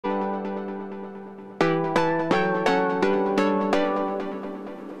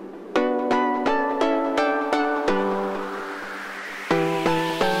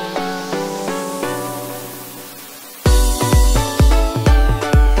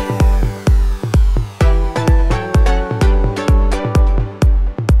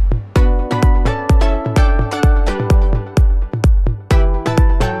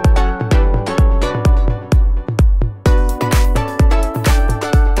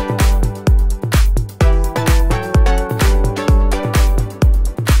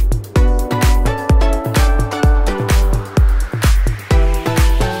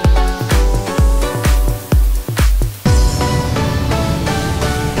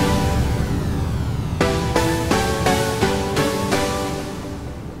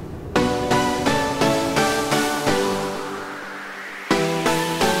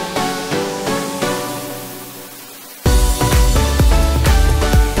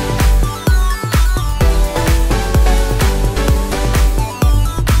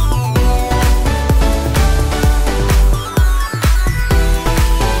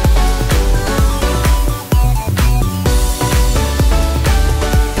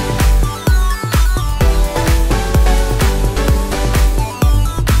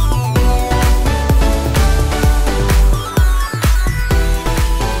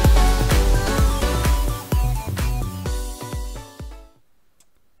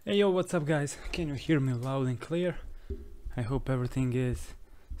Hey yo, what's up guys? Can you hear me loud and clear? I hope everything is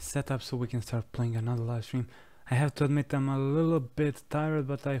set up so we can start playing another live stream. I have to admit I'm a little bit tired,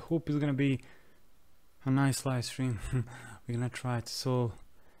 but I hope it's gonna be a nice live stream. We're gonna try to solve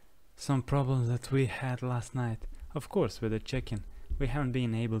some problems that we had last night. Of course, with the chicken. We haven't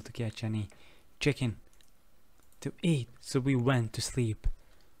been able to catch any chicken to eat, so we went to sleep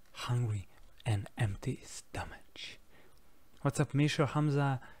hungry and empty stomach. What's up, Misha,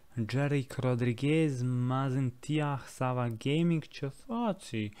 Hamza, Jerick, Rodriguez, Mazen Tiach, Sava Gaming,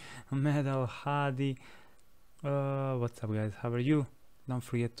 Chafachi, Medal Hadi. What's up, guys? How are you? Don't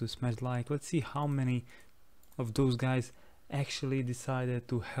forget to smash like. Let's see how many of those guys actually decided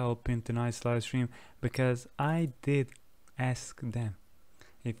to help in tonight's live stream, because I did ask them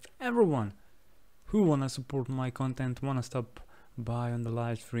if everyone who wanna support my content, wanna stop by on the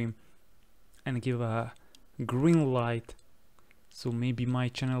live stream and give a green light, so maybe my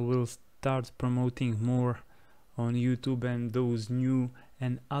channel will start promoting more on YouTube and those new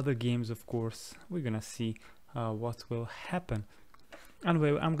and other games. Of course, we're gonna see what will happen.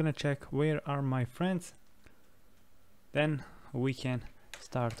 Anyway, I'm gonna check where are my friends, then we can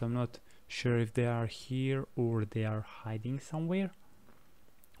start. I'm not sure if they are here or they are hiding somewhere.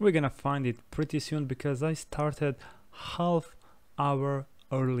 We're gonna find it pretty soon because I started half hour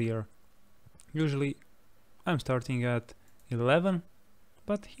earlier. Usually I'm starting at 11,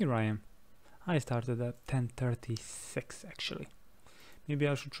 but here I am. I started at 10:36 actually. Maybe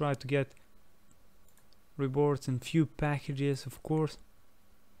I should try to get rewards and few packages, of course,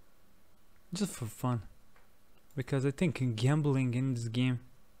 just for fun, because I think gambling in this game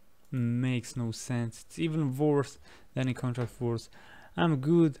makes no sense. It's even worse than in Contract Force. I'm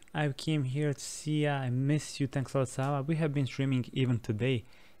good. I came here to see ya. I miss you. Thanks a lot, Sava. We have been streaming even today,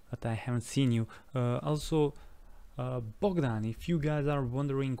 but I haven't seen you. Also, Bogdan, if you guys are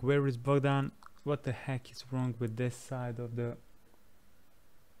wondering where is Bogdan, what the heck is wrong with this side of the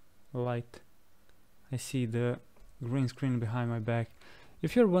light? I see the green screen behind my back.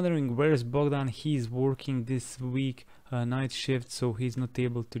 If you're wondering where is Bogdan, he's working this week night shift, so he's not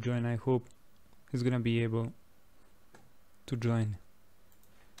able to join. I hope he's gonna be able to join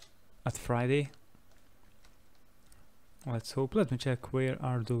at Friday. Let's hope. Let me check where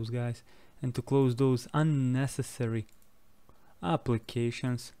are those guys, and to close those unnecessary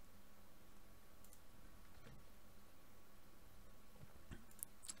applications.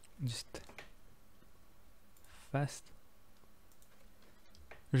 Just fast.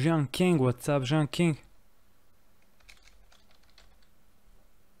 Jean King, what's up, Jean King?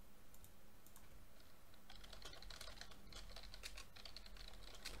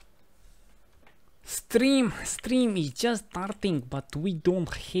 Stream is just starting, but we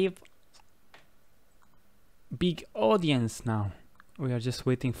don't have big audience now. We are just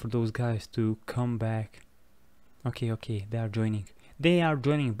waiting for those guys to come back. Okay, they are joining.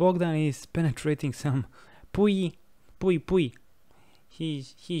 Bogdan is penetrating some pui.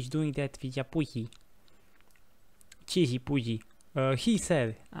 He's doing that with a pui. Cheesy pui. He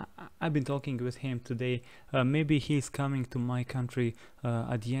said, I've been talking with him today, maybe he's coming to my country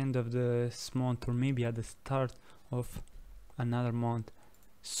at the end of this month, or maybe at the start of another month.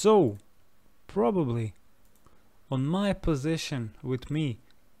 So, probably on my position with me,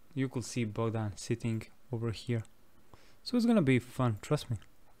 you could see Bogdan sitting over here. So it's gonna be fun, trust me.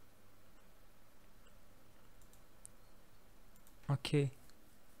 Okay.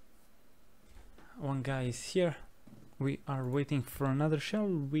 One guy is here. We are waiting for another. Shall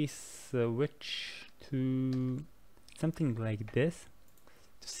we switch to something like this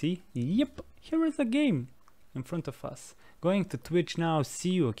to see? Yep, here is a game in front of us. Going to Twitch now.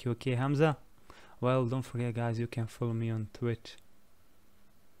 See you. Okay, Hamza. Well, don't forget, guys, you can follow me on Twitch.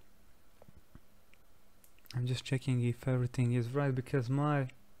 I'm just checking if everything is right, because my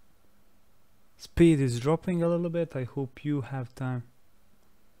speed is dropping a little bit. I hope you have time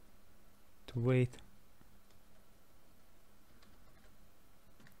to wait.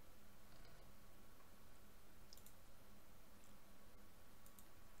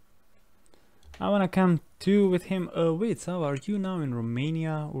 I wanna come too with him. Wait, so are you now in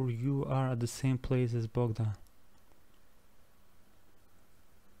Romania, or you are at the same place as Bogdan?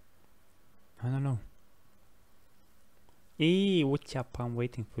 I don't know. Hey, what's up? I'm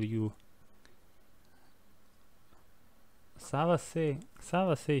waiting for you. Sava say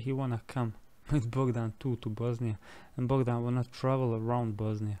he wanna come with Bogdan too to Bosnia, and Bogdan wanna travel around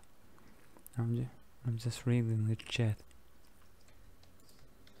Bosnia. I'm just reading the chat.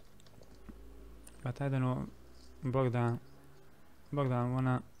 But I don't know, Bogdan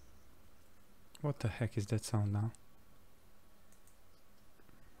wanna... What the heck is that sound now?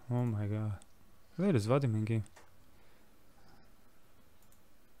 Oh my god. Where is Vadim in game?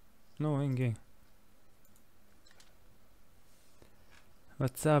 No, in game.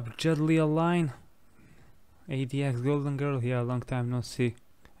 What's up, Judley Line? ADX Golden Girl? Yeah, long time no see.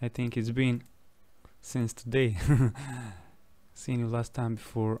 I think it's been since today. Seen you last time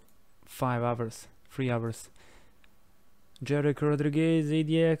before 5 hours, 3 hours. Jericho Rodriguez,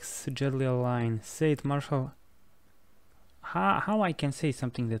 ADX, Judley Line. Say it, Marshall. How I can say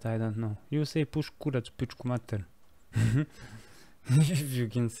something that I don't know? You say push kurac pičku mater. If you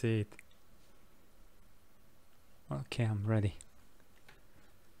can say it. Okay, I'm ready.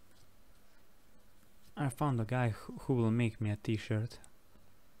 I found a guy who will make me a t-shirt.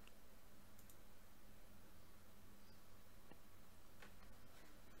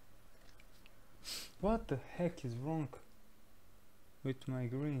 What the heck is wrong with my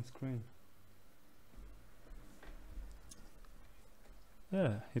green screen?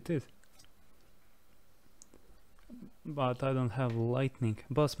 Yeah, it is. But I don't have lightning.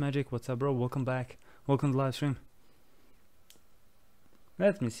 Boss Magic, what's up, bro? Welcome back. Welcome to live stream.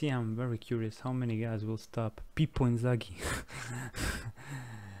 Let me see, I'm very curious how many guys will stop. Pippo Inzaghi.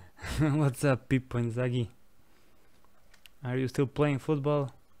 What's up, Pippo Inzaghi? Are you still playing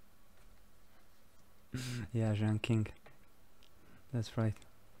football? Yeah, Jean King. That's right.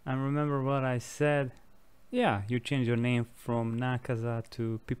 I remember what I said. Yeah, you changed your name from Nakaza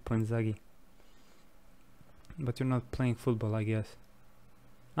to Pippo Inzaghi. But you're not playing football, I guess.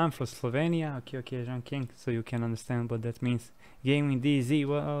 I'm from Slovenia. Okay, Jean King. So you can understand what that means. Gaming DZ.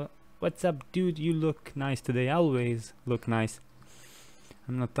 Well, what's up, dude? You look nice today. I always look nice.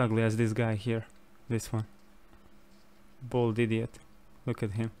 I'm not ugly as this guy here. This one. Bald idiot. Look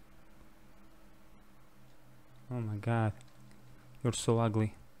at him. Oh my god. You're so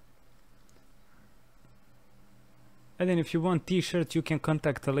ugly. And then if you want t-shirt, you can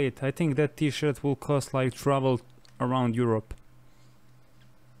contact Elite. I think that t-shirt will cost like travel around Europe.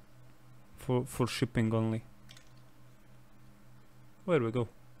 For shipping only. Where we go?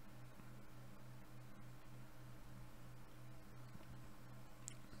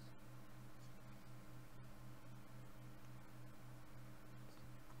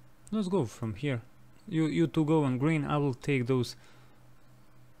 Let's go from here. You two go on green. I will take those.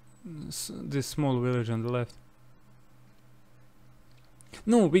 This small village on the left.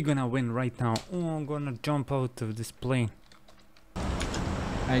 No, we're gonna win right now. Oh, I'm gonna jump out of this plane.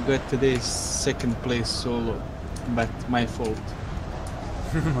 I got today's second place solo, but my fault.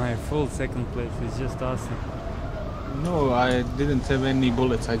 My fault, second place is just awesome. No, I didn't have any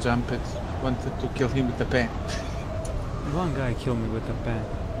bullets. I jumped, wanted to kill him with a pen. One guy killed me with a pen.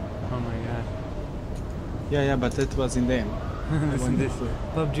 Oh my god. Yeah, but that was in the end. Listen, this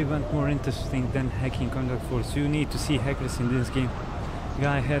PUBG went more interesting than hacking Contact Force. You need to see hackers in this game.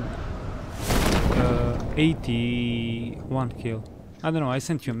 Guy had 81 kill. I don't know, I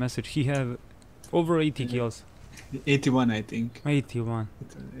sent you a message. He had over 80 kills. 81, I think. 81.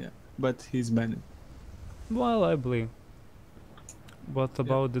 Yeah, but he's banned. Well, I believe. What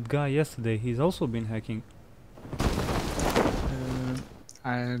about that guy yesterday? He's also been hacking.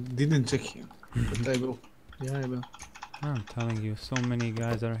 I didn't check him, but I will. Yeah, I will. I'm telling you, so many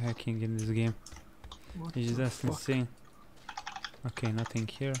guys are hacking in this game. It's just insane. Okay, nothing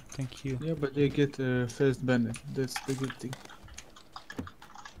here. Thank you. Yeah, but they get first banner. That's the good thing.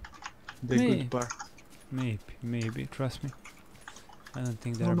 The good part. Maybe. Trust me. I don't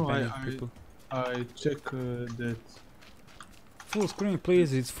think there are banning people. I check that. Full screen,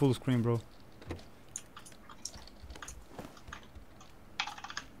 please. It's full screen, bro.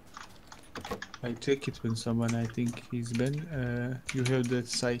 I check it when someone I think he's banned. You have that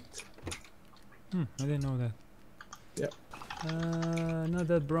site. I didn't know that. Yeah. Not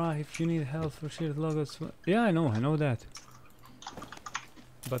that bra. If you need help for shared logos. Yeah, I know that.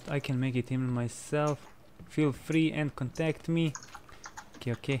 But I can make it even myself. Feel free and contact me.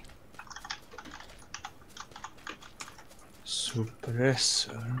 Okay.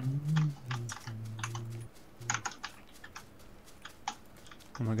 Suppressor.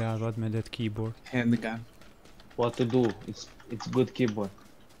 Oh my god, what made that keyboard? Handgun. What to do? It's good keyboard.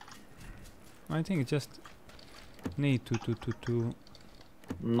 I think it just need to.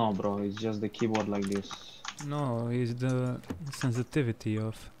 No, bro, it's just the keyboard like this. No, it's the sensitivity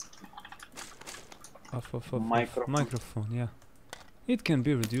of microphone. Yeah, it can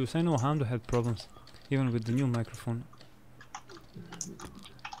be reduced. I know Hando had problems even with the new microphone.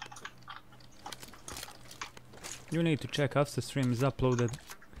 You need to check after the stream is uploaded.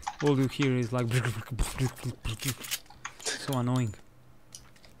 All you hear is like so annoying.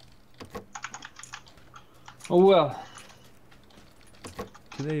 Oh well.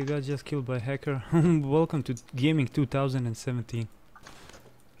 today you got just killed by a hacker. Welcome to Gaming 2017.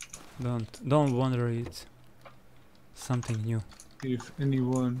 Don't wonder, it's something new. If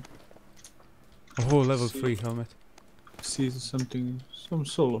anyone Oh, level 3 helmet. sees something, some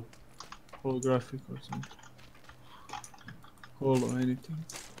solo, holographic or something, holo anything.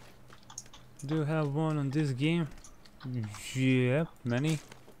 Do you have one on this game? Yep, many.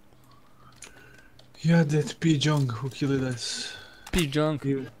 Yeah, that P-Jong who killed us. P-Junk.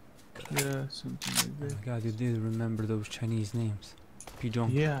 Yeah, something like Oh that. my god, you did remember those Chinese names.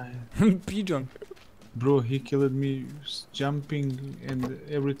 P-Junk. Yeah, P-Junk. bro, he killed me jumping and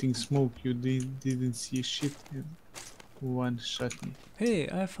everything smoke. You didn't see shit and one shot me. Hey,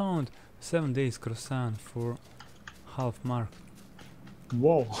 I found 7 days croissant for half mark.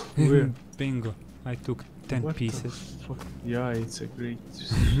 Wow, where? Bingo. I took 10 What the pieces. fuck? Yeah, it's a great.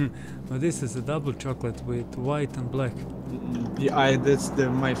 But this is a double chocolate with white and black. Yeah, that's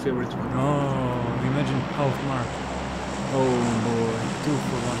my favorite one. Oh, imagine half mark. Oh boy. 2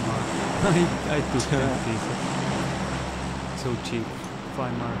 for 1 mark. I took 10 pieces. So cheap.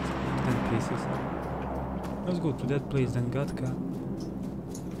 5 marks, 10 pieces. Let's go to that place then, Gatka.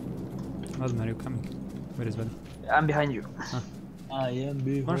 Vladimir, you coming? Where is Vladimir? I'm behind you. I am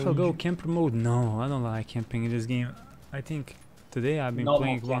behind Marshall, go you. camper mode? No, I don't like camping in this game. I think today I've been No,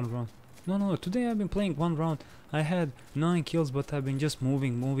 playing no, one round. No, today I've been playing one round. I had 9 kills, but I've been just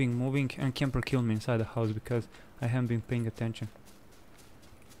moving, and camper killed me inside the house because I haven't been paying attention.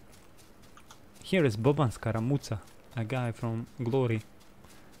 Here is Boban Skaramuca, a guy from Glory.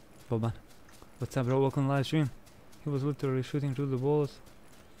 Boban. What's up, bro? Welcome to live stream. He was literally shooting through the walls.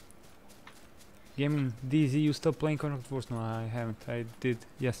 Gaming DZ, you stopped playing Contract Force? No, I haven't. I did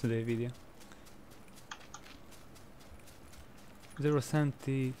yesterday video.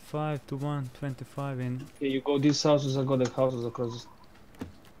 075 to 125 in. Okay, you go these houses, I go the houses across.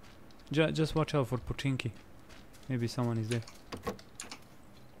 Just watch out for Pochinki. Maybe someone is there.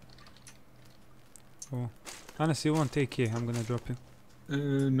 Oh, honestly, you won't take care. I'm gonna drop you.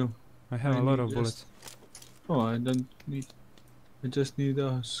 No. I have I a lot need of just- bullets. Oh, I don't need. I just need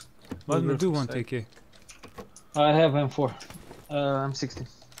a. But we do want holographic take care. I have M4. I'm 16.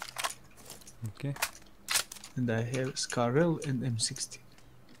 Okay. and I have Scarrel and M60.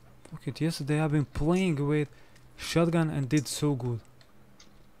 Fuck it, yesterday I've been playing with shotgun and did so good.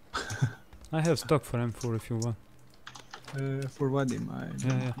 I have stock for M4 if you want. For Vadim,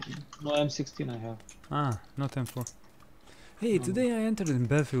 Yeah. No, M16 I have. Ah, not M4. Hey, No. today I entered in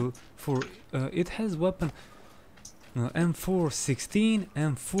Battlefield for it has weapon M4 16,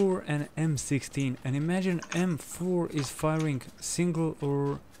 M4 and M16, and imagine M4 is firing single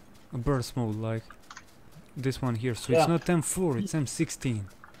or a burst mode like this one here, so Yeah. it's not M4, it's M16.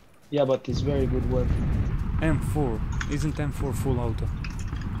 Yeah, but it's very good weapon. M4, isn't M4 full auto?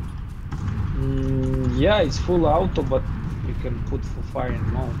 Yeah, it's full auto, but you can put for firing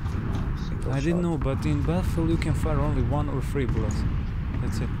mode. Single I didn't shot. know, but in Battlefield you can fire only 1 or 3 bullets.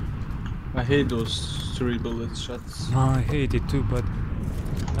 That's it. I hate those 3 bullet shots. I hate it too, but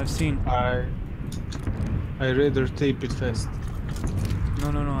I've seen I rather tape it fast.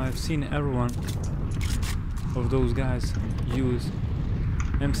 no, I've seen everyone of those guys use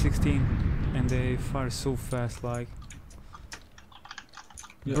M16 and they fire so fast, like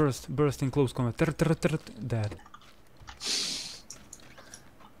Yeah. burst in close combat, dead.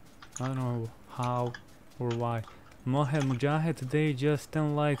 I don't know how or why. Mohed Mujahid today just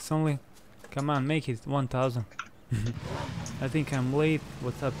 10 likes only. Come on, make it 1000. I think I'm late.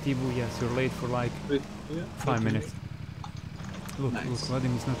 What's up, Tibu? Yes, you're late for like Wait, yeah, 5 okay. minutes. Look, Nice.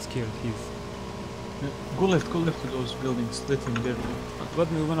 Vadim is not scared. He's. Yeah. Go left to those buildings. Let him there.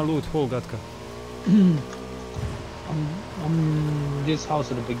 Vadim, we're gonna loot whole Gatka. I'm this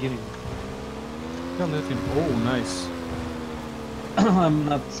house at the beginning. Yeah, let him. Oh, nice. I'm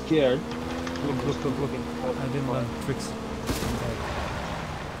not scared. Look, looking. I didn't learn tricks on that.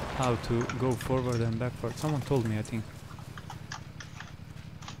 How to go forward and backward. Someone told me, I think.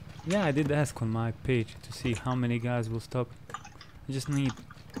 Yeah, I did ask on my page to see how many guys will stop. I just need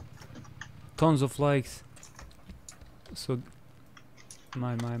tons of likes so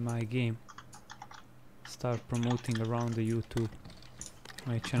my game start promoting around the YouTube,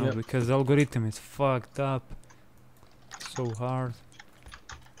 my channel, Yep. because the algorithm is fucked up so hard.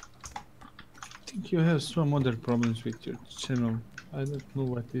 I think you have some other problems with your channel. I don't know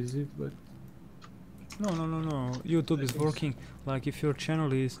what is it, but No. YouTube I is think working. Like if your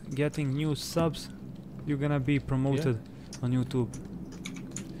channel is getting new subs, you're gonna be promoted on YouTube.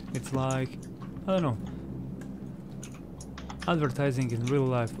 It's like, I don't know, advertising in real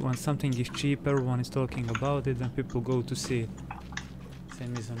life. When something is cheap, everyone is talking about it and people go to see it.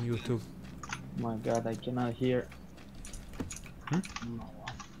 Same is on YouTube. My God, I cannot hear. Hmm?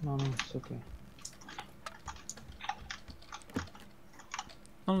 No, it's okay.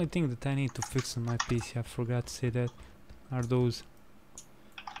 Only thing that I need to fix on my PC, I forgot to say that, are those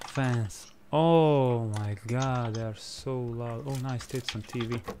fans. Oh my god, they are so loud. Oh nice, tits on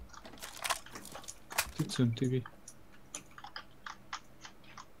TV. Tits on TV.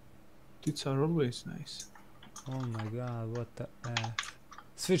 Tits are always nice. Oh my god, what the ass.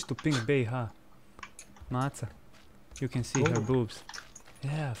 Switch to Pink Bay, huh? Matza. You can see her Oh. boobs.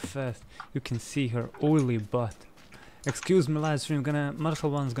 Yeah, fast. You can see her oily butt. Excuse me, live stream.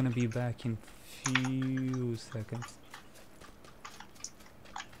 MarshalONE's gonna be back in few seconds.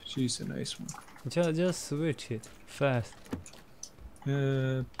 She's a nice one. Just switch it fast.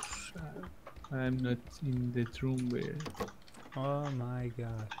 I'm not in that room where. Oh my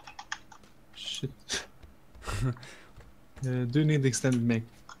god. Shit. Do you need extended mag?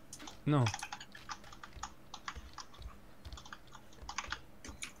 No.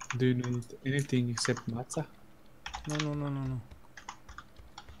 Do you need anything except matza? No.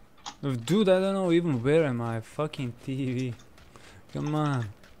 Dude, I don't know even where am I. Fucking TV. Come on.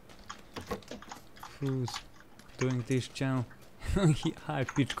 Who's doing this channel? Hi,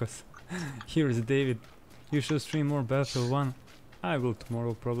 Pichkos. Here's David. You should stream more Battlefield 1. I will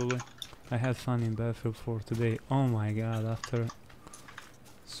tomorrow probably. I had fun in Battlefield 4 today. Oh my god, after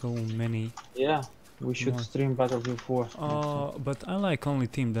so many. Yeah, we should What? stream Battlefield 4. But I like only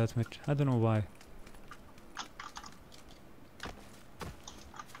team deathmatch. I don't know why.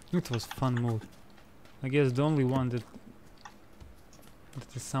 It was fun mode. I guess the only one that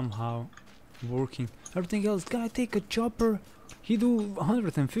is somehow working. Everything else, guy take a chopper. He do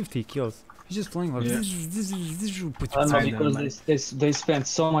 150 kills. He's just playing like Yeah. this. I know, Fine, because they spend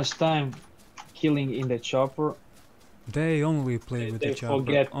so much time killing in the chopper. They only play with the They chopper.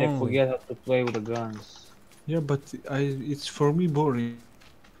 forget only. how to play with the guns. Yeah, but it's for me boring.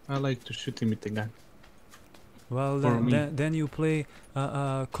 I like to shoot him with a gun. Well, For me. then you play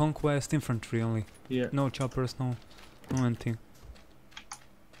Conquest Infantry only. Yeah, No choppers, no anything.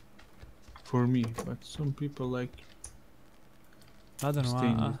 for me. But some people like I don't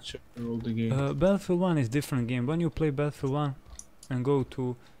staying know. in the chopper all the game. Battlefield 1 is different game. When you play Battlefield 1 and go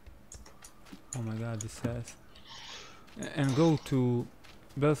to... Oh my god, this ass. And go to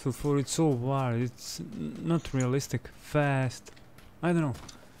Battlefield 4, it's so wild. It's not realistic. Fast. I don't know.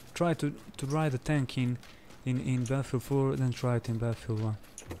 Try to ride a tank in Battlefield 4, then try it in Battlefield 1.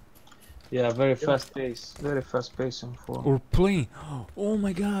 Yeah, very fast pace. Very fast pace on 4. Or plane. Oh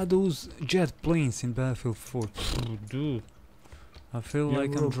my god, those jet planes in Battlefield 4. Dude. I feel Yeah,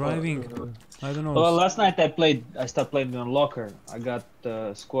 like bro, I'm driving. I don't know. Well, last night I started playing on Locker. I got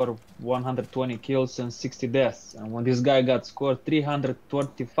score of 120 kills and 60 deaths. And when this guy got scored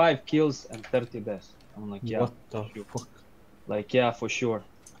 325 kills and 30 deaths. I'm like, yeah, What the fuck? like, yeah, for sure.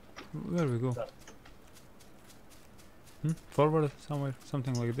 Where we go? Forward somewhere,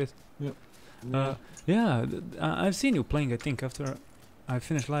 something like this. Yeah, I've seen you playing. I think after I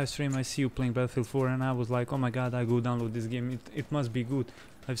finished live stream, I see you playing Battlefield 4, and I was like, oh my god, I go download this game. It must be good.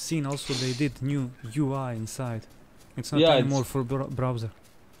 I've seen also they did new UI inside. It's not Yeah, anymore it's- for browser.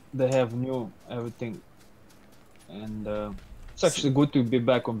 They have new everything. And it's actually good to be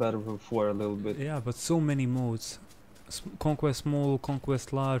back on Battlefield 4 a little bit. Yeah, but so many modes. Conquest small,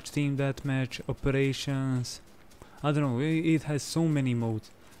 conquest large, team deathmatch, operations. I don't know. It has so many modes.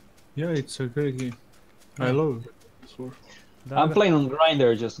 Yeah, it's a great game. I Yeah. love it. So, I'm playing on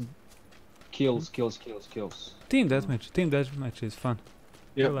Grinder, just kills. Team deathmatch. Team deathmatch is fun.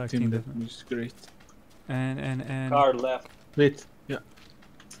 yeah, like team Team deathmatch is great. And Car left Wait, yeah,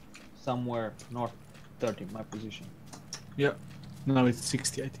 somewhere north 30, my position. now it's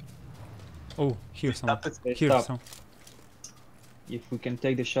 60, I think. oh, here's some. They Here's stop. some. If we can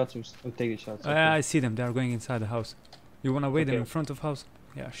take the shots, we'll take the shots. I see them. They are going inside the house. You wanna wait them Okay. in front of house?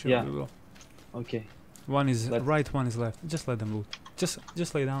 Yeah, sure. Yeah. We will. Okay, One is Let's- right, one is left. Just let them loot.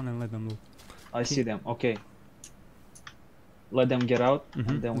 Just lay down and let them loot. I see them. Okay. Let them get out, Mhm.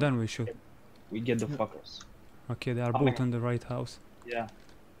 and then Then we shoot. we get the fuckers. Okay, they are How both many? in the right house. Yeah.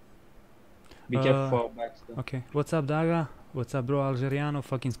 Be careful for our backs though. Okay. What's up, Daga? What's up, bro? Algeriano,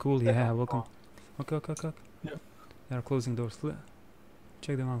 fucking school. Yeah, welcome. Okay. Yeah. They are closing doors.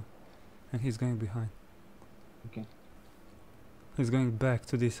 Check them out. And he's going behind. Okay. He's going back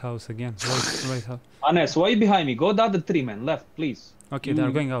to this house again. Right house. Anes, why you behind me? Go down the tree, man. Left, please. Okay, they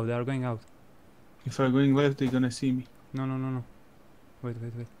are going out. They are going out. If I'm going left, they're gonna see me. No. Wait.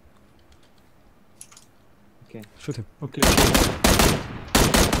 Okay. Shoot him. Okay.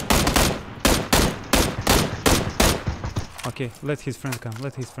 Okay, let his friend come.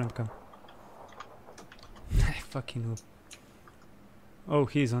 Let his friend come. Fucking noob. Oh,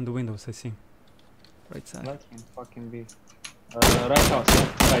 he's on the windows. I see. Right side. Let him fucking be. Right house,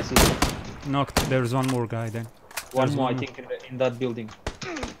 yeah? I see. Knocked. There's one more guy then. One There's more, I one think, in that building.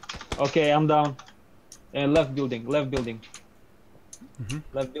 Okay, I'm down. Left building, left building. Mhm.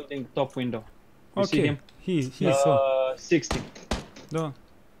 Left building, top window. You see Okay, him? he's so. 60. No,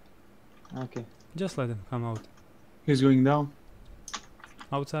 Okay. just let him come out. He's going down.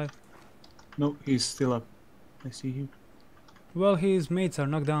 Outside. No, he's still up. I see him. Well, his mates are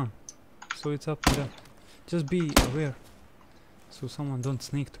knocked down, so it's up to them. Just be aware, so someone don't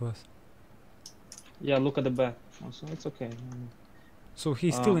sneak to us. Yeah, look at the back. Also, it's okay. So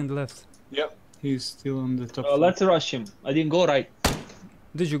he's still in the left. Yep. He's still on the top. floor. Let's rush him. I didn't go right.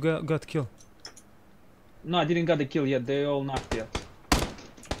 Did you got killed? No, I didn't get the kill yet. They all knocked yet.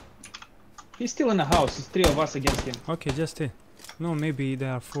 He's still in the house. It's 3 of us against him. Okay, just stay. No, maybe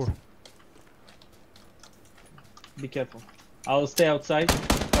there are 4. Be careful. I'll stay outside.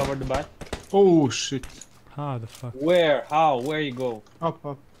 Cover the back. Oh shit. How the fuck? Where? How? Where you go? Up,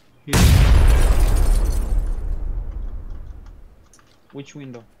 up. He's Which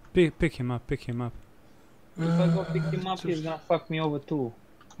window? Pick him up. Pick him up. If I go pick him up, he's gonna fuck me over too.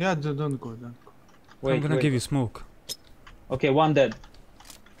 Yeah, don't go, don't go. Wait, I'm gonna wait. give you smoke. Okay, one dead.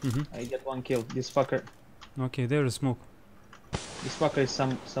 Mhm. I get 1 kill. This fucker. Okay, there is smoke. This fucker is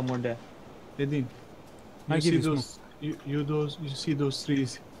somewhere there. Edin. I You give see you those? You see those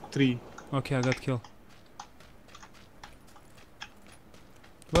trees? 3. Okay, I got killed.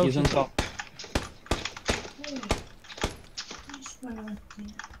 Well, He's on top.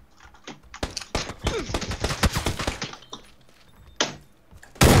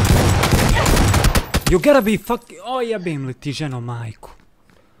 you gotta be fucking. Oh, jebim li ti ženo majku.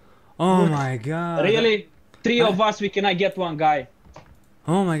 Oh my god. Really? 3 of us, we cannot get 1 guy.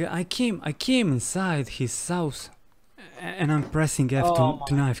 Oh my god, I came inside his house and I'm pressing F Oh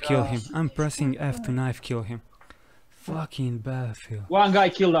to my knife kill him. gosh. I'm pressing F to knife kill him. Fucking Battlefield. 1 guy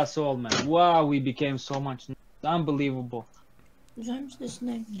killed us all, man. Wow, we became so much. Unbelievable.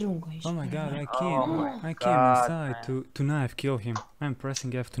 Oh my god, I came God, inside to knife kill him. I'm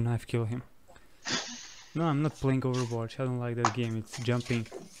pressing F to knife kill him. No, I'm not playing Overwatch. I don't like that game. It's jumping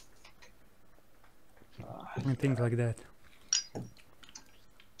and things like that.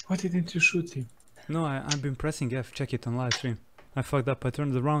 Why didn't you shoot him? No, I've been pressing F. Check it on live stream. I fucked up. I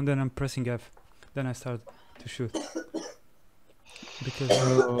turned around, then I'm pressing F. Then I start to shoot.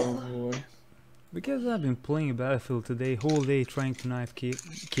 Oh boy. Because I've been playing Battlefield today, whole day trying to knife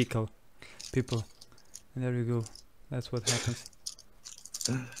kill people. And there you go. That's what happens.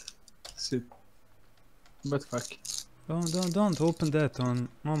 Shit. But fuck. Don't open that on.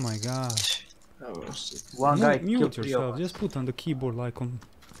 Oh my god. Oh shit. 1 guy Mute killed 3 of yourself. us. Just put on the keyboard like on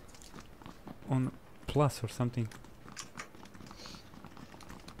plus or something.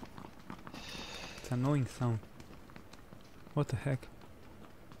 It's annoying sound. What the heck?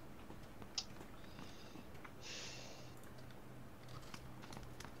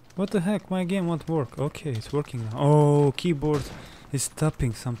 What the heck? My game won't work. Okay, it's working now. Oh, keyboard is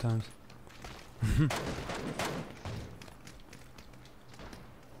stopping sometimes.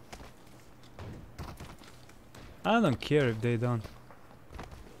 I don't care if they don't.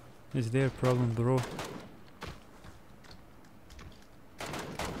 It's their problem, bro.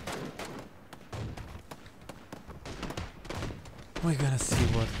 We're gonna see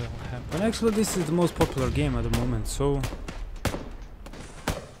what will happen. Actually, this is the most popular game at the moment, so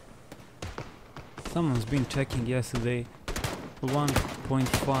someone's been checking yesterday.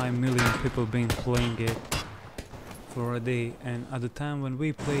 1.5 million people been playing it for a day, and at the time when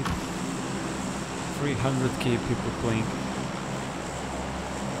we played, 300k people playing.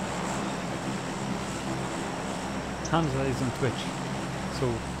 Hamza is on Twitch, so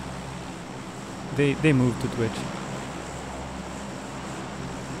they moved to Twitch.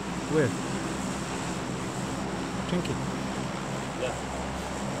 Where? Chinky. Yeah.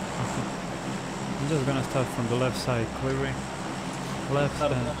 Okay. I'm just gonna start from the left side, clearing. Left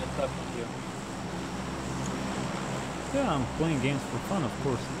Start and... from the top of you. Yeah, I'm playing games for fun, of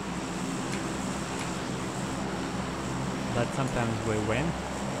course. But sometimes we win.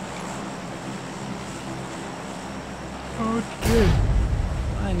 Okay.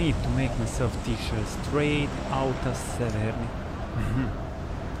 I need to make myself t-shirts straight out of Severny.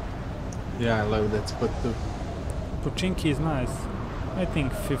 Yeah, I love that spot too. Pochinki is nice. I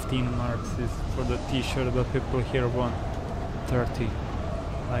think 15 marks is for the t-shirt, but people here want 30.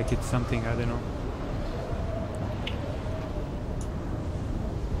 Like it's something, I don't know.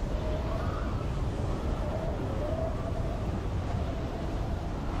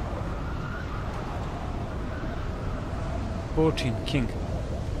 Pochin King.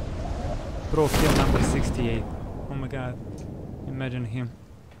 Pro kill number 68. Oh my god. Imagine him.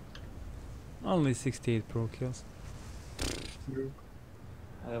 Only 68 pro kills.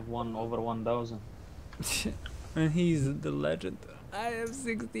 I have one over 1,000. And he's the legend. I have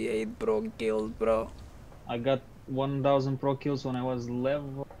 68 pro kills, bro. I got 1,000 pro kills when I was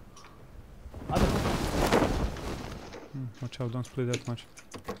level. I don't know. Watch out, don't split that much.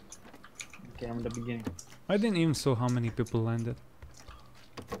 Okay, I'm at the beginning. I didn't even saw how many people landed.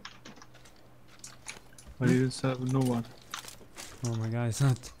 I didn't have no one. Oh my god,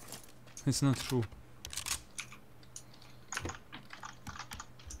 it's not true.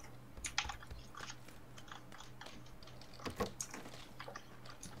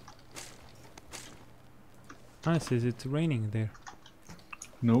 Nice, is it raining there?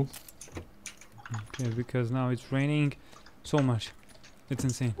 No. Okay, because now it's raining so much. It's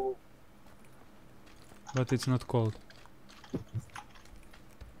insane. But it's not cold.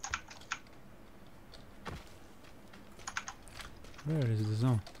 Where is the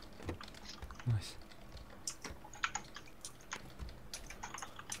zone? Nice.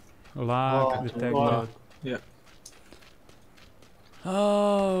 Lag detected. Wow. Yeah.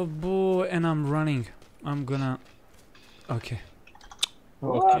 Oh boy, and I'm running. I'm gonna. Okay.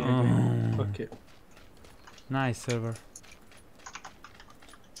 Okay. Oh. Okay. Nice server.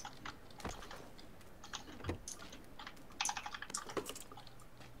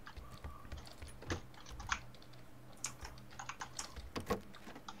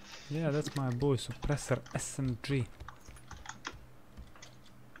 Yeah, that's my boy, Suppressor SMG.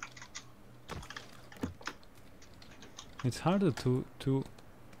 It's harder to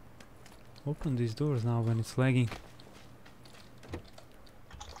open these doors now when it's lagging.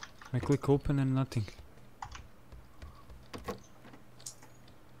 I click open and nothing.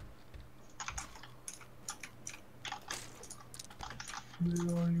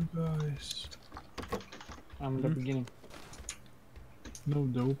 Where are you guys? I'm at the beginning. No,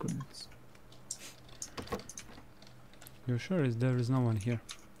 the openings. You're sure there is no one here?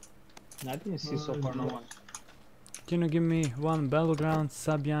 I didn't see so far no one. Can you give me one Battlegrounds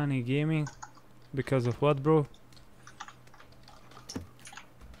Sabiani Gaming? Because of what, bro?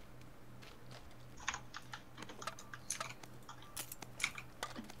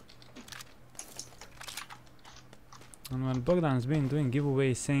 And when Bogdan's been doing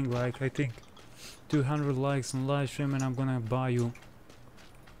giveaways saying like, I think 200 likes on live stream and I'm gonna buy you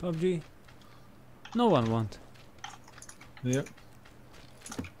PUBG, no one want. Yeah.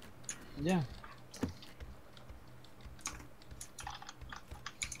 Yeah.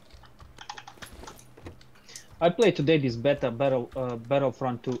 I played today this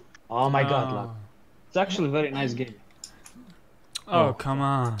Battlefront 2. Oh my god, lad. It's actually a very nice game. Oh, come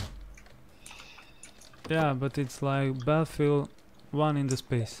on. Yeah, but it's like Battlefield 1 in the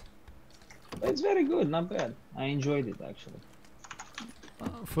space. But it's very good, not bad. I enjoyed it actually.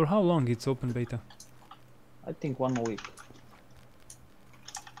 For how long it's open beta? I think 1 more week.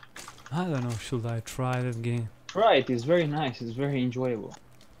 I don't know, should I try that game? Right, it's very nice, it's very enjoyable.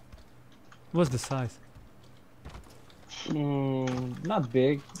 What's the size? Not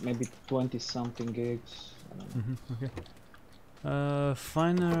big, maybe 20 something gigs. I don't know. Okay.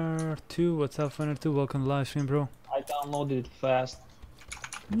 Finer 2, what's up Finer 2? Welcome to live stream, bro. I downloaded it fast.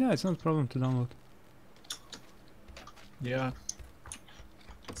 Yeah, it's not a problem to download. Yeah.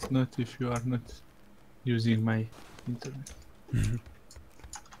 It's not if you are not using my internet.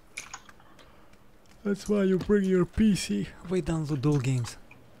 That's why you bring your PC. We download all games.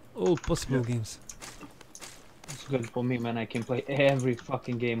 All possible games. It's good for me, man. I can play every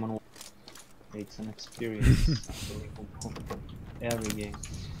fucking game on. It's an experience. Unbelievable. Every game.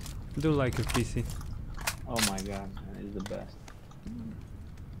 Do like a PC. Oh my god, man, it's the best.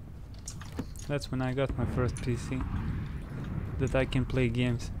 That's when I got my first PC. That I can play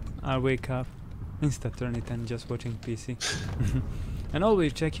games. I wake up, insta turn it and just watching PC. And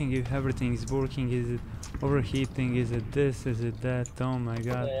always checking if everything is working, is it overheating, is it this, is it that, oh my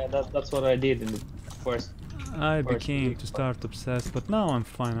god. Yeah, that's what I did in the first. I First became week, to start obsessed, but now I'm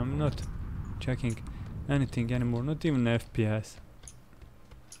fine. I'm not checking anything anymore, not even FPS.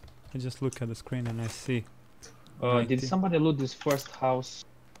 I just look at the screen and I see. Did 90. somebody loot this first house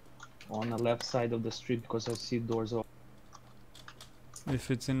on the left side of the street because I see doors open?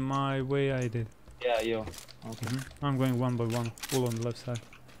 If it's in my way, I did. Yeah, yo. Okay. I'm going one by one, full on the left side.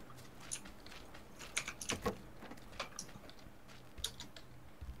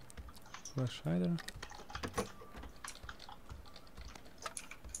 Flash hider.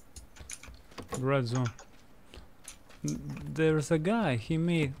 Red zone. There's a guy, he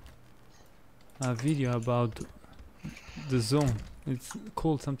made a video about the zone. It's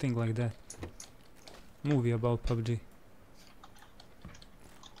called something like that. Movie about PUBG.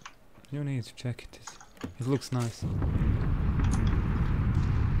 You need to check it. It looks nice.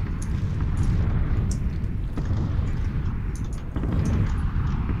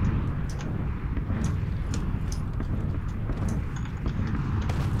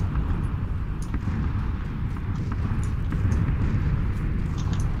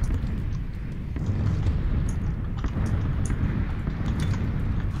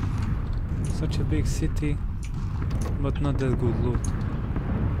 Such a big city, but not that good loot.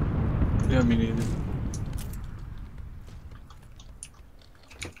 Yeah, me neither.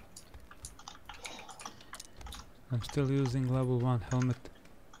 I'm still using level 1 helmet.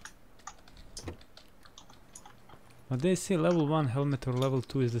 But they say level 1 helmet or level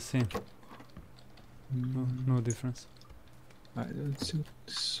 2 is the same. No difference. I don't think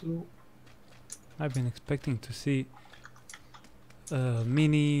so. I've been expecting to see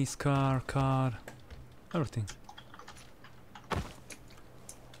mini, car, everything.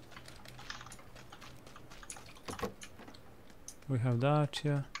 We have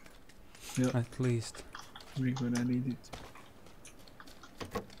Dacia, Yeah, at least. we're gonna need it.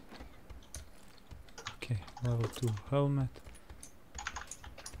 Okay, level 2 helmet.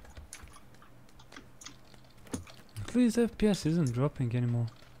 At least FPS isn't dropping anymore.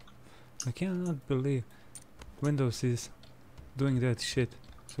 I cannot believe Windows is doing that shit.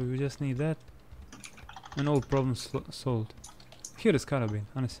 So you just need that and all problems solved. Here is carabine,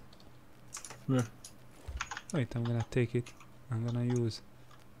 honest. Where? Wait, I'm gonna take it. I'm gonna use.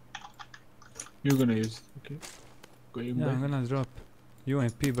 You're gonna use it, okay? Going Yeah, back. I'm gonna drop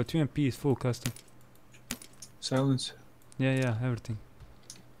UMP, but UMP is full custom. Silence. Yeah, everything.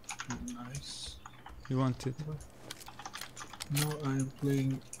 Nice. You want it? Now I'm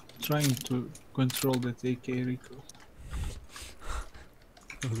trying to control that AK recoil.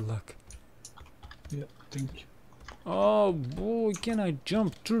 Good luck. Yeah, thank you. Oh boy, can I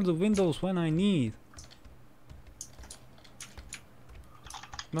jump through the windows when I need?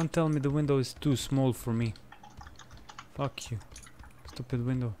 Don't tell me the window is too small for me. Fuck you. Stupid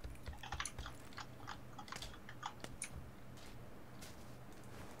window.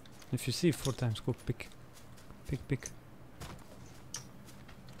 If you see 4 times, go pick. Pick.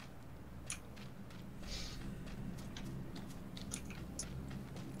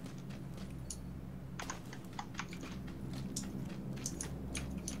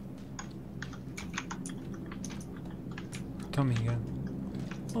 Tommy gun.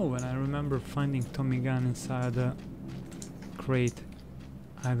 Oh, when I remember finding Tommy gun inside a crate,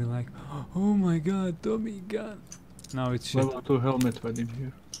 I'd be like, oh my god, Tommy gun. Now it's shit. Level 2 helmet Vadim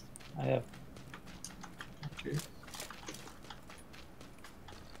here. I have. Okay.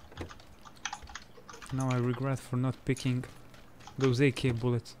 Now I regret for not picking those AK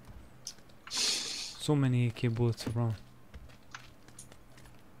bullets. So many AK bullets around.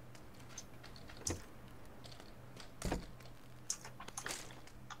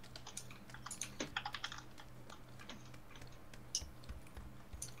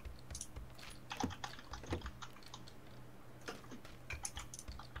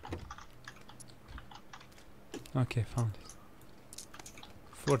 Okay, found it.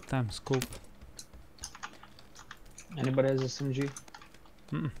 4 times scope. Anybody has SMG?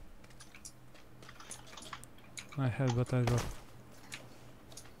 Mm-mm. I have, but I dropped.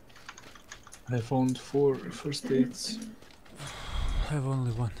 I found 4 first aids. I have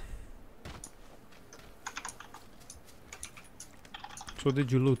only 1. So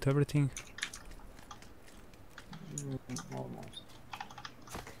did you loot everything? Almost.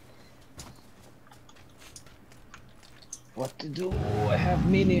 What to do? I have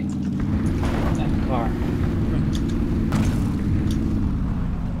mini and car.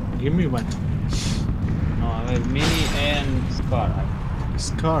 Give me one. No, I have mini and Scar.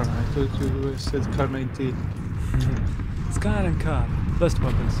 Scar. I thought you said Car 19. Scar and car. Best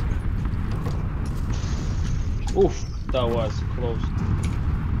weapons. Oof, that was close.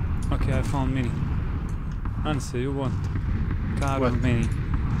 Okay, I found mini. Answer, you want car or What? mini?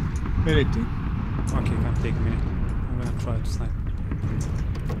 Anything. Okay, can take mini. I'm gonna try to snipe.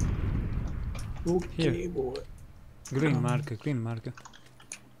 Okay, Here. boy. Green marker, green marker.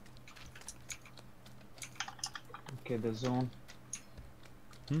 Okay, the zone.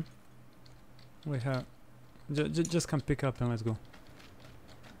 We have. Just come pick up and let's go.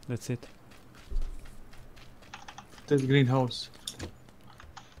 That's it. That greenhouse.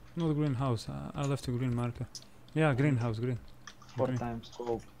 No, the greenhouse. I left the green marker. Yeah, greenhouse, green. 4 Green. times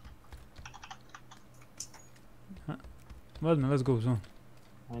scope. Well, let's go zone.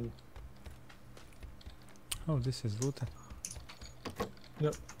 And Oh, this is looted.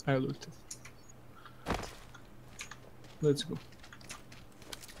 Yep, I looked it. Let's go.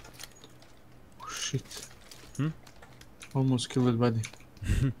 Oh, shit. Hmm? Almost killed buddy.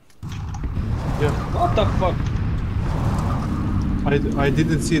 Yeah, What the fuck? I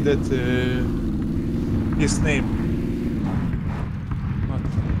didn't see that his name. What?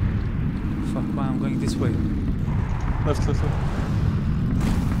 Fuck, why I'm going this way? Left. Yeah,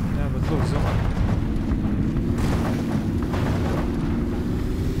 but look, zone.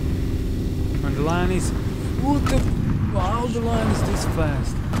 When the line is... What the... Wow, the line is this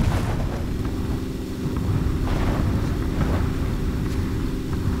fast.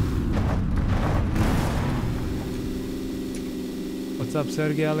 What's up,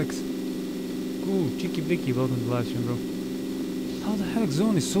 Sergey, Alex? Ooh, Chicky Blicky, welcome to the live stream, bro. How the heck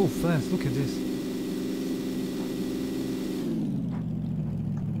zone is so fast? Look at this.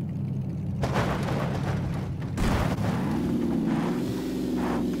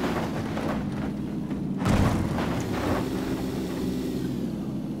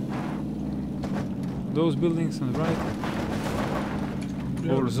 Those buildings on the right,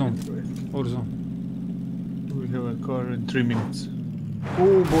 or zone, or zone. We have a car in 3 minutes.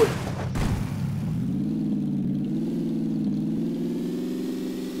 Oh boy.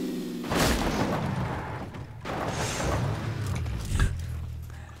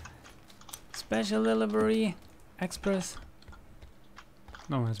 Special delivery, express.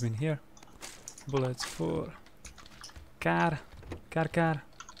 No one has been here. Bullets for car.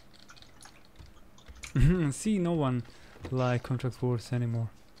 See, no one like contract wars anymore.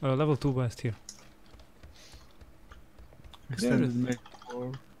 Level 2 west here. Extended mag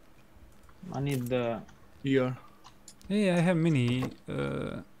for I need the. ER. Hey, I have mini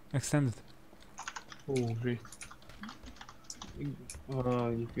extended. Oh great. If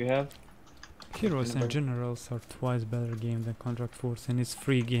you have. Heroes and Generals are twice better game than Contract Force, and it's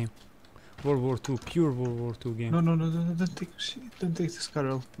free game. World War 2, pure World War 2 game. No, don't take shit. Don't take this car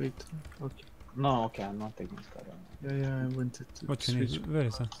out. Wait. Okay. No, okay, I'm not taking this card. Yeah, I wanted to What you switch. need? Where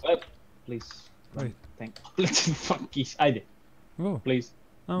is that? Please. Wait. Thank. Fuck is. I did. Go. Please.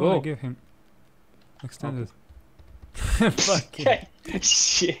 I'm Go. gonna give him extended. Fuck you. Okay.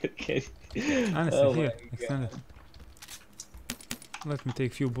 Shit. Okay. Honestly, Oh here, my extended. Let me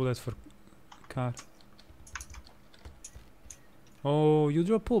take few bullets for car. Oh, you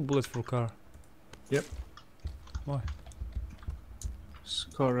drop all bullets for car. Yep. Why?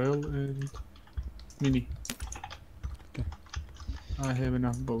 Scarel and Mini. Okay. I have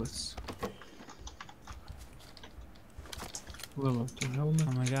enough bullets. Level 2 helmet.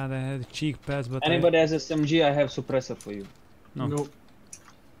 Oh my god, I had cheek pads, but Anybody has SMG? I have suppressor for you. No. Nope.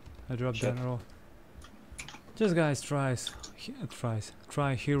 I dropped Shit. that all. Just guys, try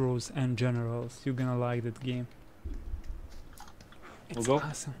Heroes and Generals. You're gonna like that game. It's We'll go?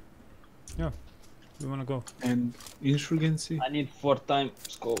 awesome. Yeah, we wanna go. And Insurgency. I need 4-time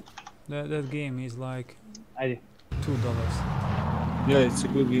scope. That game is like I did. $2. Yeah, it's a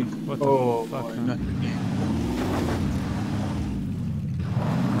good game. What the Oh, fuck, boy, man? not the game.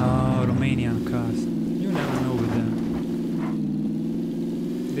 Oh, Romanian cars. You never know with them.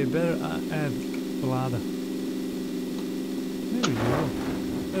 They better add Lada. Maybe they will.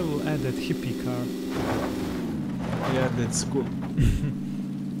 They will add that hippie car. Yeah, that's cool.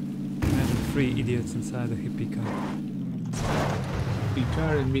 Imagine 3 idiots inside a hippie car. The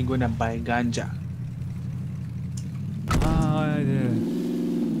car and me gonna buy ganja. Ah, yeah.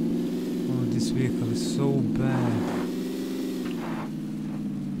 Oh, this vehicle is so bad.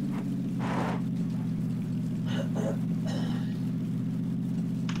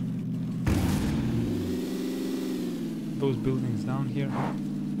 Those buildings down here.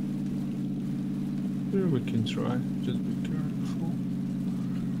 Here we can try. Just be careful.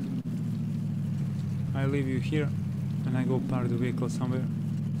 I leave you here and I go park the vehicle somewhere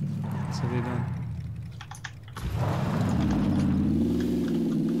so they don't.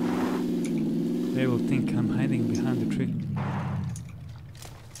 They will think I'm hiding behind the tree.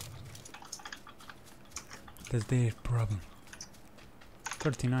 That's their problem.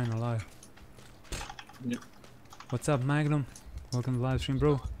 39 alive. Yep. What's up, Magnum? Welcome to the live stream,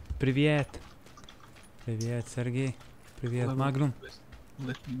 bro. Привет. Привет, Sergey. Привет, Level Magnum. 2 west,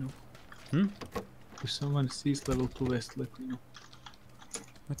 let me know. Hmm? If someone sees level 2 west, let me know.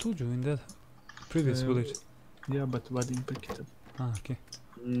 I told you in that previous village. Yeah, but why didn't pick it up? Ah, okay.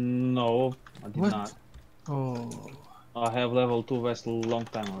 No, I did What? not. Oh, I have level 2 vest long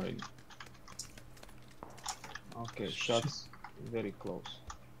time already. Okay, shots very close.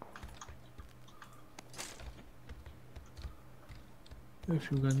 if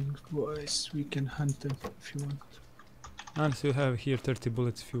you gun twice, we can hunt them if you want. And so you have here 30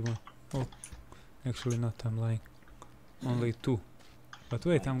 bullets if you want. Oh, actually not, I'm lying. Only 2. But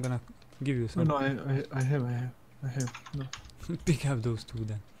wait, I'm gonna give you No, some. no, I have. No. Pick up those 2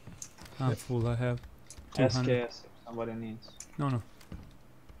 then. I'm Yeah. full, I have 200. SKS if somebody needs. No, no.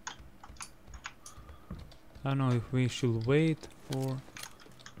 I don't know if we should wait or...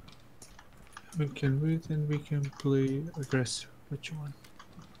 We can wait and we can play aggressive. What you want?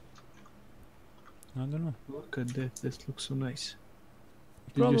 I don't know. Look at that. That looks so nice.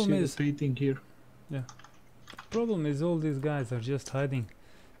 Did Problem you see is- the painting here? Problem is all these guys are just hiding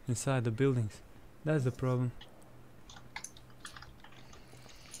inside the buildings. That's the problem.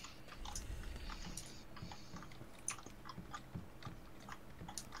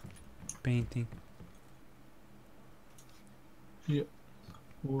 Painting.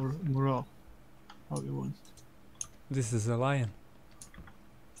 Or morale? How you want? This is a lion.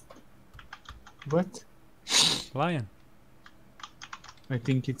 What? Lion. I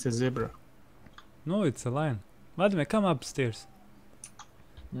think it's a zebra. No, it's a lion. Vladimir, come upstairs.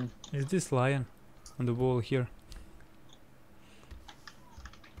 Hmm. Is this lion on the wall here?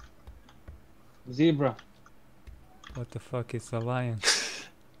 Zebra. What the fuck is a lion?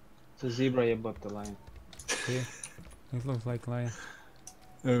 It's a zebra, yeah, but the lion. Okay. It looks like lion.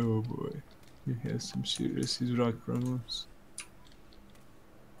 Oh boy. You have some serious drug problems.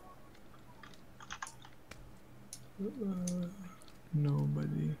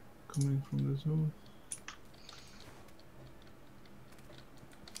 Nobody coming from the zone.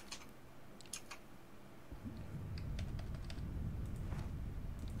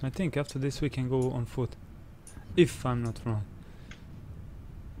 I think after this we can go on foot. If I'm not wrong.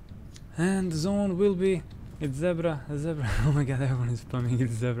 And the zone will be... It's zebra, a zebra. Oh my god, everyone is spamming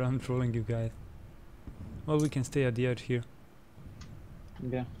it's zebra. I'm trolling you guys. Well, we can stay at the edge here.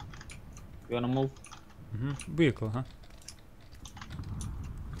 Yeah. You wanna move? Vehicle, huh?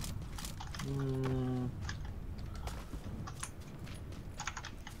 Mm,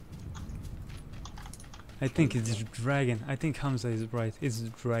 I think it's dragon. I think Hamza is right. It's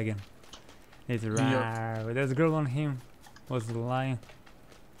dragon. It's Yeah. right. That girl on him was the lion.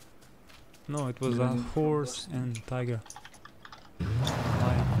 No, it was a Dragon. horse and tiger.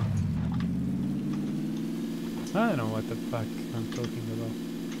 Lion. I don't know what the fuck I'm talking about.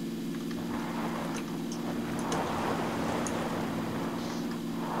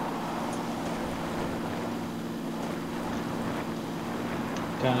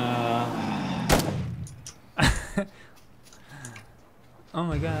 Oh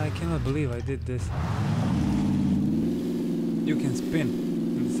my god, I cannot believe I did this. You can spin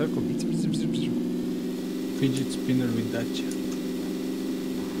in the circle. Fidget spinner with Dacia.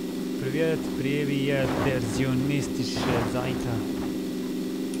 Привет, привет, верзионистичная зайка.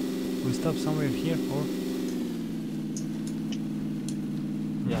 We stop somewhere here or?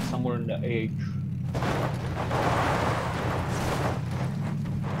 yeah, somewhere in the age.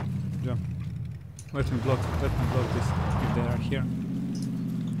 Jump. Let me block this if they are here.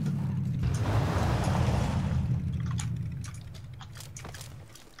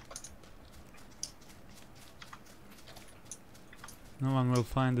 No one will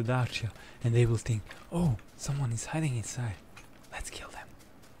find the Dacia and they will think, oh, someone is hiding inside. Let's kill them.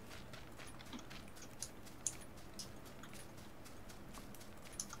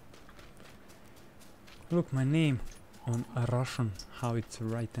 Look, my name on a Russian, how it's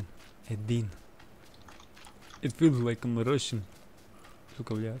written. Edin. It feels like I'm a Russian.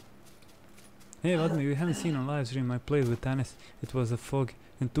 Сука, блядь. Hey, Vladimir, you haven't seen on live stream I played with Anis. It was a fog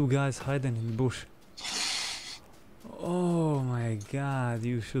and 2 guys hiding in the bush. Oh my god,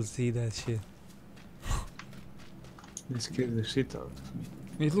 you should see that shit. They scared the shit out of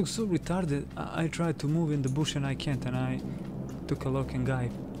me. It looks so retarded. I tried to move in the bush and I can't, and I took a look and guy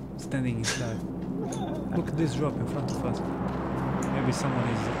standing inside. Look at this drop in front of us. Maybe someone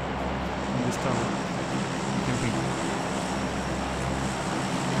is in this tower. Camping.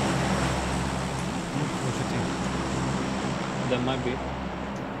 What you think? That might be.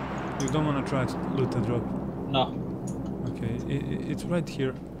 You don't wanna try to loot the drop. No, Okay, it's right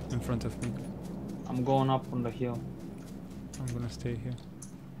here in front of me. I'm going up on the hill. I'm gonna stay here.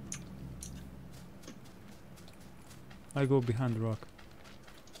 I go behind the rock.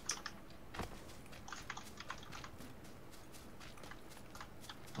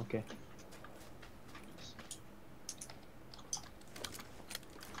 Okay.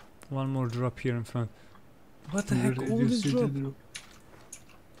 One more drop here in front. What the Where heck? did All you these see the drop? drop?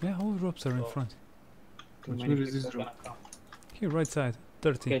 Yeah, all drops are in Oh. front. Too But many where is people this are drop? gonna come. Here, right side,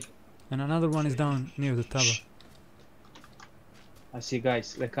 30. Okay. And another one is down near the tower. I see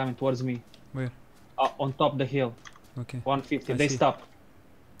guys. They're coming towards me. Where? On top the hill. Okay. 150. I They see. stop.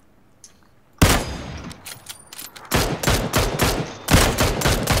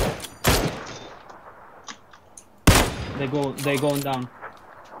 They going down.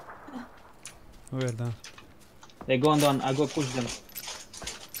 Where down? They going down. I go push them.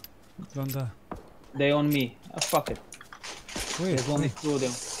 Don't die. They on me. Fuck it. Where? There's only Where? 2 of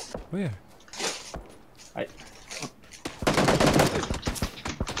them. Where? I...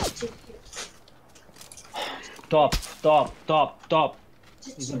 Top.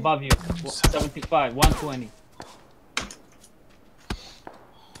 He's above you. 75, 120.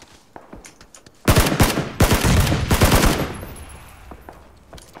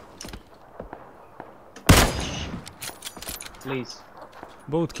 Please.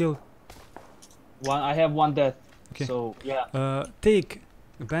 Both killed. I have 1 death. Okay. So yeah. Take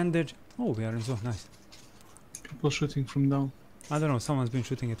a bandage. Oh, we are in zone. Nice. People shooting from down. I don't know. Someone's been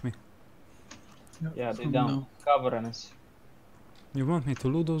shooting at me. Yeah, they from down. Covering us. You want me to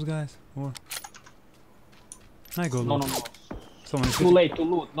loot those guys, or I go No, loot? no. Someone is Too shooting late to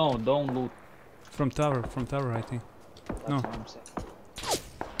loot. No, don't loot. from tower. I think. That's No. what I'm saying.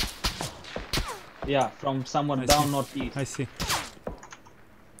 Yeah, from somewhere I down see. northeast. I see.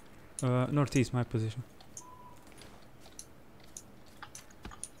 Northeast, my position.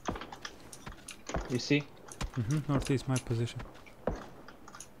 You see? Northeast, my position.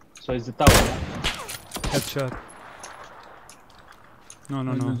 So it's the tower, yeah? Headshot. No, I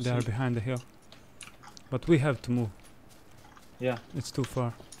no, don't they are see. behind the hill. But we have to move. Yeah. It's too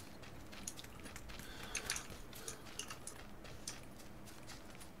far.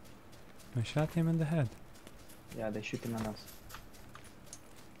 I shot him in the head. Yeah, they're shooting at us.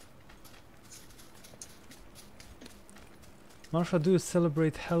 Marshall, do you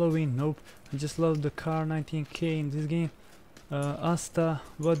celebrate Halloween? Nope. I just love the car 19k in this game. Asta,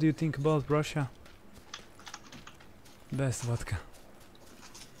 what do you think about Russia? Best vodka.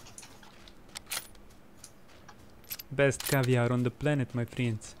 Best caviar on the planet, my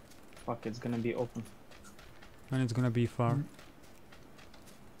friends. Fuck, it's gonna be open. And it's gonna be far.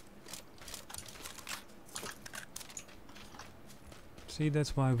 See,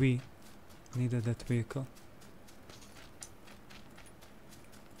 that's why we needed that vehicle.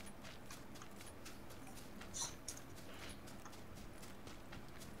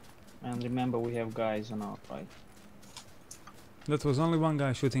 And remember, we have guys on our right. That was only one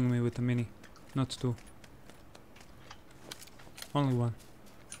guy shooting me with a mini, not 2. Only one.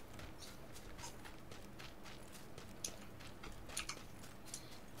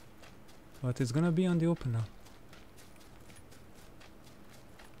 But it's gonna be on the open now.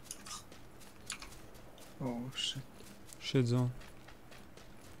 Oh shit. Shit zone.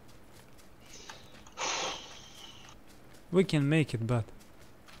 We can make it, but...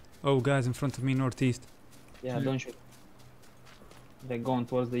 Oh, guys in front of me, northeast. Yeah, Yeah. don't shoot. They're going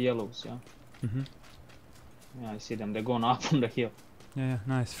towards the yellows, yeah? Yeah, I see them. They're going up on the hill. Yeah,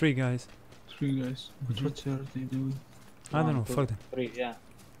 nice. 3 guys. 3 guys. But Mhm. what are they doing? I don't 1, know, 2, fuck them. 3, yeah.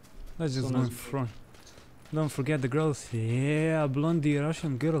 Let's just Soon go in as we- front. Don't forget the girls. Yeah, blondie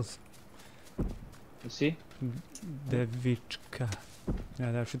Russian girls. You see? Devichka.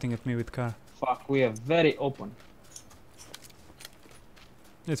 Yeah, they're shooting at me with car. Fuck, we are very open.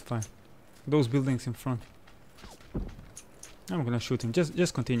 It's fine. Those buildings in front. I'm gonna shoot him.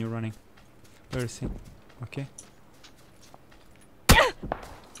 Just continue running. Where is he? Okay.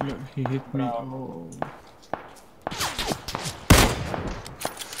 Yeah, he hit me. Bravo. Oh.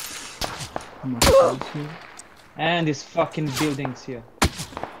 Marshall here. And these fucking buildings here.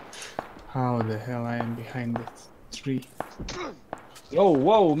 How the hell I am behind that tree? Yo,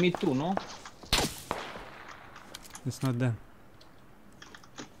 whoa, me too, no? It's not them.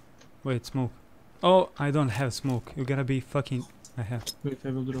 Wait, smoke. Oh, I don't have smoke. You gotta be fucking... I have. Wait,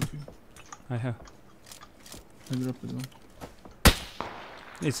 I will drop you. I have. I dropped one.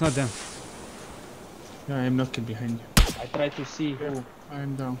 It's not them. Yeah, I am knocking behind you. I try to see who. I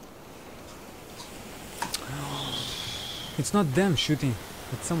am down. It's not them shooting.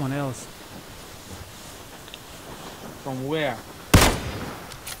 It's someone else. From where?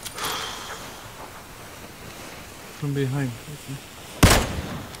 From behind. Okay.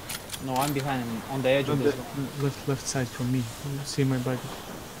 No, I'm behind him, on the edge On of the the zone. left side from me. You see my body.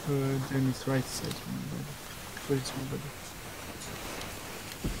 Then it's right side from my body. Where is my body?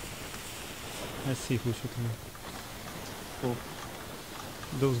 Let's see who's shooting me. Who?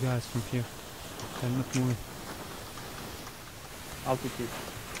 Those guys from here. They're not moving. Altitude.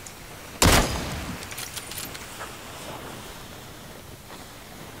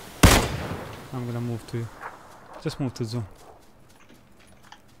 I'm gonna move to you. Just move to zone.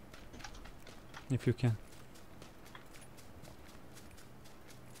 If you can.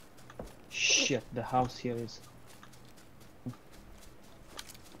 shit, the house here is.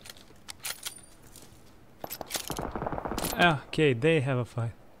 Ah, okay, they have a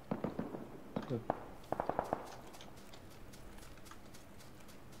fight. Good.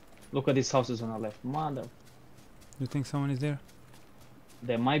 Look at these houses on our left. Mother. You think someone is there?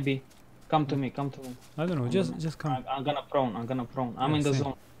 There might be. Come to me, come to me. I don't know. Just come. I'm gonna prone, I'm gonna prone. I'm Yeah, in the same.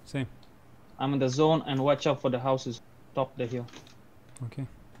 zone. Same. I'm in the zone and watch out for the houses top the hill. Okay.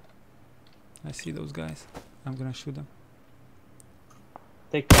 I see those guys. I'm gonna shoot them.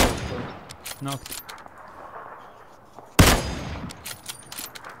 Take care first. Knocked.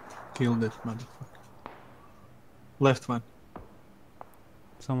 Kill that motherfucker. Left one.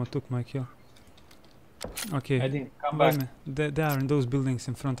 Someone took my kill. I Okay. didn't come Wait a back. minute. They are in those buildings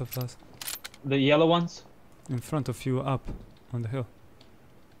in front of us. The yellow ones? In front of you, up on the hill.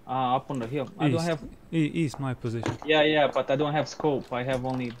 Up on the hill. I don't East. have. East, my position. Yeah, but I don't have scope. I have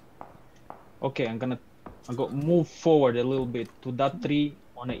only. Okay, I'm gonna go move forward a little bit to that tree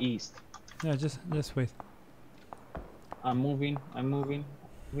on the east. Yeah, just wait. I'm moving.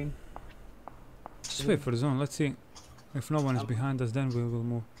 Just wait for the zone. Let's see. If no one is behind us, then we will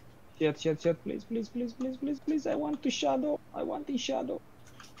move. Shit. Please. I want to shadow. I want in shadow.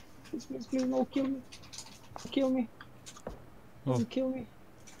 Please. No, kill me. Kill me. Oh. Don't kill me.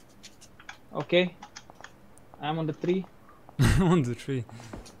 Okay. I'm on the tree. On the tree.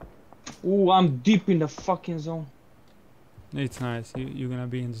 Ooh, I'm deep in the fucking zone. It's nice. You're gonna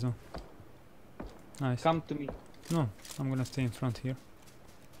be in the zone. Nice. Come to me. No, I'm gonna stay in front here.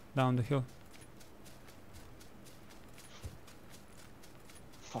 Down the hill.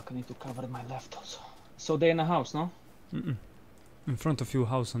 Fuck, I need to cover my left also. So they're in a house, no? Mm-mm. In front of you,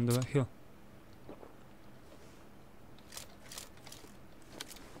 house on the hill.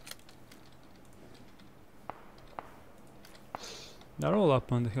 They're all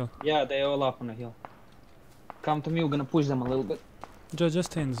up on the hill. Yeah, they're all up on the hill. Come to me, we're gonna push them a little bit.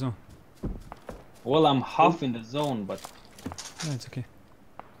 Just stay in the zone. Well, I'm half in the zone, but Yeah, it's okay.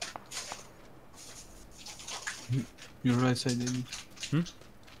 Your right side, David. Hmm?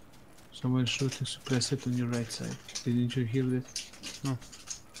 Someone shooting suppressor on your right side. Didn't you hear that? No.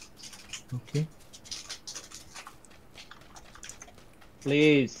 Okay.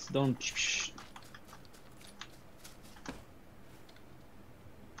 please don't.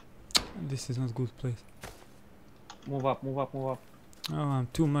 This is not good place. Move up. Oh, I'm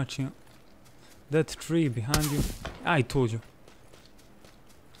too much in. That tree behind you. I told you.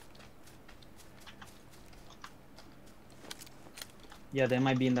 Yeah, they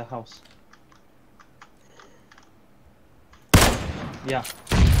might be in the house. Yeah.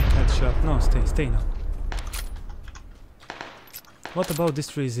 Headshot. No, stay now. What about this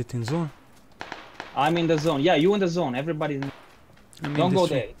tree? Is it in zone? I'm in the zone. Yeah, you in the zone. Everybody. I mean, Don't this go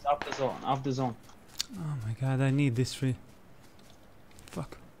tree. there. It's off the zone. Off the zone. Oh my god, I need this tree.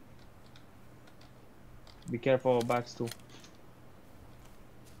 Fuck. Be careful of backs too.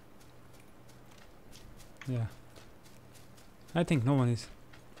 Yeah. I think no one is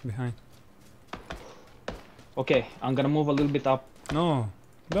behind. Okay, I'm gonna move a little bit up. No,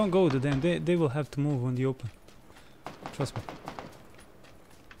 don't go to them. They will have to move on the open. Trust me.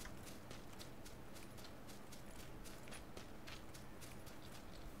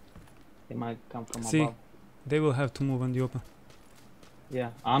 They might come from See, above. they will have to move on the open.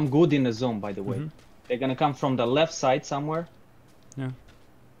 Yeah, I'm good in the zone, by the way. Mhm. They're gonna come from the left side somewhere. Yeah.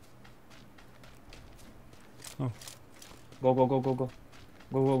 Oh.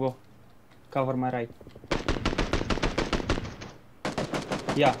 Go. Cover my right.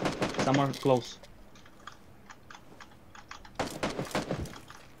 Yeah, somewhere close.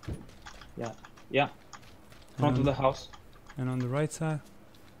 Yeah. Front of the house. And on the right side.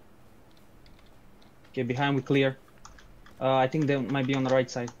 Okay, behind we clear. I think they might be on the right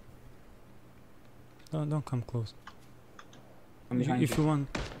side. Don't come close. I'm behind If you want,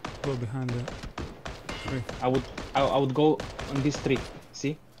 go behind the tree. I would go on this tree.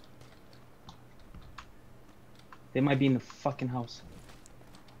 See? They might be in the fucking house.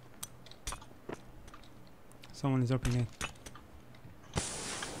 Someone is dropping in.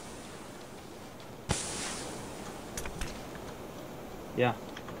 Yeah.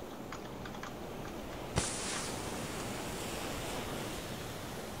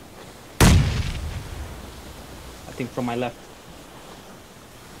 I think from my left.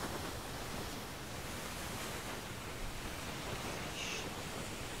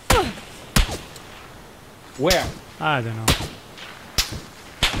 Where? I don't know.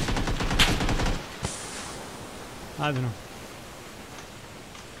 I don't know.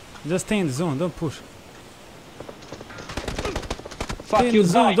 Just stay in the zone. Don't push. Fuck Stay in you, the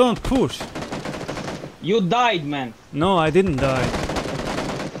zone. die. Don't push. You died, man. No, I didn't die.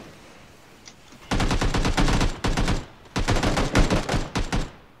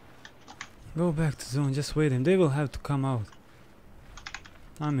 Go back to zone, just wait him. They will have to come out.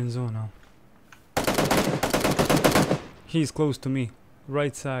 I'm in zone now. He's close to me.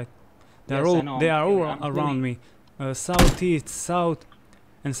 Right side. They are Yes, I all know. they are all I'm around me. Southeast, south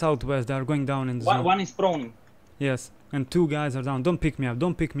and southwest. They are going down in the zone. One is proning. Yes, and 2 guys are down. Don't pick me up.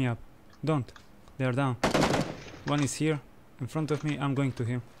 Don't pick me up. Don't. They are down. One is here in front of me. I'm going to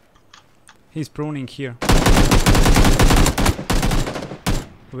him. He's proning here.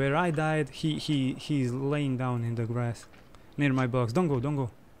 Where I died, he's laying down in the grass near my box. Don't go, don't go.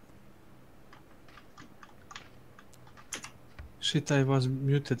 Shit, I was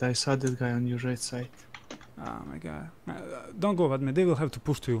muted. I saw that guy on your right side. Oh my god. Don't go at me. They will have to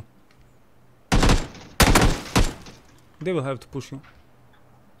push to you. They will have to push you.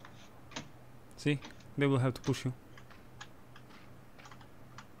 See? They will have to push you.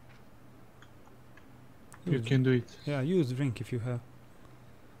 You can do it. Yeah, use drink if you have.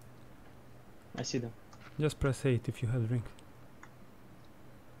 I see them. Just press 8 if you have drink.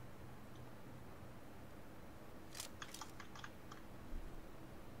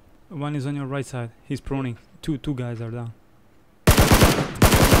 One is on your right side. He's proning. Two guys are down.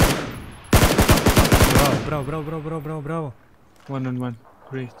 Bravo. 1-on-1.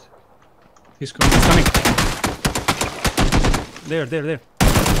 Great. He's coming. He's coming. There.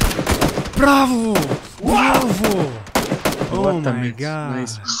 Bravo! Oh What a my mix. god.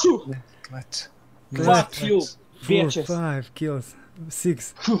 Nice. Shoo. Clutch. Fuck you, 4, bitches. 5 kills.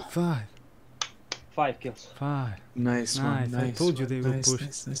 6, 5, 5 kills. 5. Nice one. Nice, I Nice. told you they will nice, push.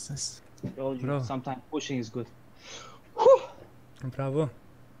 Nice. Told you, Bro. sometimes pushing is good. Bravo.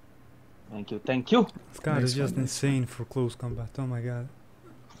 Thank you. Scar Nice is just one, nice insane for close combat. Oh my god.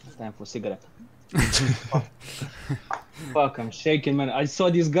 It's time for cigarette. Fuck, I'm shaking, man. I saw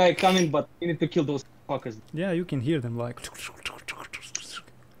this guy coming, but we need to kill those fuckers. Yeah, you can hear them like.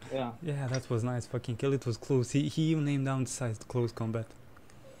 Yeah. Yeah, that was nice fucking kill. It was close. He even named down the size close combat.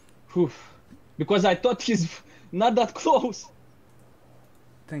 Whew. Because I thought he's not that close.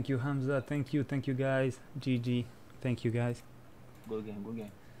 Thank you, Hamza. Thank you guys. GG. Thank you guys. Good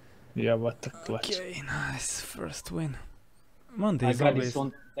game. Yeah, what a clutch. Okay, nice. First win. I Monday is got always. this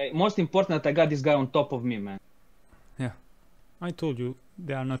on. Most important, I got this guy on top of me, man. I told you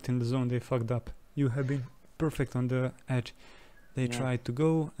they are not in the zone. They fucked up. You have been perfect on the edge. They Yeah. tried to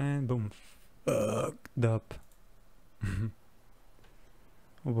go and boom, fucked up.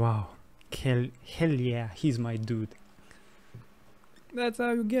 Wow. Hell yeah, he's my dude. That's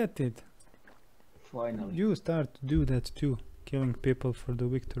how you get it. Finally. You start to do that too, killing people for the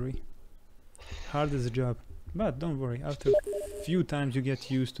victory. Hardest job, but don't worry. After a few times, you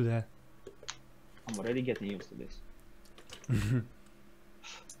get used to that. I'm already getting used to this.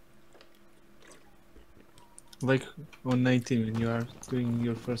 Like on 19 when you are doing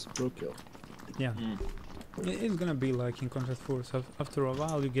your first pro kill. Yeah, it's gonna be like in Contract Force. After a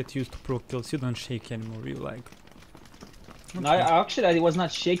while, you get used to pro kills. You don't shake anymore. You like. No, I was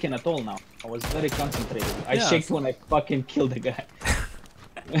not shaking at all now. I was very concentrated. I Yeah, shaked when I fucking killed the guy.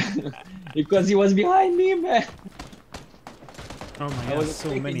 Because he was behind me, man. Oh my I god, was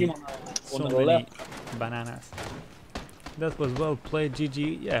so expecting many, him so on the many left. bananas. That was well played,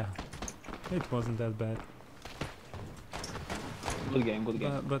 GG. Yeah, it wasn't that bad. Good game.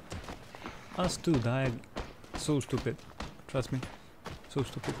 But us two died so stupid. Trust me, so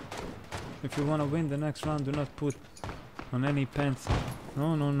stupid. If you wanna win the next round, do not put on any pants.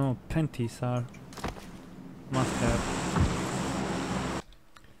 No. Panties are must have.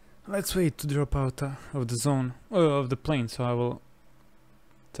 Let's wait to drop out of the zone, of the plane, so I will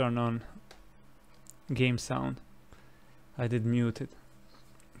turn on game sound. I did mute it.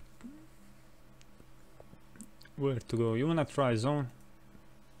 Where to go? You wanna try zone?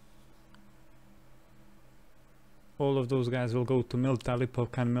 All of those guys will go to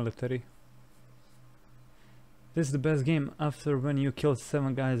military. This is the best game after when you killed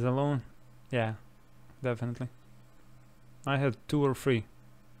 7 guys alone. Yeah, definitely. I had 2 or 3.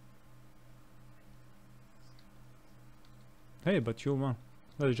 Hey, but you won.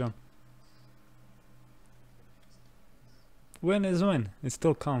 Let's jump. Win is win. It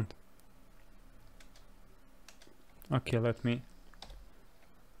still count. Okay, let me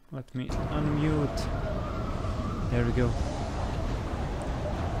unmute. There we go.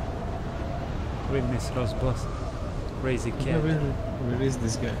 Witness Ross Boss. Crazy cat. Where is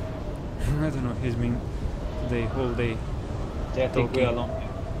this guy? I don't know, he's been the whole day I think we're alone.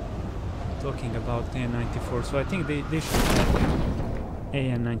 talking about AN94, so I think they should have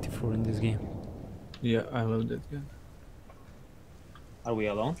AN94 in this game. Yeah, I love that gun. Are we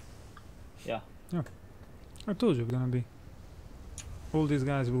alone? Yeah. I told you it's gonna be. All these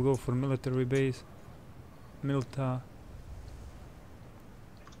guys will go for military base. Milta.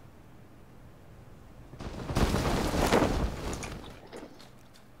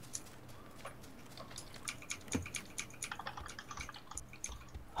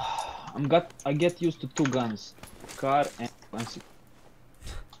 I get used to two guns, car and MC.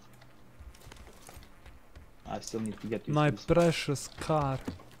 I still need to get used My to this. precious car.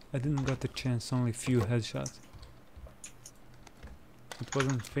 I didn't got a chance, only few headshots. It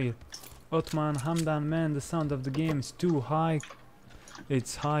wasn't fair. Otman, Hamdan, man, the sound of the game is too high.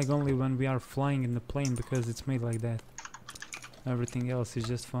 It's high only when we are flying in the plane because it's made like that. Everything else is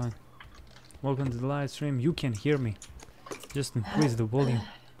just fine. Welcome to the live stream. You can hear me. Just increase the volume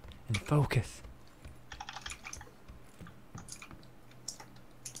and focus.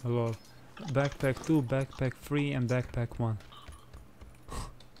 Hello. Backpack 2, backpack 3 and backpack 1.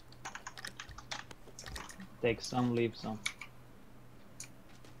 Take some, leave some.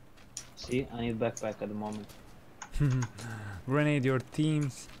 See, I need backpack at the moment. Renade your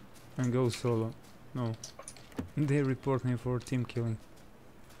teams and go solo. No. They report me for team killing.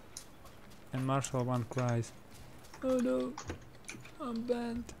 And MarshalONE cries, "Oh no, I'm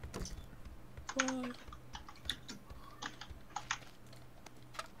banned. Why?"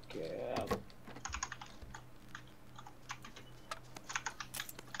 Okay.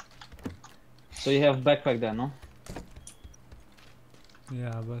 So you have backpack there, no?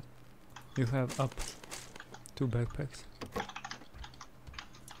 Yeah, but you have up 2 backpacks.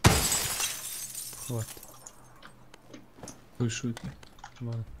 What? Who's shooting?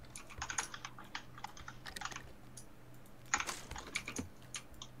 What?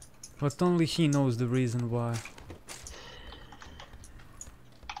 But only he knows the reason why.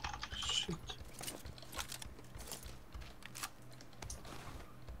 Shit.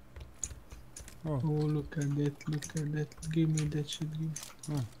 Oh, Oh, look at that, look at that. Give me that shit, give me.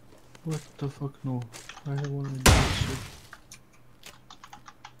 Oh. What the fuck, no. I don't want that shit.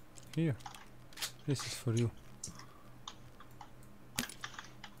 here. This is for you.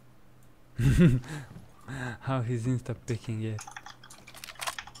 How he's insta picking it.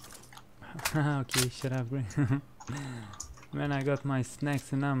 Okay, shut up, bro. Man, I got my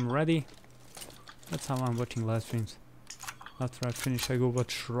snacks and I'm ready. That's how I'm watching live streams. After I finish, I go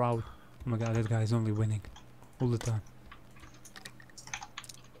watch Shroud. Oh my god, that guy is only winning. All the time.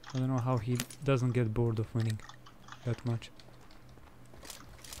 I don't know how he doesn't get bored of winning that much.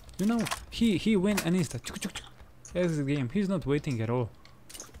 You know, he win and insta. Exit game. He's not waiting at all.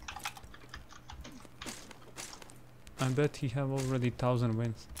 I bet he have already 1000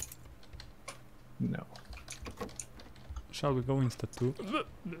 wins. No. Shall we go insta too?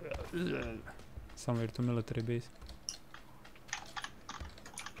 Somewhere to military base.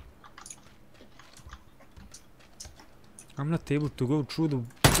 I'm not able to go through the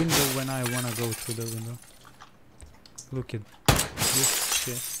window when I wanna go through the window. Look at this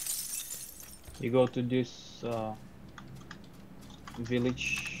shit. You go to this village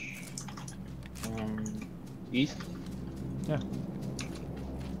east. Yeah.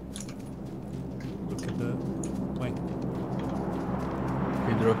 Look at the plane.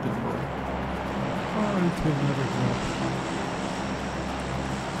 We dropped it. Oh, it will never drop.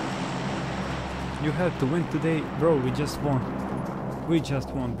 You had to win today, bro. We just won. We just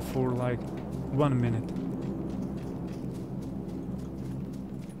won before like 1 minute.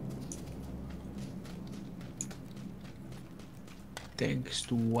 Thanks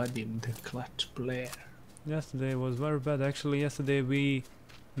to Wadim, the clutch player. Yesterday was very bad. Actually, yesterday we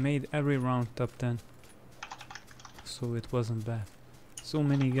made every round top 10. So it wasn't bad. So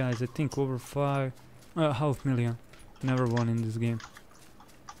many guys, I think over 500,000 never won in this game.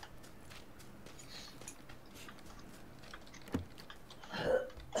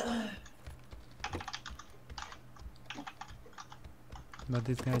 But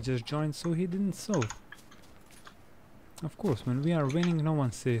this guy just joined, so he didn't solve. Of course, when we are winning, no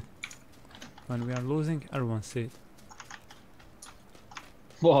one see it. When we are losing, everyone see it.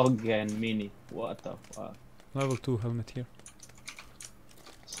 Fog and mini. What the fuck? Level 2 helmet here.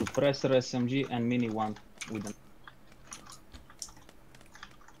 Suppressor SMG and mini one with them.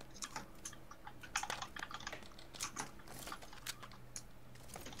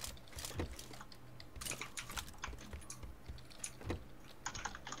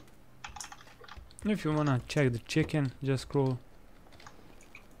 If you wanna check the chicken, just scroll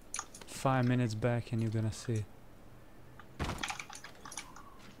 5 minutes back and you're gonna see it.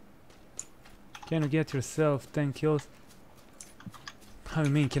 Can you get yourself 10 kills? How you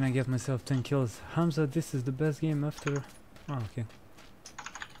mean can I get myself 10 kills? Hamza, this is the best game after... Oh, okay.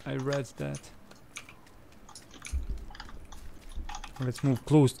 I read that. Let's move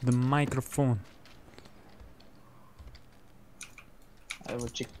close to the microphone. I will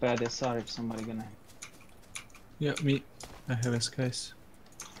check pad SR if somebody gonna. Yeah, me. I have a skies.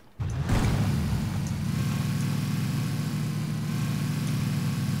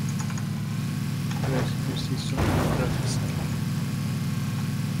 Guys, you see some graphics.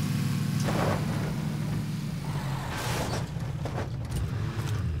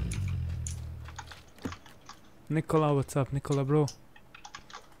 Nicola, what's up? Nicola, bro.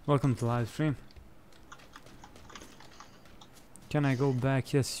 Welcome to live stream. Can I go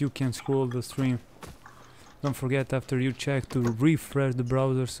back? Yes, you can scroll the stream. Don't forget after you check to refresh the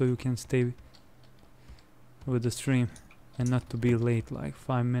browser so you can stay with the stream and not to be late like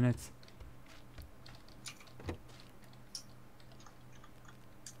 5 minutes.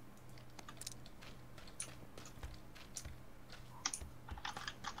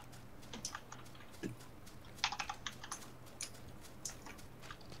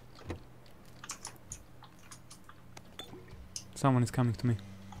 Someone is coming to me.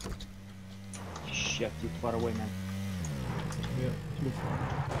 Shit, you're far away, man. Yeah, look.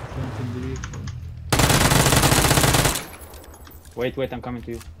 Front in the vehicle. Wait, I'm coming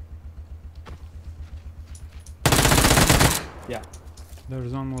to you. Yeah,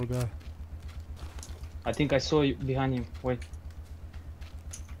 There's one more guy. I think I saw you behind him. Wait.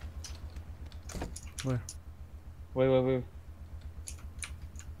 Where? Wait.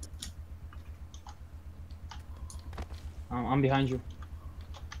 I'm behind you.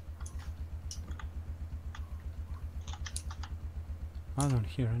 I don't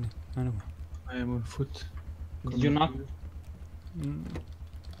hear any animal. I am on foot. Did you knock?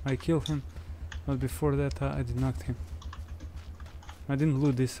 I killed him, but before that I did knock him. I didn't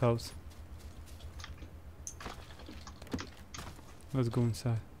loot this house. Let's go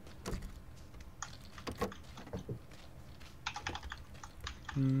inside.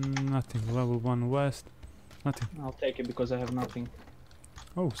 Nothing. Level 1 west. Nothing. I'll take it because I have nothing.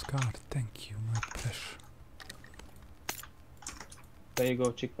 Oh, Scar, thank you, my pleasure. There you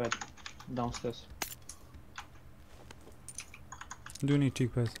go, chick pad. Downstairs. Do you need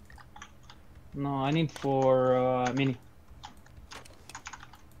cheek pads? No, I need for mini.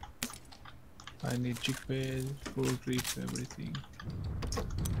 I need cheek pad, full grip, everything.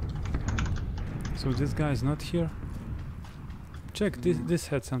 So this guy is not here? Check, this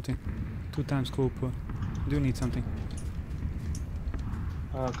had something. 2 times scope. Do you need something?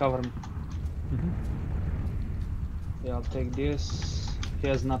 Cover me. Mm-hmm. Yeah, I'll take this. He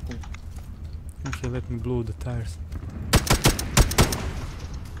has nothing. Okay, let me blow the tires.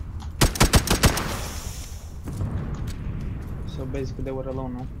 So basically they were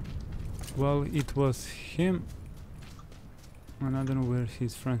alone, no? Well, it was him, and I don't know where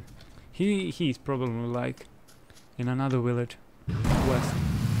his friend. He's probably like in another village, west,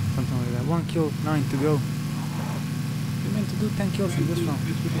 something like that. 1 kill, 9 to go. You meant to do 10 kills in this round.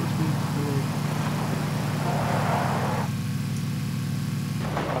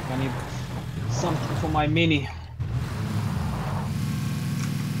 Fuck, I need something for my mini.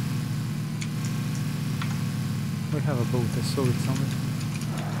 We have a boat. I saw it somewhere.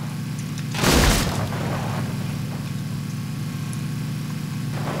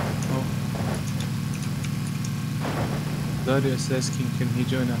 Oh, Darius asking, can he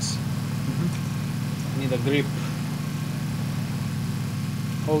join us? Need a grip.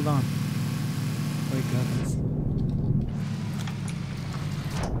 hold on. We got this.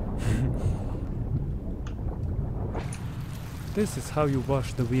 This is how you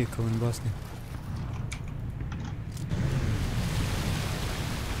wash the vehicle in Bosnia.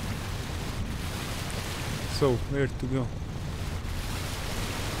 So, where to go?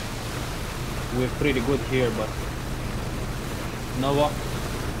 We're pretty good here, but Nova.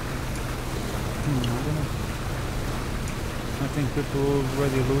 I don't know. I think people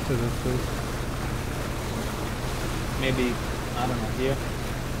already looted that place. Maybe, I don't know, here.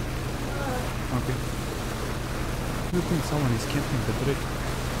 Okay. You think someone is camping the bridge?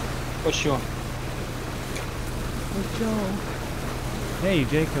 For sure. Hey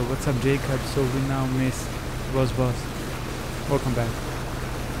Jacob, what's up Jacob? So we now miss Boss. Welcome back.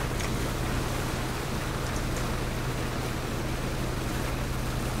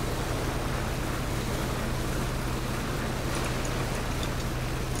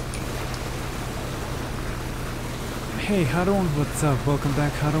 Hey Harun, what's up? Welcome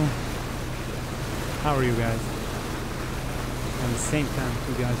back Harun. How are you guys? At the same time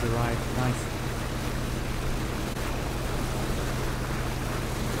you guys arrived. Nice.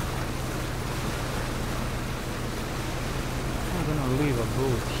 gonna leave a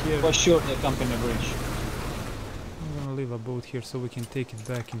boat here. For sure they camp in the bridge. I'm gonna leave a boat here so we can take it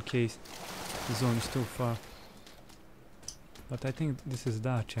back in case the zone is too far. But I think this is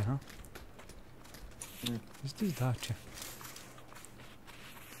Dacia, huh? Is this Dacia?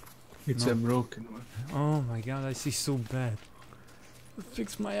 It's No. a broken one. Oh my god, I see so bad.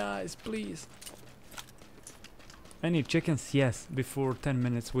 Fix my eyes, please. Any chickens? Yes, before 10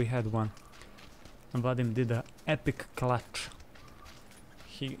 minutes we had one. And Vadim did a epic clutch.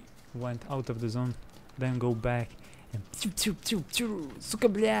 He went out of the zone, then go back and suka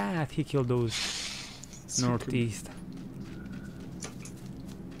блядь, he killed those northeast.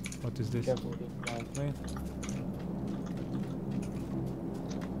 What is this? Careful with it, Plane?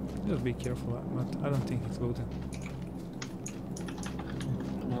 Just be careful, but I don't think it's looted.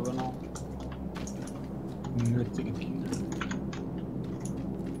 you never know. Nothing here.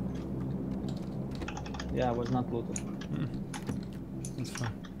 Yeah, it was not looted. It's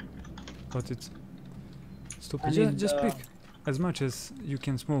fine. But it's stupid. I Ju- need, just pick as much as you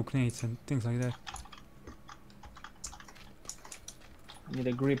can smoke nades and things like that. I need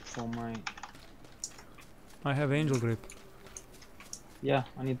a grip for my... I have angel grip. Yeah,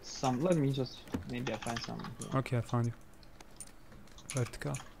 I need some... Let me just... Maybe I find some. Here. Okay, I found you.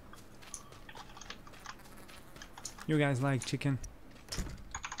 Vertical. You guys like chicken?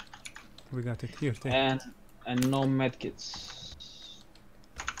 We got it. Here, take. And no medkits.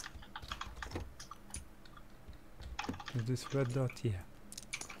 Is this red dot? Yeah.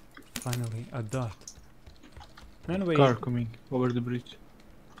 Finally, a dot. Anyway. Car coming over the bridge.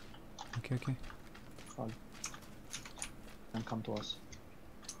 Okay, okay. And come to us.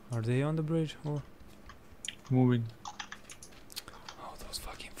 Are they on the bridge or? Moving. Oh, those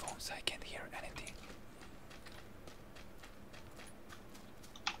fucking phones! I can't hear anything.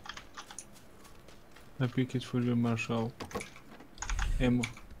 I pick it for you, Marshall. Ammo.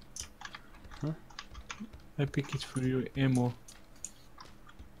 Huh? I pick it for you, ammo.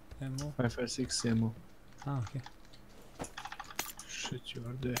 Ammo? 556 ammo. Ah, okay. Shit, you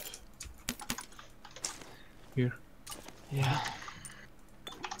are deaf. Here. Yeah.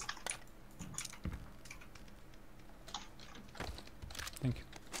 Thank you.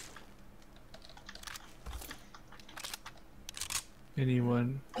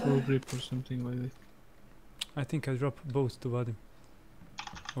 Anyone? Full grip or something like that. I think I dropped both to Vadim.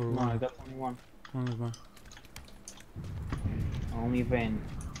 Or No, I one. got only one. Only one. Only vein.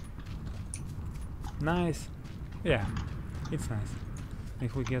 Nice. Yeah, it's nice.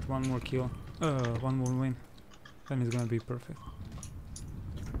 If we get one more kill, one more win, then it's gonna be perfect.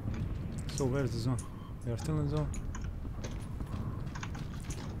 So where's the zone? We are still in zone.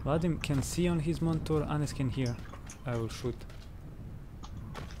 Vadim can see on his monitor, Anis can hear. I will shoot.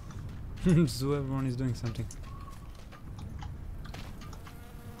 So everyone is doing something.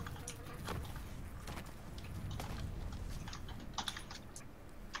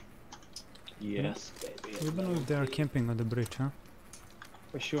 Yes, baby. We don't know if they are camping on the bridge, huh?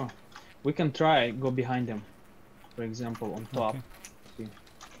 For sure. We can try go behind them. For example, on top. Okay.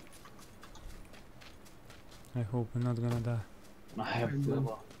 I hope we're not gonna die. I have I don't-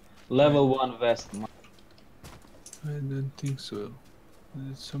 level 1 vest. I don't think so.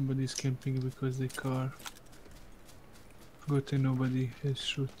 Somebody's camping because the car got and nobody has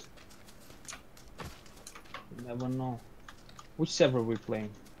shoot. You never know. Which server we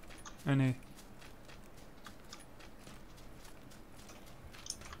playing? NA.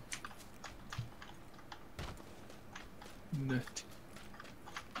 Nothing.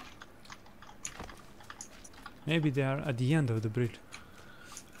 Maybe they are at the end of the bridge.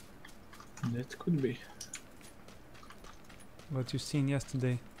 That could be. What you seen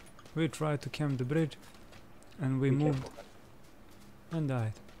yesterday. We tried to camp the bridge and we Be moved careful. and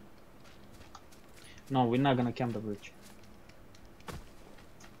died. No, we're not gonna camp the bridge.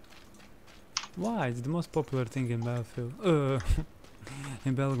 Why? It's the most popular thing in Battlefield.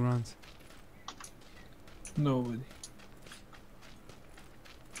 In Battlegrounds. Nobody.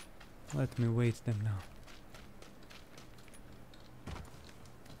 Let me wait them now.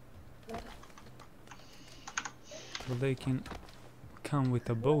 Well, they can come with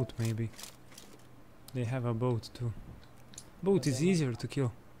a boat, maybe. They have a boat too. Boat is easier to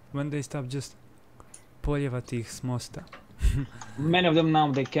kill when they stop just Playerunknown mosta. Many of them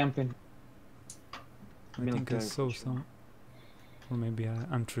now they camping. I think I Military saw for sure. some. Or maybe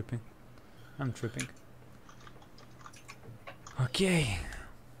I'm tripping. I'm tripping. Okay.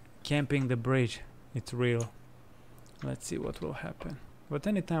 Camping the bridge. It's real. Let's see what will happen. But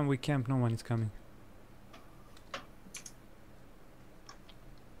anytime we camp, no one is coming.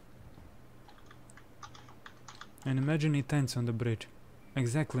 And imagine it ends on the bridge.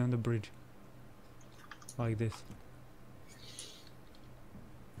 Exactly on the bridge. Like this.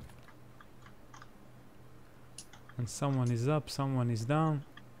 And someone is up, someone is down.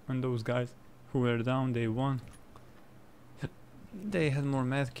 And those guys who were down, they won. They had more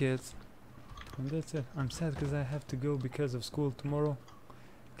medkits. And that's it. I'm sad because I have to go because of school tomorrow.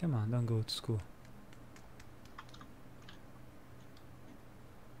 Come on, don't go to school.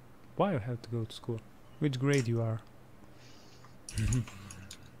 Why you have to go to school? Which grade you are?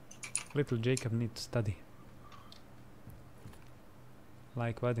 Little Jacob needs to study.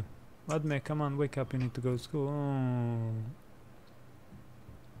 Like Vadim. Vadme, come on, wake up, you need to go to school. Oh.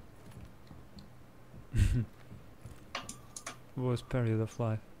 Worst period of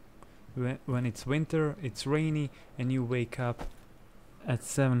life. When it's winter, it's rainy, and you wake up at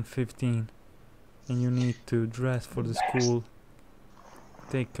 7:15 and you need to dress for the school,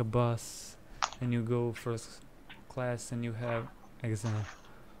 take a bus, and you go first class and you have exam.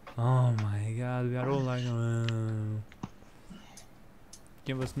 Oh my god, we are all like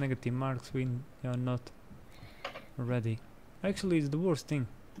give us negative marks, we are not ready. Actually, it's the worst thing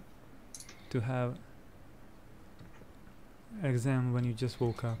to have exam when you just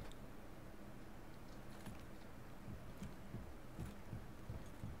woke up.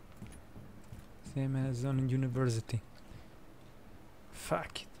 Same as on university.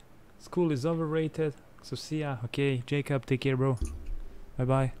 Fuck it. School is overrated. So see ya. Okay, Jacob, take care, bro. Bye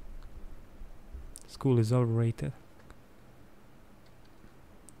bye. School is overrated.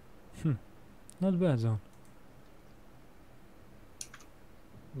 Not bad, zone.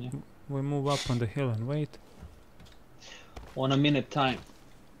 Yeah. We move up on the hill and wait. On a minute time.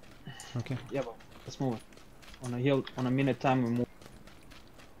 Okay. Yeah, but let's move it. On a hill, on a minute time we move.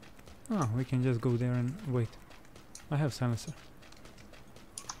 Oh, we can just go there and wait. I have silencer.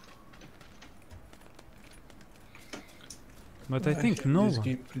 But I think have no this one.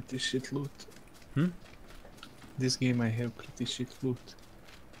 game pretty shit loot. Hmm? This game I have pretty shit loot.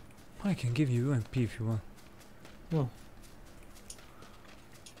 I can give you UMP if you want. Oh.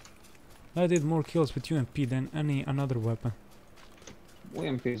 I did more kills with UMP than any another weapon.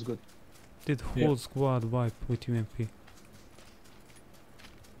 UMP is good. Did Yeah. whole squad wipe with UMP.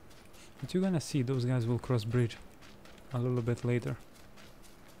 But you're gonna see those guys will cross bridge a little bit later.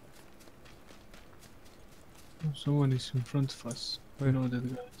 Someone is in front of us. Where? You know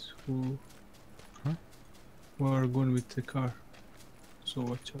that guys who Huh? who are going with the car. So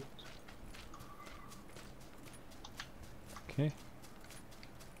watch out. Okay.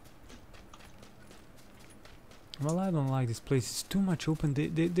 Well, I don't like this place. It's too much open.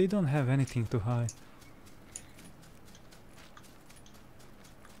 They don't have anything to hide.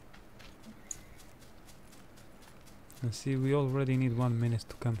 And see, we already need 1 minute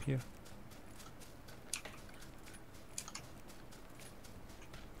to come here.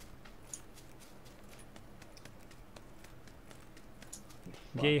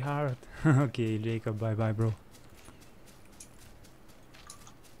 Gay heart. Okay, Jacob, bye bye, bro.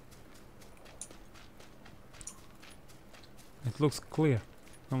 It looks clear.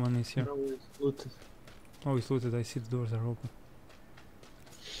 No one is here. No, it's looted. Oh, it's looted. I see the doors are open.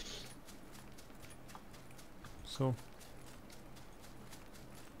 So,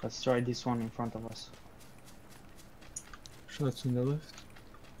 Let's try this one in front of us. Shots in the left.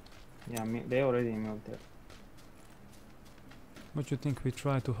 Yeah, they already moved there. what you think we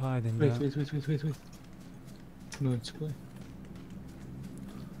try to hide in Wait, the... wait. No, it's clear.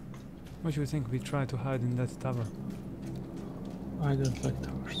 What you think we try to hide in that tower? I don't like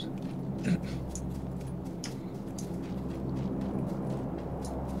towers.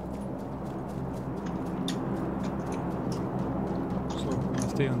 So, wanna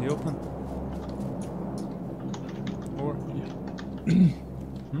stay on the open? Or...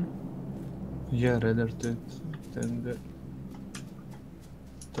 Yeah, rather than the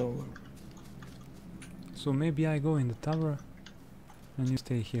tower. So maybe I go in the tower and you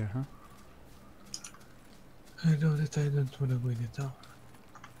stay here, huh? I know that I don't wanna go in the tower.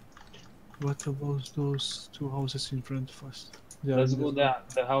 What about those two houses in front of us? They are Let's in go there.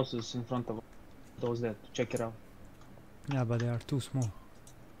 The houses in front of us. Those there to check it out. Yeah, but they are too small.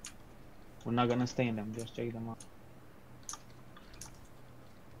 We're not gonna stay in them. Just check them out.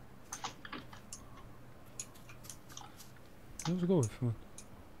 Let's go if you want.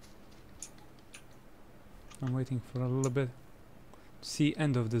 I'm waiting for a little bit to see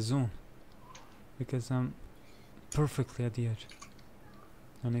end of the zone because I'm perfectly at the edge.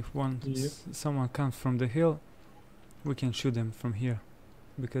 And if someone comes from the hill, we can shoot them from here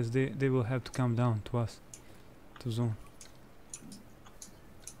because they will have to come down to us to zone.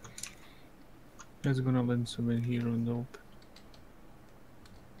 That's gonna land somewhere here on the open,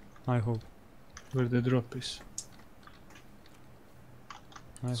 I hope. where the drop is.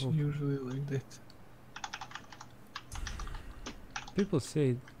 I It's hope. usually like that. People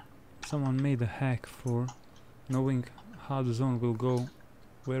say someone made a hack for knowing how the zone will go,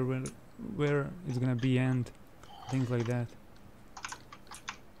 where it's gonna be end, things like that.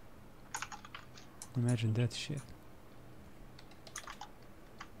 Imagine that shit.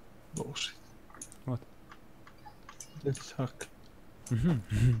 Bullshit. What? That's hack.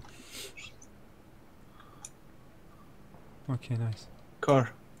 Okay, nice.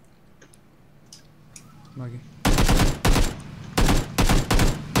 Car. Buggy.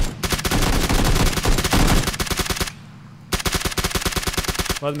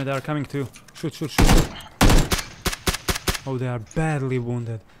 Vladimir, they are coming too. Shoot, shoot, shoot, shoot. Oh, they are badly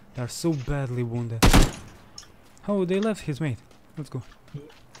wounded. They are so badly wounded. Oh, they left his mate. Let's go.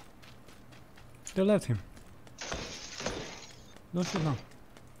 They left him. Don't shoot now.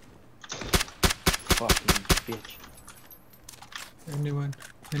 Fucking bitch. Anyone?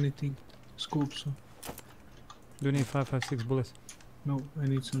 Anything? Scope, so. Do you need 5.56 bullets? No, I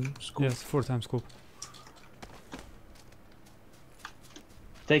need some scope. Yes, 4 times scope.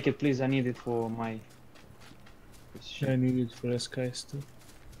 Take it, please. I need it for my. I need it for SKS too.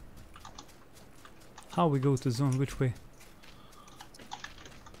 How we go to zone? Which way?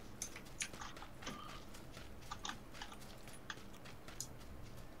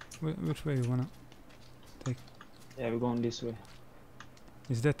 Which way you wanna? Yeah, we're going this way.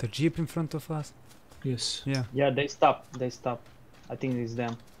 Is that a jeep in front of us? Yes. Yeah, Yeah, they stop. They stop. I think it's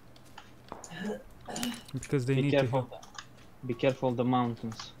them. because they Be need to careful. heal. Be careful of the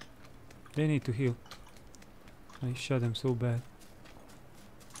mountains. They need to heal. I shot them so bad.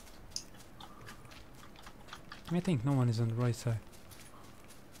 I think no one is on the right side.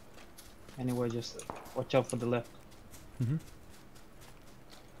 Anyway, just watch out for the left.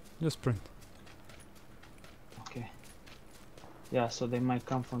 Just sprint. Okay. Yeah, so they might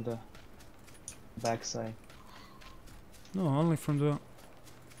come from the backside. No, only from the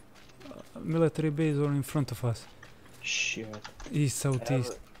military base or in front of us. Shit. East,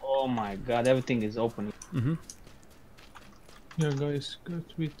 southeast. Oh my god, everything is open. Yeah, guys, got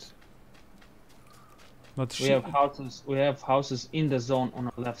with. But We have houses. We have houses in the zone on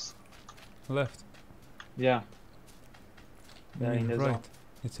the left. left. Yeah. I Yeah, in mean the right. zone.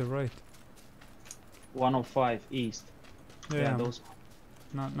 It's a right. 105 east. Yeah, Those.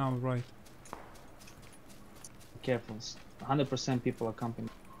 not now right. Careful. 100% people are camping.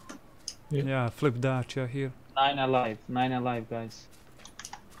 Yeah. Yeah, flip Dacia here. 9 alive. 9 alive, guys.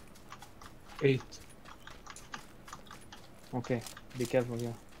 8. Okay. Be careful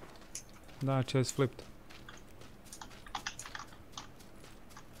here. Dacia is flipped.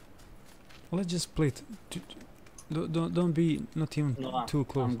 Let's just split. Don't be not even No, too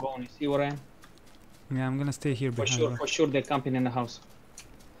close. I'm going. You see where I am? Yeah, I'm gonna stay here For behind sure. rocks. For sure, they're camping in the house.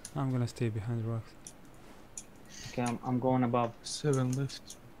 I'm gonna stay behind rocks. Okay, I'm going above. 7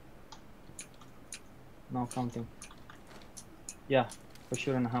 left. No counting. Yeah, for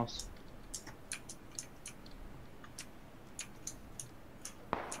sure in the house.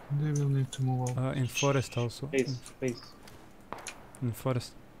 They will need to move out. In forest also. Please, please. In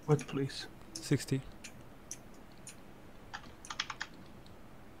forest. What place? 60.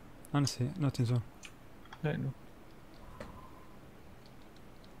 Honestly, not in zone. I know.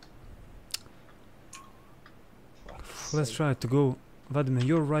 Let's try to go. Vladimir,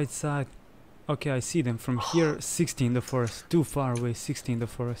 your right side. Okay, I see them from here. 60 in the forest. Too far away. 60 in the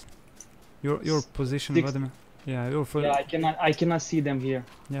forest. Your position, 60. Vladimir. Yeah, your for. Yeah, I cannot see them here.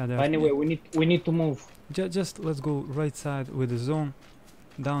 Yeah, they But are. anyway, we need to move. Just let's go right side with the zone.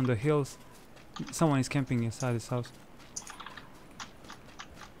 Down the hills. Someone is camping inside this house.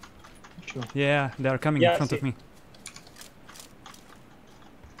 Sure. Yeah, they are coming Yeah, in front see. of me.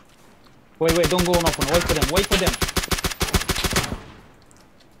 Wait, don't go on open. Wait for them. Wait for them.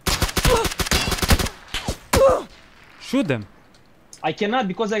 Shoot them. I cannot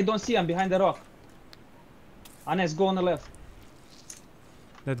because I don't see. I'm behind the rock. Anes, go on the left.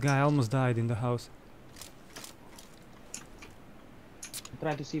 That guy almost died in the house. I'm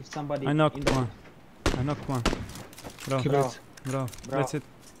trying to see if somebody. I knocked in the- one. I knocked one. Bro, Kill Bro. it. bro, Bro. that's it.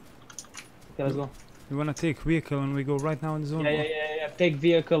 Okay, let's go. You wanna take vehicle and we go right now in the zone? Yeah. Take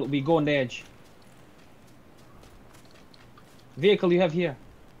vehicle. We go on the edge. Vehicle you have here.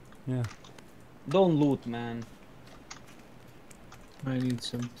 Yeah. Don't loot, man. I need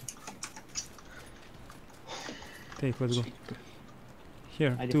something. Take, let's go.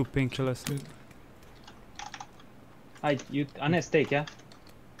 Here, I did. 2 painkillers. Anes, take, yeah?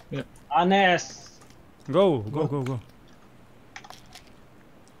 Yeah. Anes! Go. Go.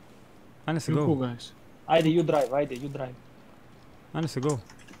 Honestly, You go, go. guys. Ida, you drive. Ida, you drive. Honestly, go.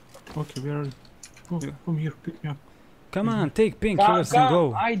 Okay, where are you? Go, Yeah. come here, pick me up. Come Mhm. on, take Come, painkillers and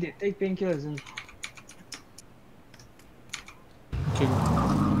go. Ida, take painkillers and Okay, go.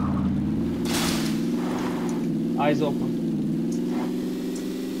 eyes open.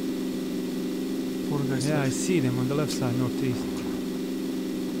 4 guys Yeah, I left. see them on the left side, northeast.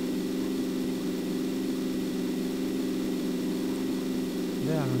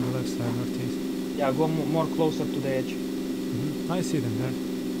 They are on the left side, northeast. Yeah, go more closer to the edge. I see them there.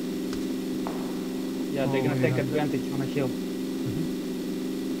 Yeah, they're Oh, gonna take yeah. advantage on a hill.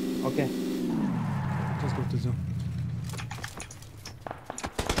 Okay. Let's go to zone.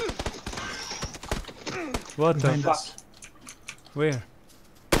 What the? Behind us. Where?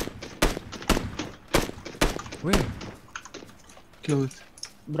 Where? Kill it.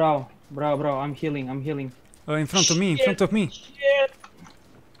 Bro, I'm healing. Oh, in front of me, in front of me, Shit!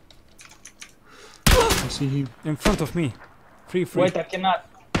 I see him. in front of me. Free, Wait, I cannot.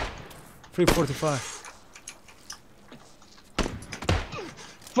 345.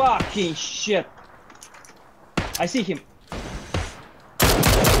 Fucking shit! I see him.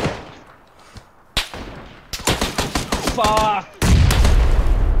 Fuck!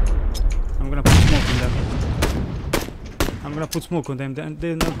 I'm gonna put smoke on them. I'm gonna put smoke on them.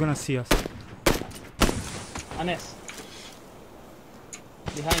 They're not gonna see us. Anes.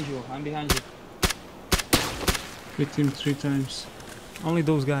 Behind you, I'm behind you. Hit him 3 times. Only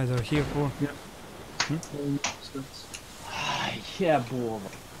those guys are here for. Oh, that's- Yeah, boy.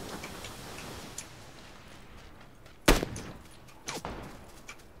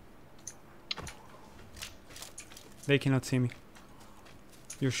 They cannot see me.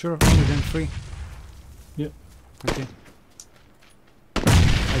 You sure? Only them 3? Yeah. Okay.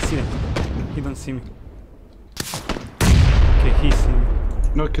 I see them. He don't see me. Okay, he see me.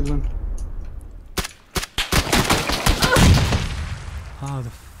 Knock it one. How the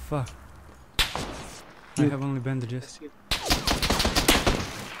fuck? I Yeah. have only bandages.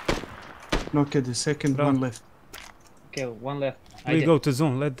 Knock it, the second Bro. one left. Okay, one left. I We did. go to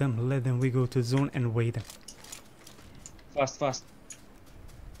zone. Let them. We go to zone and wait them. Fast.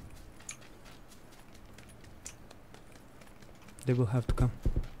 They will have to come.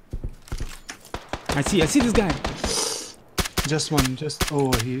 I see this guy. Just one,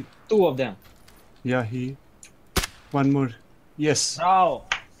 oh, he, Two of them. yeah, he, one more. Yes. Bravo.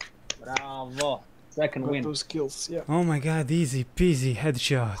 Second Got win. those kills, yeah. Oh my god, easy peasy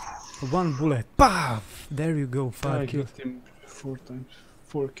headshot. One bullet. Paf! There you go, 5 I kills. hit him 4 times.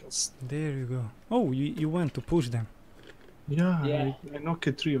 4 kills. There you go. Oh, you went to push them. Yeah, Yeah. I knocked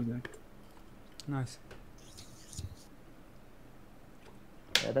 3 of them. Nice.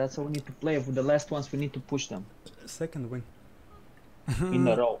 Yeah, that's how we need to play. With the last ones, we need to push them Second win. in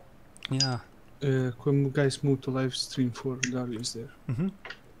a row. Yeah. When guys move to live stream for Darius there.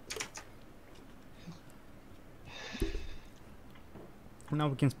 Now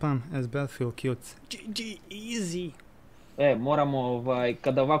we can spam as Battlefield kills. GG, easy. Moramo,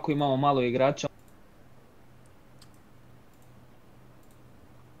 kada ovako imamo malo igrača,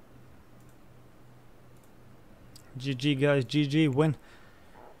 GG guys, GG, win.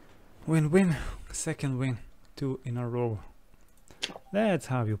 Win. Second win. 2 in a row. That's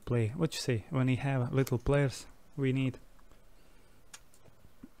how you play. What you say? When you have little players, we need...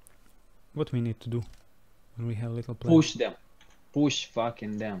 What we need to do when we have little players? push them. Push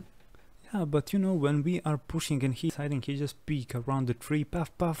fucking them. Yeah, but you know, when we are pushing and he's hiding, he just peek around the tree,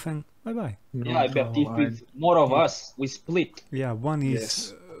 puff, and bye-bye. Yeah, but if it's more of us, we split. Yeah, one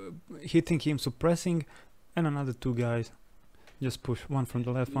is Yes. hitting him, suppressing, and another 2 guys just push. One from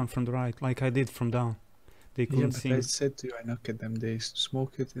the left, one from the right, like I did from down. They Yeah, couldn't but see I me. said to you, I knock at them, they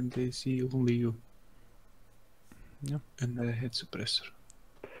smoke it and they see only you. Yeah. And I had suppressor.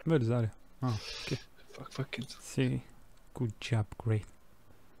 Where is Ari? Oh, Fucking. see. Good job, great.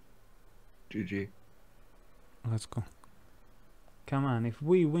 GG. Let's go. Come on, if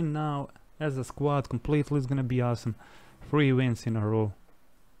we win now as a squad completely, it's gonna be awesome. 3 wins in a row.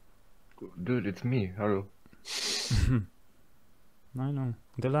 Dude, it's me, Haru. I know.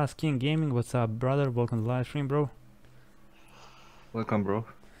 The Last King Gaming, what's up, brother? Welcome to the live stream, bro. Welcome, bro.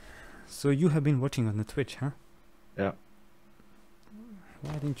 So you have been watching on the Twitch, huh? Yeah.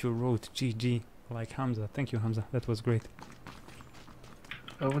 Why didn't you wrote GG like Hamza? Thank you, Hamza. That was great.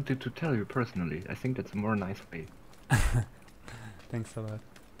 I wanted to tell you personally. I think that's a more nice way. Thanks a lot.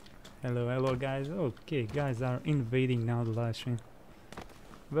 Hello, guys. Okay, guys are invading now the live stream.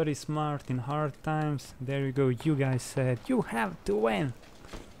 Very smart in hard times. There you go. You guys said you have to win.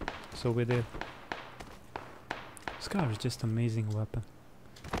 So we did. Scar is just amazing weapon.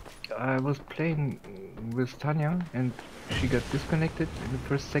 I was playing with Tanya and she got disconnected in the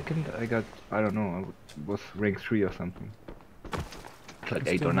first second. I got, I don't know, I was rank 3 or something. It's like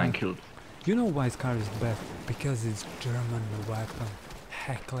It's 8 still or 9 not- kills. You know why Scar is best? Because it's German weapon.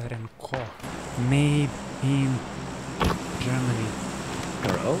 Heckler and Koch. Made in Germany.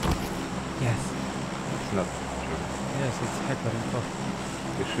 Girl? Yes. It's not true. Yes, it's Heckler and Koch.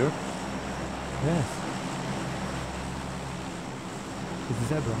 You sure? Yes. It's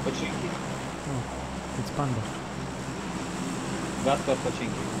Zebra. Pochinki. It's Panda. Gatka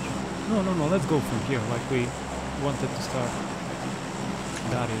Pochinki. No, let's go from here, like we wanted to start.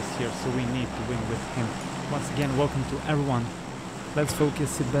 Darius here, so we need to win with him. Once again, welcome to everyone. Let's focus,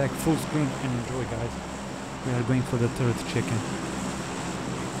 sit back, full screen, and enjoy, guys. We are going for the third chicken.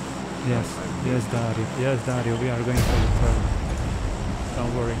 Yes, Dario, we are going for the third.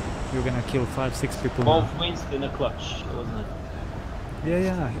 Don't worry, you're gonna kill 5-6 people now. Both wins in a clutch, wasn't it?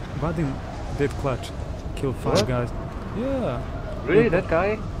 Yeah, Vadim did clutch. Kill 5 What? guys. Yeah. Really? That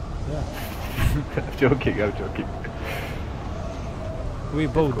guy? Yeah. I'm joking, I'm joking. We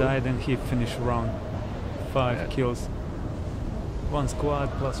both cool. died and he finished round 5 Yeah. kills. 1 squad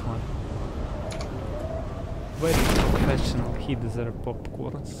plus 1. Very professional, he deserves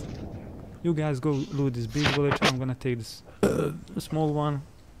popcorns. You guys go loot this big village, I'm gonna take this small one.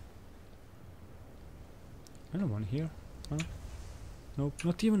 Anyone here? Huh? Nope,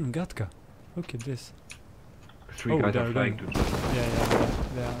 not even Gatka. Look at this. 3 Oh, guys they're are flying going. to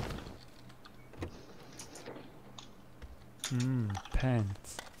They are.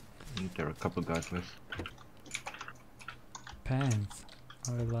 Pants. There are a couple guys with. Pants.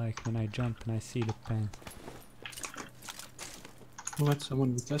 I like when I jump and I see the pants. What?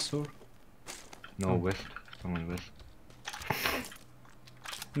 Someone with us or? No, west. Someone west.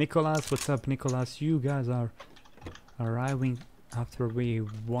 Nicholas, what's up, Nicholas? You guys are arriving after we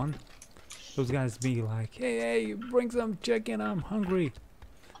won. Those guys be like, hey, bring some chicken, I'm hungry.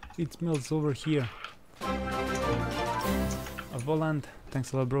 It smells over here. Voland,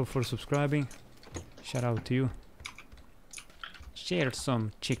 thanks a lot, bro, for subscribing. Shout out to you. Share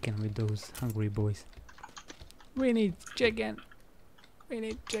some chicken with those hungry boys. We need chicken. We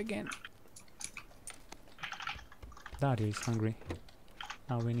need chicken. Dario is hungry.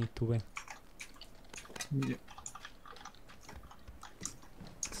 Now we need to win. Yeah.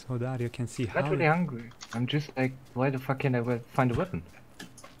 So Dario can see I'm not how. really hungry. I'm just like, why the fuck can I find a weapon?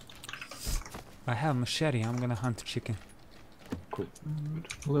 I have machete. I'm gonna hunt chicken. Cool.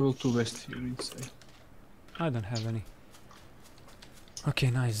 Level 2 west here inside. I don't have any. Okay,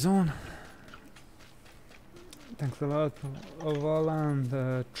 nice zone. Thanks a lot,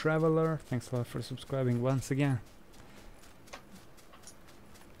 Voland, Traveler. Thanks a lot for subscribing once again.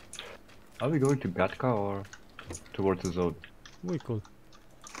 Are we going to Gatka or towards the zone? We could.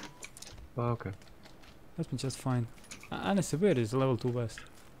 Oh, okay. Let me just find. Honestly, where is level 2 west?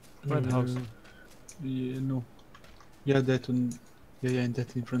 Red house. Yeah, no. Yeah, that one. Yeah, and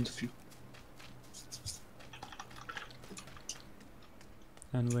that in front of you.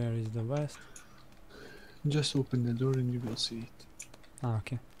 And where is the west? Just open the door and you will see it. Ah,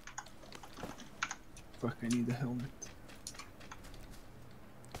 okay. Fuck, I need a helmet.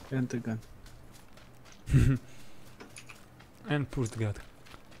 And a gun. And push the gat.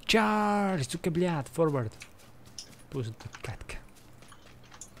 Charge! Сука, блядь, forward. Push the Gatka.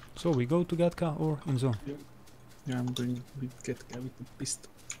 So we go to Gatka or in zone? Yeah, I'm going with Gatka with the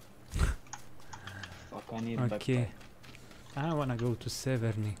pistol. Fuck, I need Okay. I wanna go to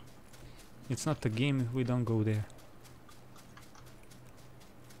Severny. It's not a game if we don't go there.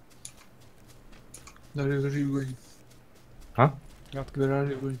 Where are you going? Huh? Gatka. Where are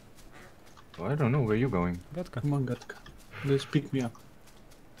you going? Oh, I don't know, where you going? Gatka. Come on, Gatka. Let's pick me up.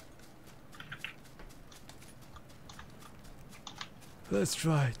 Let's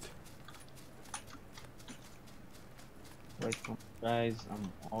try it. Wait for guys,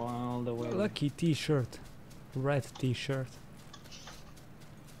 I'm all the way. Lucky t-shirt. Red t-shirt.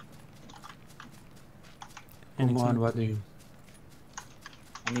 Come on, what do you?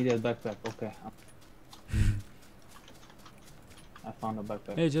 I need a backpack. Okay. I found a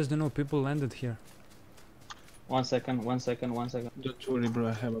backpack. Hey, just don't know, people landed here. 1 second. 1 second. 1 second. Don't worry, bro.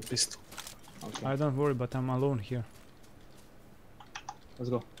 I have a pistol. Okay. I don't worry, but I'm alone here. Let's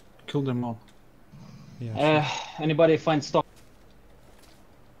go. Kill them all. Yeah. Anybody find stock?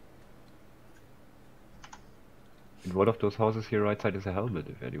 In one of those houses here right side is a helmet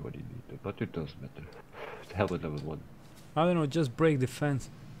if anybody needs it, but it doesn't matter. It's helmet level 1. I don't know, just break the fence.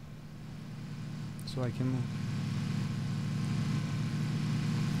 So I can move.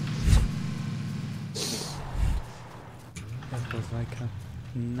 That was like a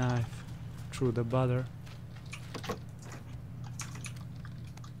knife through the butter.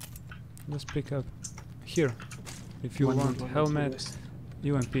 Let's pick up here. If you want helmet,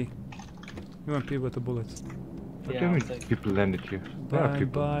 UMP. UMP with the bullets. What Yeah, do you I'll mean take it. people landed here? There are Bye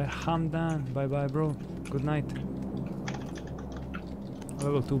people. bye Hamdan. Bye bye bro. Good night.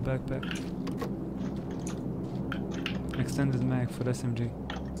 Level 2 backpack. Extended mag for SMG.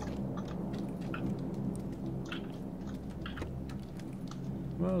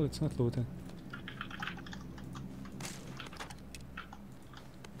 Well, it's not looted.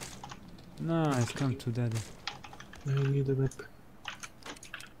 Nice, come to daddy. I need a weapon.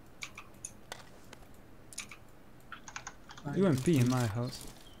 UMP in my house.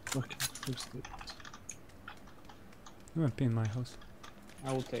 Fucking first aid. UMP in my house.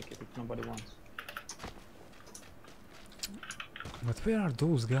 I will take it if nobody wants. But where are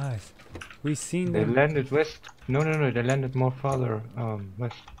those guys? We seen They them. landed west. No, they landed more farther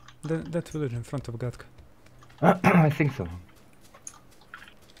west. That village in front of Gatka. I think so.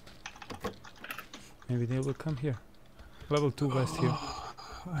 Maybe they will come here. Level 2 west here.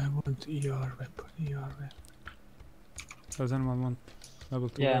 I want ER weapon, ER weapon. Does anyone want level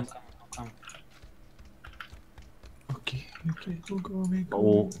 2 Yeah, I'm west? coming. Okay, go away, go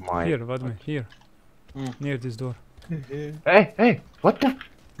Oh my. Here, Vadme, here. Mm. Near this door. away. Hey, what the?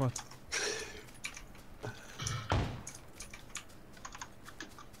 What?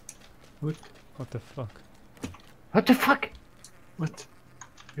 What? What the fuck? What the fuck? What?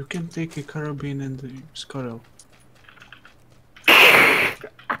 You can take a carabine and a squirrel.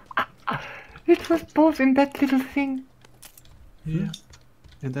 It was both in that little thing. Yeah.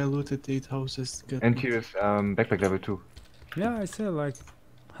 And I looted 8 houses. Got And here's backpack level 2. Yeah, I said like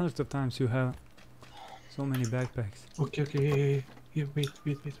hundreds of times you have so many backpacks. Okay, here, wait.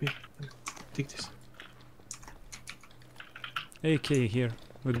 Take this. AK here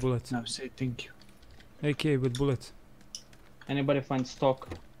with bullets. Now say thank you. AK with bullets. Anybody find stock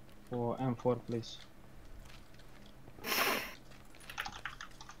for M4, please?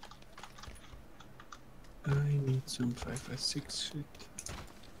 I need some 5.6 shit.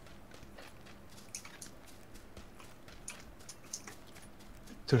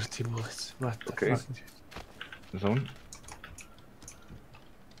 $30 bullets. What the Okay. fuck? Zone.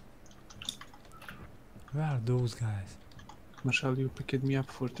 Where are those guys? Marshal, you picked me up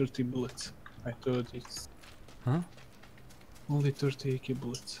for 30 bullets. I thought it's Huh? only 30 AK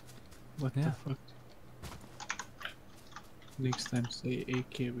bullets. What Yeah. the fuck? Next time say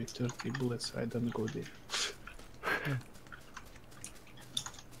AK with 30 bullets, I don't go there.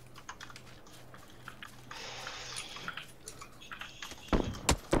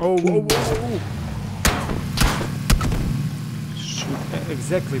 Oh, whoa, whoa, whoa, Shoot. whoa.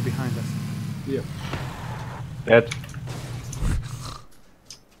 Exactly behind us. Yeah. Dead.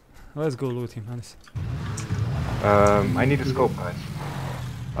 Let's go loot him, honest. I need a scope, guys.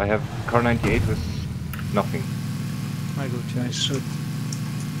 I have car 98 with nothing. I go check. Nice shot.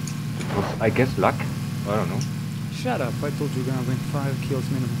 It was, I guess, luck. I don't know. Shut up, I told you you're gonna win 5 kills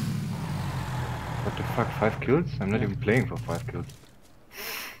minimum. What the fuck? 5 kills? I'm not Yeah. even playing for 5 kills.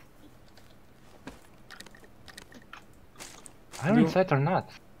 Are you Do- inside or not?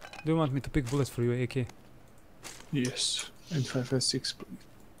 Do you want me to pick bullets for you, AK? Yes. And 5.6.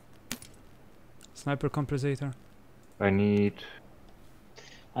 Sniper compensator? I need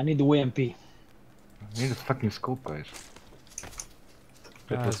WMP. a fucking scope, guys.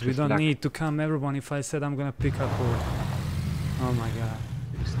 That was Guys, we just don't luck. need to come everyone if I said I'm gonna pick up or... Oh my god.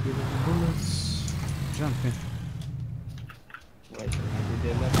 60 bullets. Jump in. Wait, maybe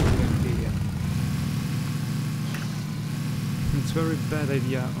they left WMP here. It's very bad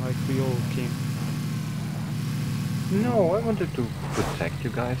idea, like we all came. No, I wanted to protect you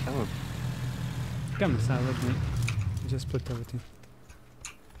guys. I was Come inside, let me just put everything.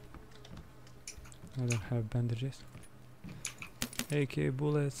 I don't have bandages. AK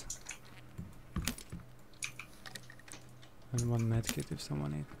bullets. And one medkit if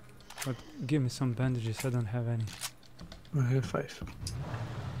someone needs. But give me some bandages, I don't have any. I have 5.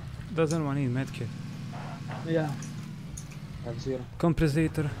 Does anyone need medkit? Yeah. I have 0.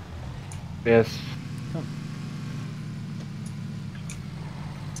 Compensator. yes.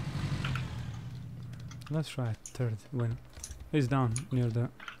 Let's try third win. He's down near the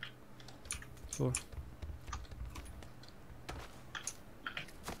floor.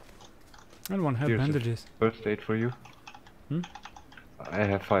 Anyone have Here's a bandages? First aid for you. Hmm? I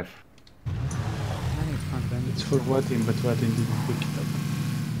have 5. I need to find It's bandages. for Vadim, but Vadim didn't pick it up.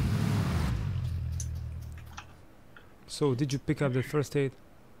 So, did you pick up the first aid?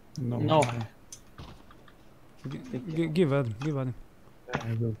 No. No. Give Adam, give Adam.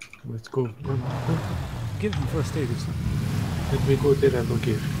 I will. Let's go. Go. Give him first aid or something. Let me go there. I will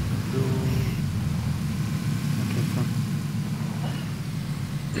give. Okay, fine.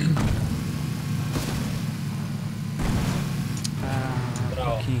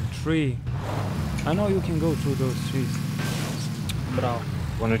 Fucking tree. I know you can go through those trees. Bravo.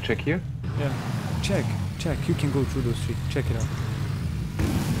 Wanna check here? Yeah. Check. You can go through those trees. Check it out.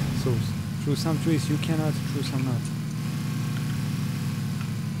 So, through some trees you cannot, through some not.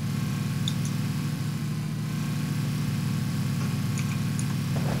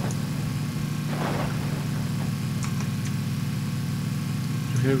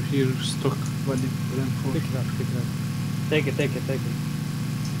 You have here stock body reinforced. Pick it up. Take it.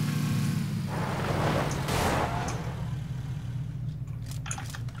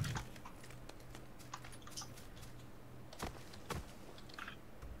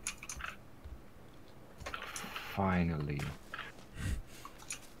 Finally.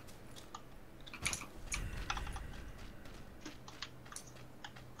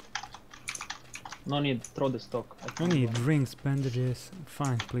 No need, throw the stock. I need rings, bandages.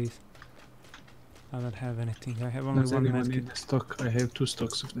 Fine, please. I don't have anything. I have only Does one anyone medkit. need a stock? I have 2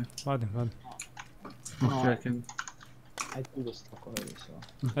 stocks of them. Vadim. Okay, No, I can. I threw the stock already, so.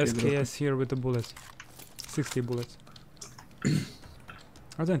 Okay, SKS here with the bullets. 60 bullets.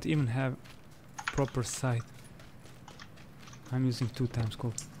 I don't even have proper sight. I'm using 2 times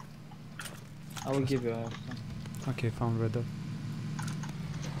scope. I will give you some. Okay, found red dot.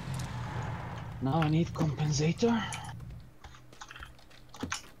 Now I need compensator.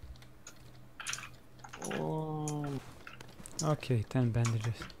 Oh, Okay, 10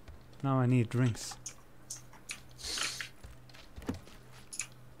 bandages. Now I need drinks.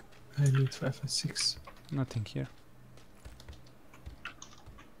 I need 5 and 6. Nothing here.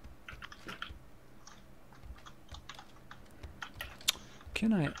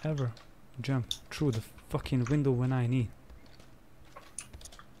 Can I ever jump through the fucking window when I need?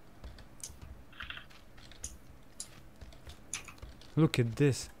 Look at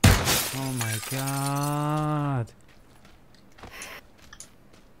this. Oh my god.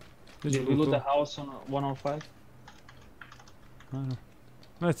 did we loot the house on 105? I don't know.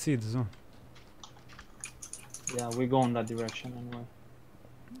 Let's see the zone. Yeah, we go in that direction anyway.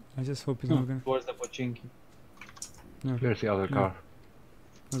 I just hope it's not gonna. Towards the Pochinki. No. Where's the other Yeah. car?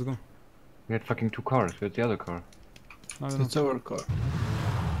 Let's go. We had fucking 2 cars. Where's the other car? I don't know. It's our car.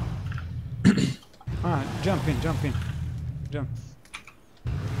 Ah, jump in. Jump.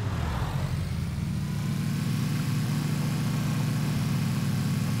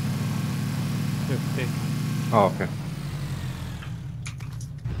 Here, take. Oh, okay.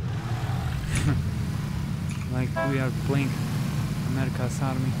 Like we are playing America's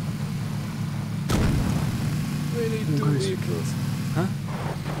army. We need 2 Guys. vehicles. Huh?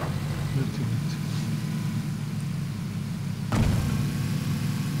 Nothing.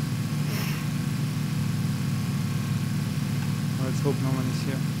 Let's hope no one is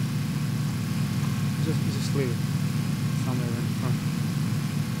here. Just leave it somewhere in front.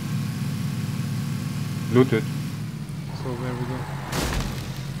 Looted. So where we go?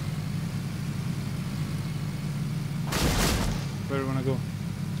 Where do we wanna go?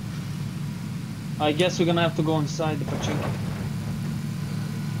 I guess we're gonna have to go inside the Pochinki.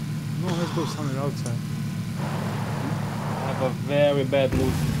 No, let's go somewhere outside. I have a very bad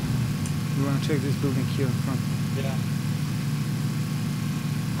loot. We wanna check this building here in front. Yeah.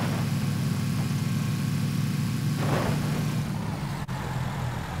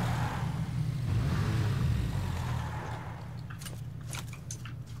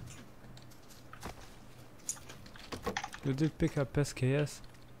 You did pick up SKS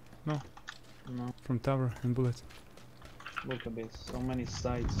No, from tower and bullets. look at this. So many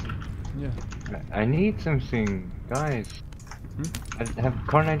sites. Yeah. I need something, guys. Hmm? I have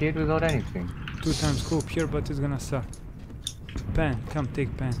car 98 without anything. 2 times scope here, but it's gonna suck. Pen, come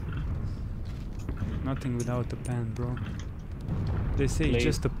take pen. Nothing without a pen, bro. They say Blade.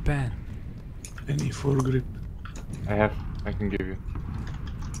 just a pen. Any foregrip. I can give you.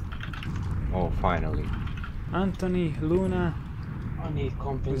 Oh, finally. Anthony, Luna, I need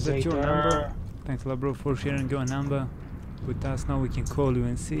compensator. is that your number? Thanks a lot, bro, for sharing your number with us. Now we can call you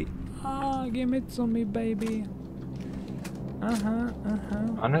and see. Ah, give it to me, baby.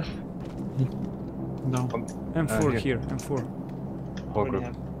 Honest? No. M4 here. here, M4. Whole Already group.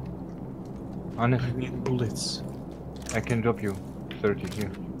 have. Honest, I need bullets. I can drop you 30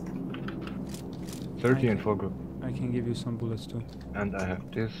 here. 30 and full group. I can give you some bullets too. And I have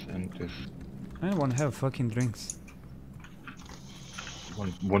this and this. I don't wanna have fucking drinks.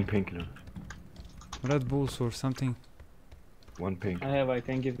 One painkiller. Red Bulls or something. One pink. I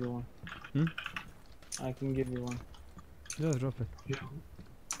can give you one. Hmm? I can give you one. Just drop it. Yeah.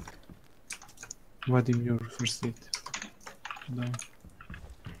 What in your first aid? No.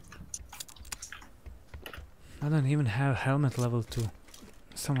 I don't even have helmet level 2.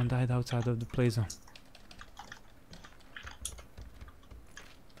 Someone died outside of the play zone.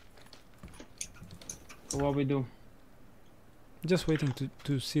 So what we do? Just waiting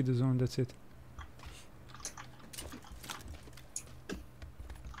to see the zone, that's it.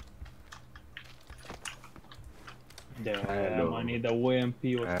 Damn, Hello. I need a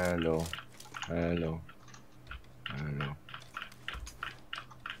WMP or Hello. Hello. Hello.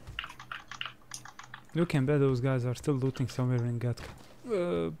 You can bet those guys are still looting somewhere in Gatka.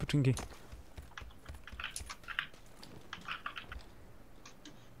 Pochinki.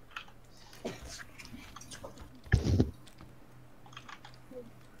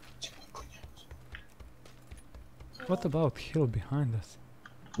 What about hill behind us?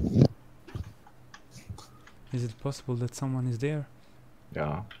 Is it possible that someone is there?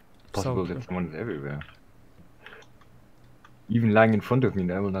 Yeah. Possible So- that someone is everywhere. Even lying in front of me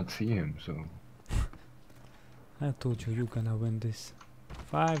and I will not see him, so... I told you, you're gonna win this.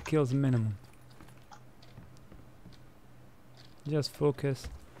 5 kills minimum. Just focus.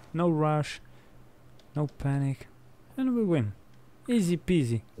 No rush. No panic. And we win. Easy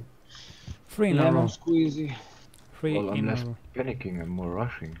peasy. 3 in a row. lemon squeezy. 3 Well, I'm in a less row. panicking and more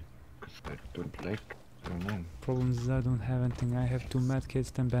rushing. Because I don't like... I don't know. Problem is I don't have anything. I have 2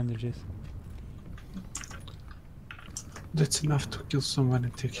 medkits, 10 bandages. That's enough to kill someone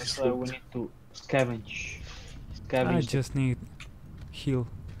and take his That's why we food. need to scavenge. I Scavenge. just need heal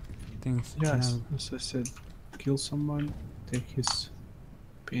things. Yes, and as I said, kill someone, take his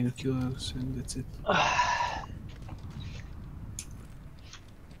painkillers, and that's it.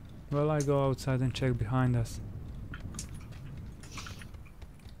 well, I go outside and check behind us.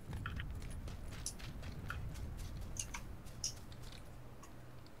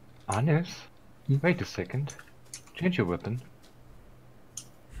 Hannes? Hmm? Wait a second. Change your weapon.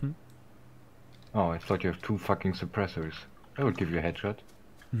 Hmm? Oh, I thought you have 2 fucking suppressors. I would give you a headshot.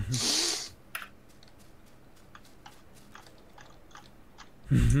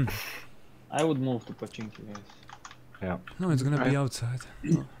 I would move to Pochinki, guys. Yeah. No, it's gonna be outside.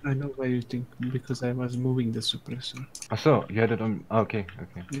 Oh. I know why you think, because I was moving the suppressor. I saw you had it on. Oh, okay,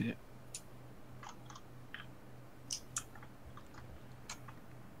 okay. Yeah.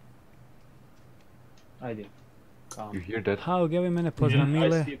 I did. Calm. You hear that? How give him a plus I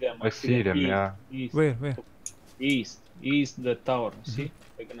melee? see them. I see them, east, yeah. East, Where? east, the tower. See?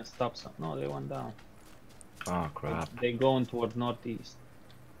 They're gonna stop some. No, they went down. Oh crap. They going toward northeast.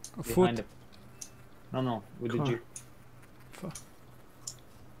 Behind Foot. the... No, with the Car. jeep. Fuck.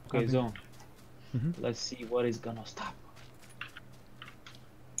 Okay, Copy. zone. Mhm. Let's see what is gonna stop.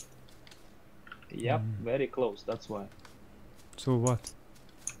 Yep, very close. That's why. So what?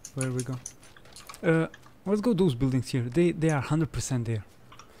 Where we go? Let's go those buildings here. They are 100% there.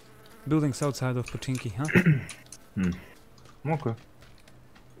 Buildings outside of Pochinki, huh? Okay.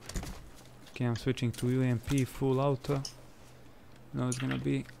 Okay, I'm switching to UMP full auto. No, it's gonna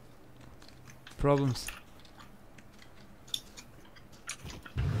be problems.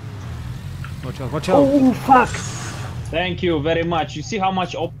 Watch out! Watch out! Oh fuck! Thank you very much. You see how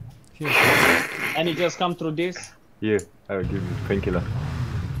much Here. and you just come through this? Here, I will give you painkiller.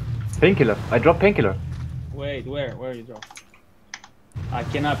 Painkiller. I dropped painkiller. Wait, where you drop? I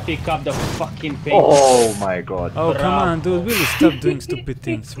cannot pick up the fucking paper. Oh my god. Oh come Bravo. on, dude! Really stop doing stupid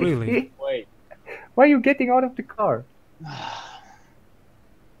things, really. Wait. Why are you getting out of the car?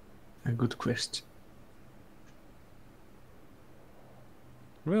 A good question.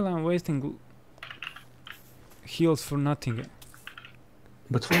 Really, I'm wasting heals for nothing.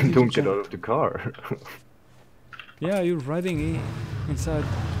 But why did Don't you get out jump? of the car. Yeah, you're riding inside.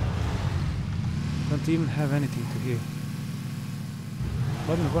 Don't even have anything to heal.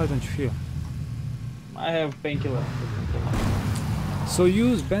 Why don't you heal? I have painkiller. So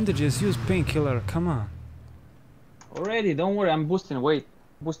use bandages, use painkiller, come on. Already, don't worry, I'm boosting. Wait,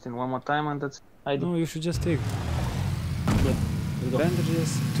 boosting one more time and that's I do. No, you should just take Good. Let's go.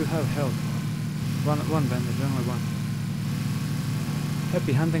 bandages to have health. One bandage, only one.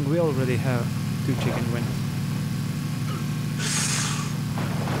 Happy hunting, we already have 2 chicken wings.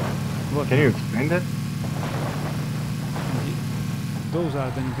 What? Can you explain that? Those are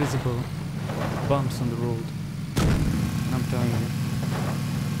the invisible bumps on the road. I'm telling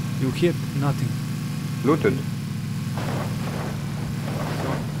you. You hit nothing. Looted.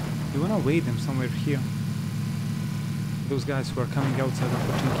 So you wanna wait them somewhere here. Those guys who are coming outside of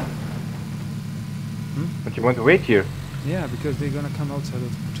Pochinki. But you want to wait here? Yeah, because they're gonna come outside of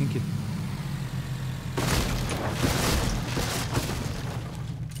Pochinki.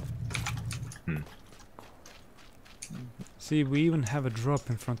 See, we even have a drop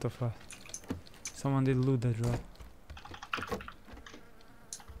in front of us. Someone did loot that drop.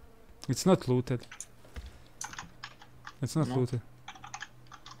 It's not looted. It's not No. looted.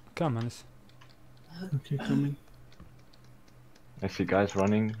 Come on. Okay, coming. I see guys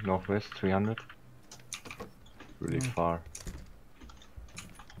running northwest 300. Really far.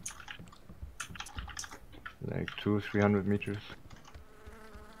 Like 200-300 meters.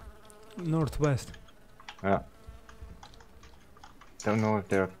 Northwest. Yeah. Don't know if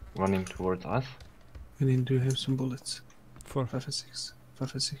they're running towards us. And then do you have some bullets? For 5 and 6.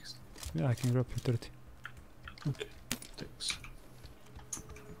 5 and 6. yeah, I can drop you 30. Okay, thanks.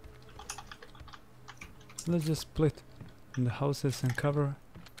 Let's just split in the houses and cover.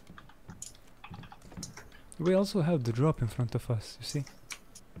 We also have the drop in front of us, you see?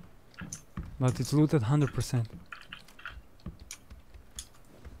 But it's looted 100%.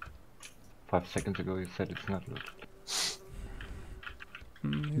 5 seconds ago you said it's not looted.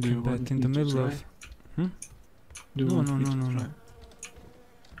 You Do you can want bet in me the to middle try? of... Do you No, want no, me no, to no, try? no.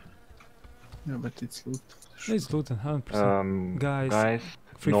 Yeah, but it's loot. It's looted 100%. Guys, Guys,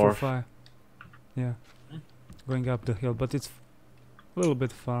 3, north. 4, 5. Yeah. Going up the hill, but it's a little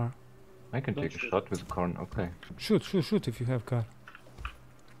bit far. I can take a shot with a corn. Okay. Shoot, shoot, shoot if you have car.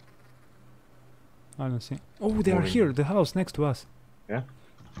 I don't see. Oh, they are Moving. here, the house next to us. Yeah?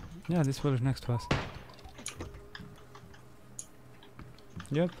 Yeah, this village next to us.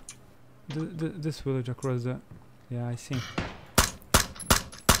 Yep. This village across the... Yeah, I see.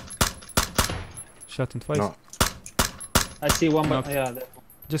 Shot in twice. No. I see one, but Nope. yeah, that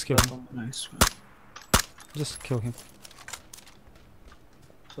Just kill him. Nice one. Just kill him.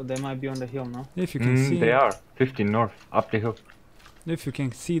 so they might be on the hill now. If you can see... They are 15 north, up the hill. If you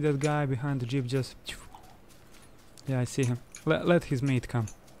can see that guy behind the jeep, just... Yeah, I see him. Let his mate come.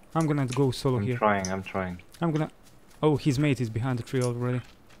 I'm gonna go solo I'm here. trying. I'm gonna... Oh, his mate is behind the tree already.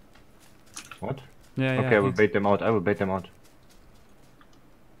 What? Yeah, Okay, yeah. I will bait them out. I will bait them out.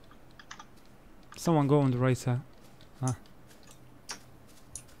 Someone go on the right side. Ah.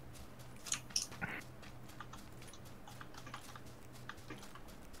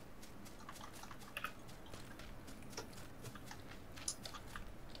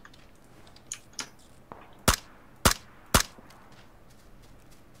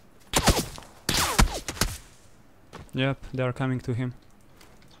 Yep, they are coming to him.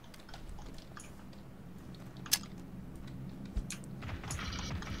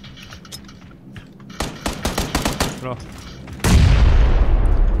 Bro.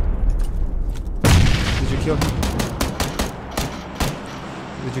 Did you kill him?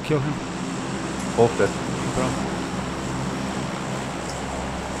 Did you kill him? Both dead. Bro.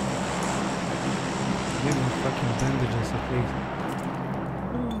 Give me fucking bandages at least.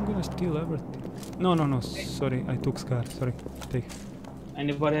 Oh, I'm gonna steal everything. No, no, no, sorry, I took Scar, sorry. Take,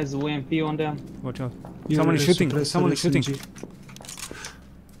 Anybody has UMP on them? watch out. Yeah, Someone is let's shooting, suppress the someone is shooting. SMG.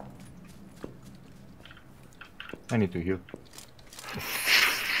 I need to heal.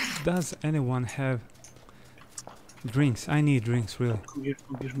 Does anyone have drinks? I need drinks, really. Come here,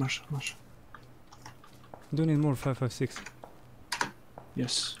 Marshal. Do need more 556.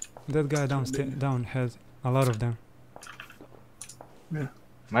 Yes. That guy down has a lot of them. Yeah.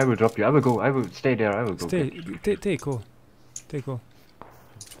 I will drop you. I will go. I will stay there. I will go. Stay, get you. take all. Take all.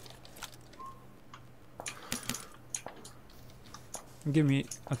 Give me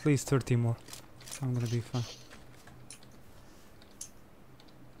at least 30 more. I'm gonna be fine.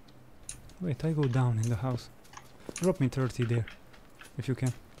 Wait, I go down in the house. Drop me 30 there, if you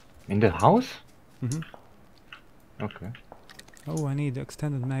can. In the house? Mm-hmm. Okay. Oh, I need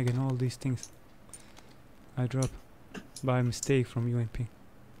extended mag and all these things. I drop by mistake from UMP.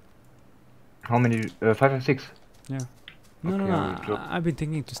 How many? 5 and 6. Yeah. No, Okay, no, I will no. drop. I've been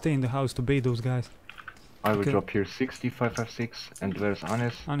thinking to stay in the house to bait those guys. I will Okay. drop here 60, 5 and 6. And where's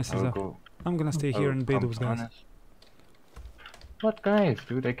Anis? Anis I is will up. go. I'm gonna stay I here will and bait come those to guys. Anis. What guys,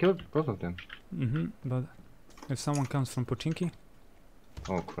 dude? I killed both of them. Mm-hmm. But if someone comes from Pochinki,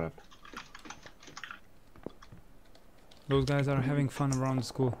 Oh crap. those guys are having fun around the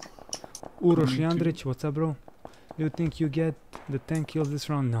school. Uroš Jandrić, what's up, bro? Do you think you get the 10 kills this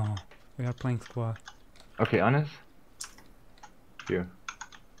round? No. We are playing squad. Okay, Anis. Here.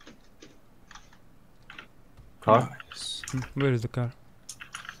 Car? Nice. Where is the car?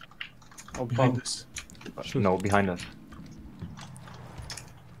 Oh, Behind pump. us. Shoot. No, behind us.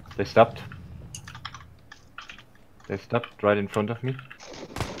 They stopped. They stopped right in front of me.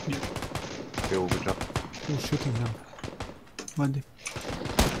 Yo, good job. Who's shooting now? Body.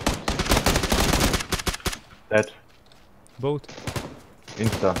 Dead. Boat.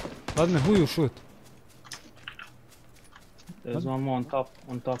 Insta. Vladimir, who you shoot? There's one more on top.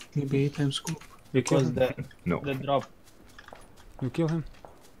 On top. Maybe 8 times scope. Because the No. drop. You kill him?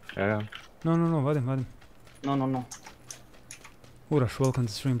 Yeah. No, Vadim. No. Urash, welcome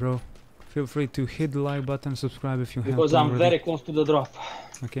to stream, bro. Feel free to hit the like button, subscribe if you haven't Because I'm already. very close to the drop.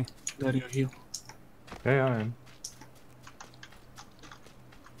 Okay. There you heal. Yeah, I am.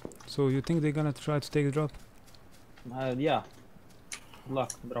 So you think they're gonna try to take the drop? Yeah.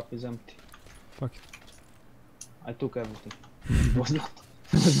 Luck. Drop is empty. Fuck it. I took everything. It was not.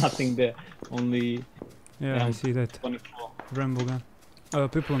 There was nothing there. Only Yeah, I Yeah. see that. 24. Rambo gun.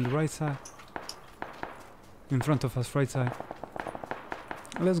 People on the right side. In front of us, right side.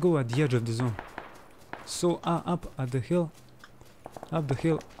 Let's go at the edge of the zone. So up at the hill. Up the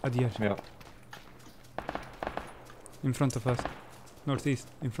hill at the edge. Yeah. In front of us. Northeast.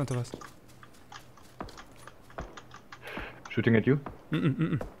 In front of us. Shooting at you?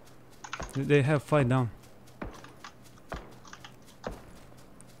 They have fight down.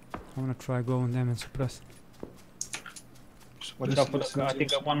 I'm gonna try go on them and suppress. Watch out for the car. I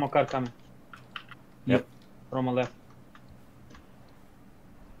think one more car coming. Yep. From a left.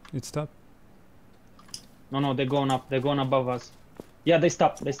 It stopped. No, they're going up. They're going above us. Yeah, they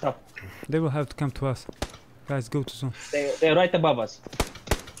stop. They stop. They will have to come to us. Guys, go to zone. They're right above us.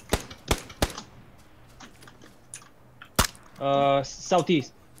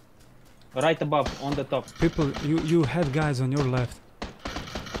 Southeast. Right above, on the top. People, you had guys on your left.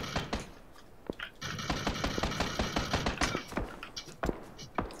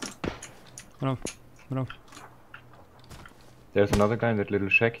 Bro. There's another guy in that little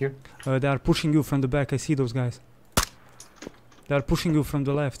shack here. They are pushing you from the back. I see those guys. They are pushing you from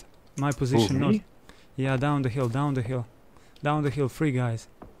the left. My position me? north. Yeah, down the hill. Down the hill. 3 guys.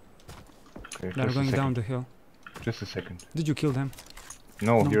 Okay, They are just a going down second. the hill. Just a second. Did you kill them?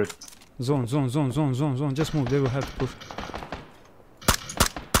 No, No. here. Zone. Just move. They will have to push.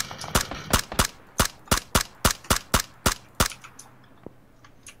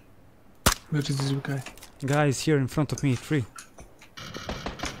 Where is this guy? Guys here in front of me. 3.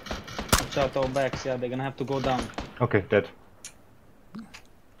 Watch out our backs. Yeah, they're gonna have to go down. Okay, dead.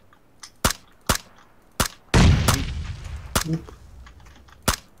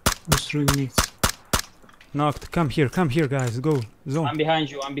 Who's throwing nades? Knocked. Come here, guys. Go. Zone. I'm behind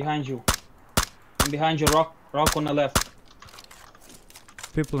you. I'm behind you. Rock on the left.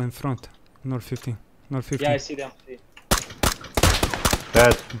 People in front. North 15. North 15. Yeah, I see them. See.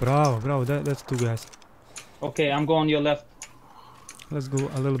 Dead. Bro. That's 2 guys. Okay, I'm going your left. Let's go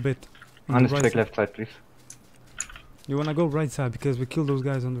a little bit. On the right Unstick side. left side, please. You wanna go right side because we killed those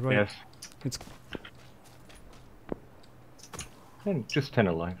guys on the right. Yes. It's. And just 10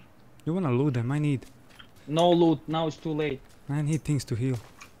 alive. You wanna loot them? I need No loot. Now it's too late. things to heal.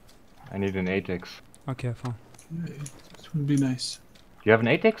 I need an 8x. Okay, I found. It would be nice. You have an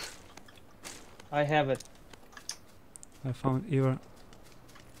 8x? I have it. I found your.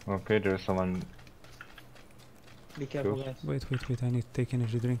 Okay, there's someone. Be careful, Cool. guys. Wait. I need to take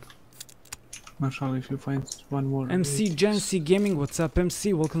energy drink. Marshall, if you find one more. MC Jancy Gaming, what's up?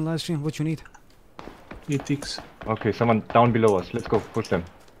 MC, welcome live stream. What you need? 8x. Okay, someone down below us. Let's go, push them.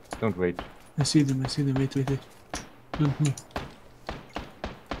 Don't wait. I see them. Wait. Don't move.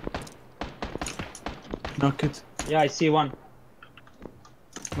 Knock it. Yeah, I see one.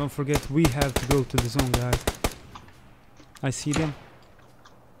 Don't forget, we have to go to the zone, guys. I see them.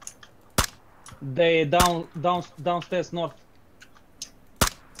 They downstairs north.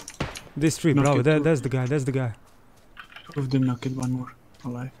 This tree, Knock bro. it, That's the guy. That's the guy. 2 of them knock it. One more.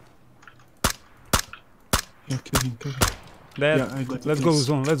 Alive. Yeah, kill him. That. Yeah, I got Let's it, go yes.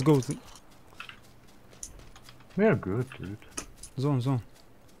 zone. Let's go We are good, dude. zone.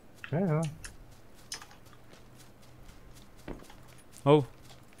 Yeah. Oh,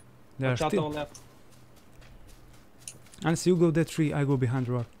 they are Watch out still. our left. Unless you go that tree, I go behind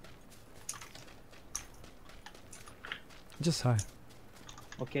the rock. Just high.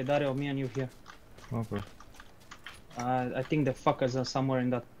 Okay, Dario, me and you here. Okay. I think the fuckers are somewhere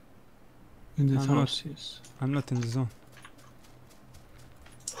in that. In the I'm not- house, yes. I'm not in the zone.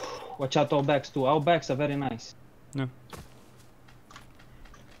 Watch out our backs too. Our backs are very nice.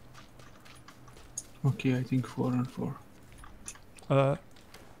 Okay, I think 4 on 4.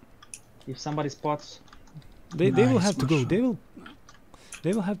 If somebody spots, They will Nice, have to go. Marshall.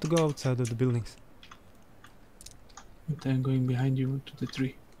 They will have to go outside of the buildings. But I'm going behind you to the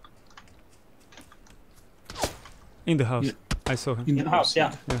tree. In the house. Yeah. I saw him. in the house,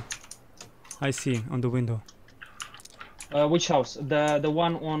 yeah. I see on the window. Which house? The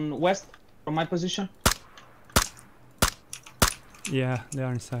one on west from my position? Yeah, they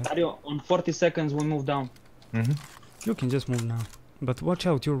are inside. Dario, on 40 seconds we move down. Mm-hmm. You can just move now. But watch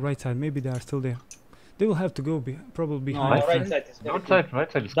out your right side, maybe they are still there. They will have to go probably No, behind. our right side is very clear.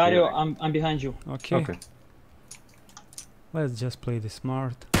 Right side is Dario, clear. I'm behind you. Okay. Okay. Let's just play this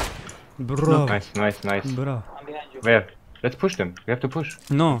smart. Bro. Nice. Bro. I'm behind you. Where? Let's push them. We have to push.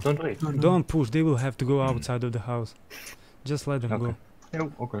 No. Don't wait. Don't push. They will have to go outside of the house. Just let them Okay. go.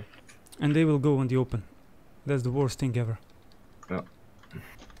 Yeah, okay. And they will go on the open. That's the worst thing ever. Yeah.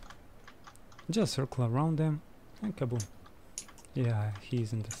 Just circle around them and kaboom. Yeah,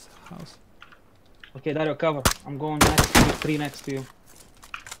 he's in this house. Okay, Dario, cover. I'm going next to you, 3 next to you.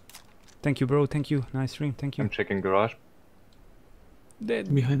 Thank you, bro. Thank you. Nice stream. Thank you. I'm checking garage.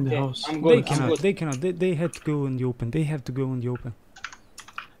 Behind the Okay, house. I'm They good. I'm cannot. good. They cannot. They had to go in the open. They have to go in the open.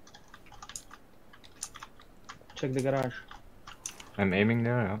 Check the garage. I'm aiming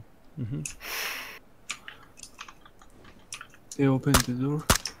there, yeah. Mhm. They opened the door.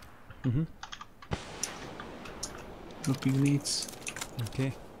 Mhm. Dropping nades.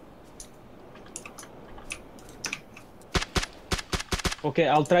 Okay. Okay,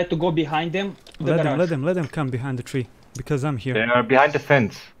 I'll try to go behind them. To the garage. Let them come behind the tree because I'm here. They are behind the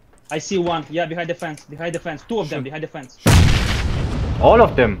fence. I see one. Yeah, behind the fence. Behind the fence. 2 of them Sure. behind the fence. All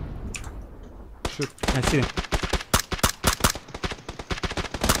of them. Shoot. I see them.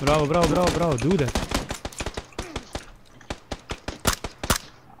 Bravo. Do that.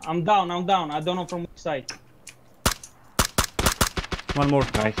 I'm down. I don't know from which side. One more.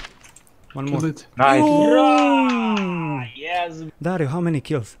 Nice. One more. Kill it. Nice. Oh! Yes. Dario, how many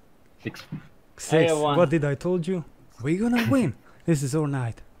kills? 6. 6. have one. What did I told you? We're gonna win. This is our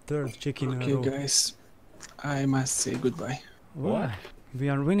night. 3rd chicken in a Okay, row. guys. I must say goodbye. Why? We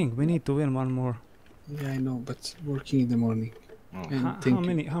are winning. We need to win one more. Yeah, I know, but working in the morning. Oh. And How thank you.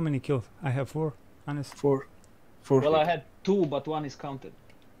 many? How many kills? I have 4. Honest. 4. Well, I had 2, but 1 is counted.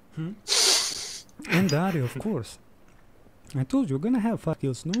 And Dario, of course. I told you, we're gonna have 5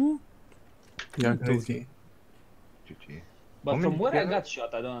 kills. No. Yeah, told okay. GG. But How from many where I together? got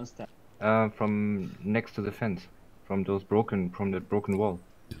shot, I don't understand. From next to the fence. From the broken wall.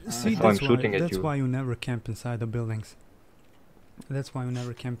 See, So I'm that's why. shooting at That's you. why you never camp inside the buildings. That's why you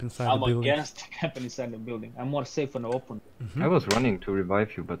never camp inside I'm the buildings. against camping inside the building. I'm more safe on the open. I was running to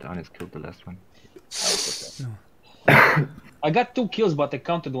revive you, but Anis killed the last one. No. I got 2 kills, but I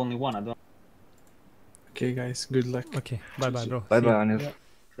counted only 1. I don't. Okay, guys. Good luck. Okay. Bye, bro. Bye See bye, you. Anis.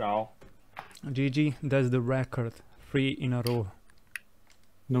 Ciao. GG. That's the record. 3 in a row.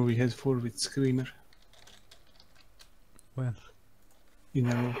 No, we had 4 with Screamer. When? In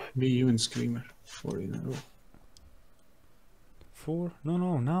a row. Me, you, and Screamer. 4 in a row. 4?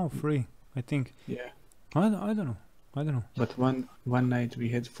 No. Now 3. I think. Yeah. I don't know. But one night we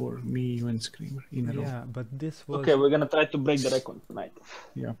had 4. Me, you, and Screamer in a row. Yeah, but this was. Okay, we're gonna try to break the record tonight.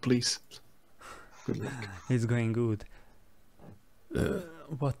 Yeah, please. Good luck. It's going good.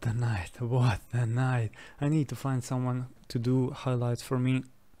 What a night. What a night. I need to find someone to do highlights for me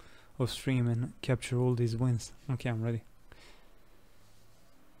of stream and capture all these wins. Okay, I'm ready.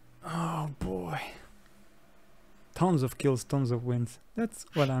 Oh boy. Tons of kills, tons of wins. That's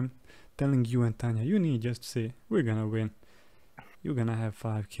what I'm telling you and Tanya. You need just to say, we're gonna win. You're gonna have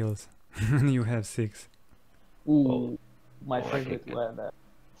 5 kills. And you have 6. Ooh, my Oh, I favorite hate that. word.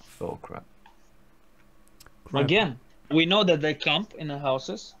 Oh crap. Crap. Again, we know that they camp in the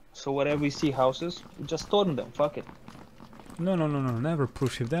houses, so wherever we see houses, we just storm them. Fuck it. No, never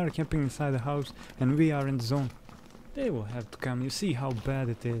push. If they are camping inside the house and we are in the zone, they will have to come. You see how bad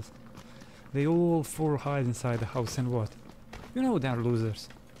it is. They all 4 hide inside the house and what? You know they are losers.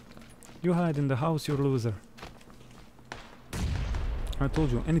 You hide in the house, you're loser. I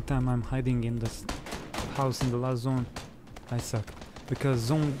told you, anytime I'm hiding in this house in the last zone, I suck. Because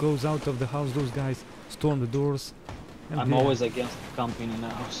zone goes out of the house, those guys storm the doors. and I'm they- always against camping in the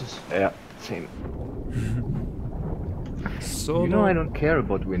houses. Yeah, same. Solo. You know I don't care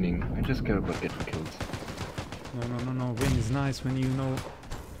about winning. I just care about getting kills. No. Win is nice when you know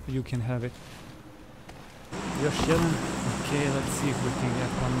you can have it. You're chilling. Okay, let's see if we can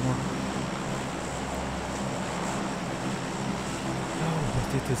get one more. Oh, but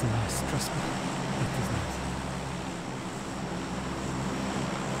it is nice. Trust me, it is nice.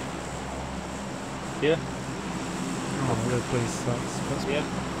 Yeah, Oh, that place sucks. Trust me.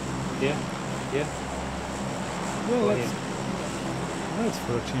 yeah. Well, Oh, let's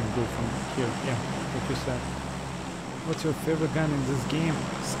for a change go from here. Yeah, what you said. What's your favorite gun in this game?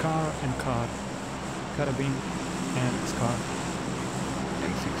 Scar and Carabine and Scar.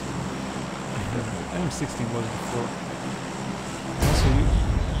 M60. M16 was before. Also,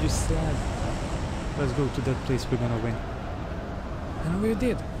 you said, let's go to that place, we're gonna win. And we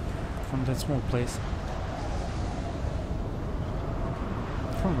did, from that small place.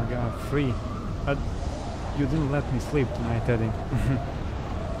 Oh my god, free. You didn't let me sleep tonight, Eddie.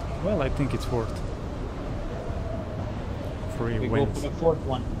 Well, I think it's worth. Free We wins. go for the fourth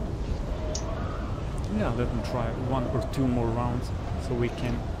one. Yeah, let me try 1 or 2 more rounds so we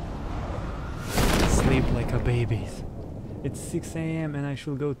can sleep like a babies. It's 6 AM and I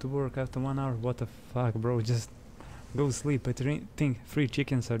should go to work after 1 hour. What the fuck, bro? Just go sleep. I think 3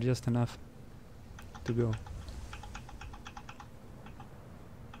 chickens are just enough to go.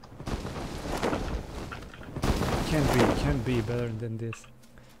 Can't be better than this.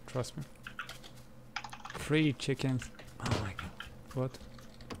 Trust me. 3 chickens. Oh my god. What?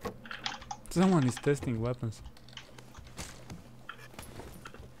 Someone is testing weapons.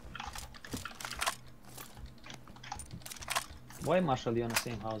 Why Marshal you on the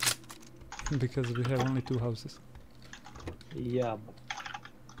same house? Because we have only 2 houses. Yeah, but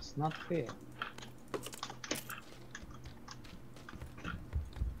it's not fair.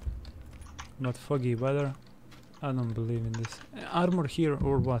 But foggy weather, I don't believe in this. Armor here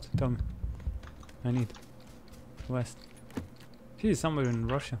or what? Tell me. I need west. He's somewhere in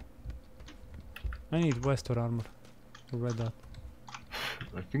Russia. I need west or armor. Or red dot.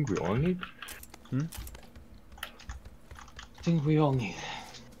 I think we all need. Hmm? I think we all need.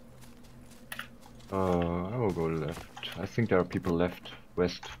 I will go left. I think there are people left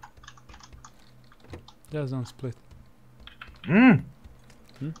west. Just don't split. Hmm.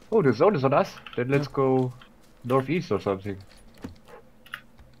 Hmm? Oh, this is on us. Then let's go northeast or something.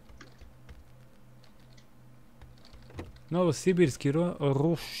 Novosibirski,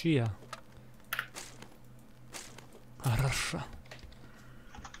 Russia. Russia.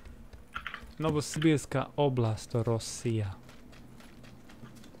 Novosibirska oblast, Russia.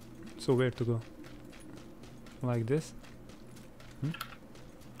 So where to go? Like this? Hmm?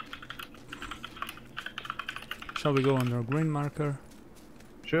 Shall we go under green marker?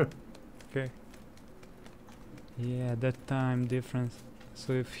 Sure. Okay. Yeah, that time difference.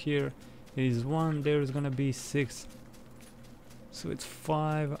 So if here is 1, there is gonna be 6. So it's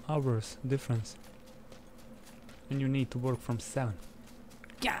 5 hours difference. And you need to work from 7.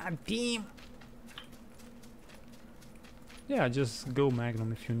 God damn! Yeah, just go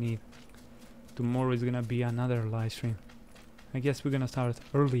Magnum if you need. Tomorrow is gonna be another live stream. I guess we're gonna start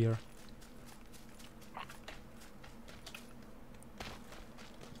earlier.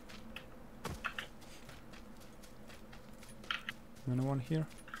 Anyone here?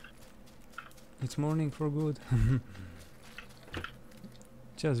 It's morning for good.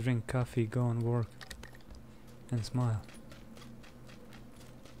 Just drink coffee, go and work, and smile.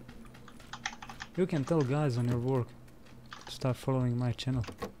 You can tell guys on your work to start following my channel.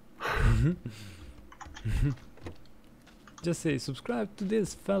 Just say subscribe to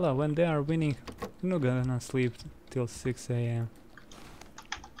this fella when they are winning. You're not gonna sleep till 6 AM.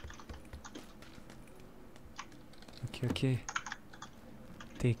 Okay.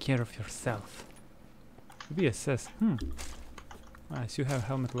 Take care of yourself. VSS. Nice, you have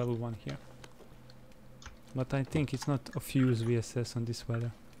helmet level 1 here. But I think it's not of use VSS on this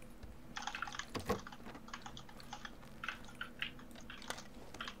weather.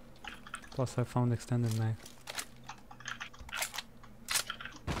 Plus I found extended mag.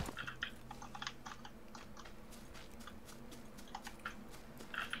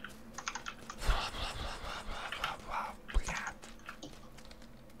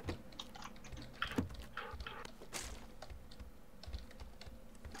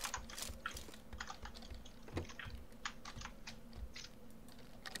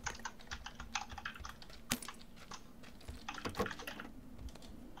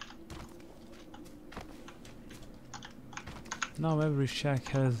 Now every shack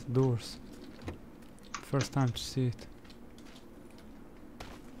has doors. First time to see it.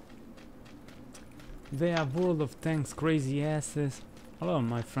 They have World of Tanks crazy asses. A lot of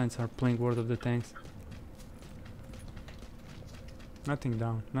my friends are playing World of the Tanks. Nothing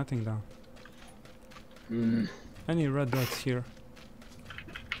down, nothing down. Any red dots here?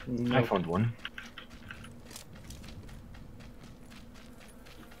 I found one.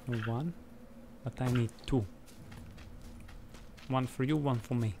 1, but I need 2. 1 for you, 1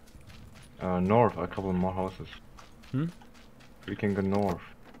 for me. North, a couple more houses. Hmm? We can go north.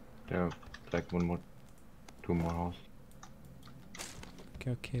 There are like 2 more houses.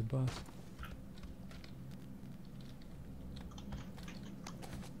 Okay, boss.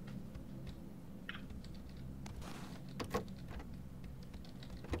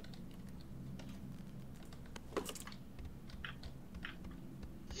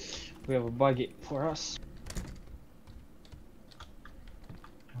 We have a buggy for us.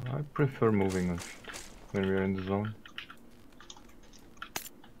 I prefer moving on when we're in the zone.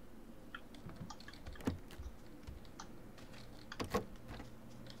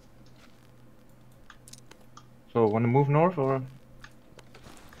 So, wanna move north or?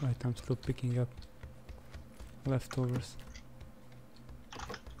 Right, I'm still picking up leftovers.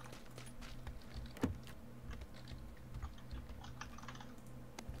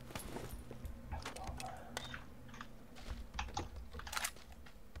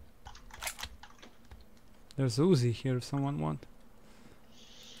 There's Uzi here if someone want.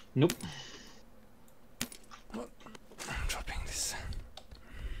 Nope. I'm dropping this.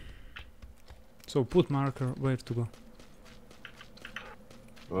 So put marker where to go.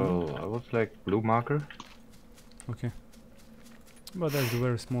 Well, I was like blue marker. Okay. But that's a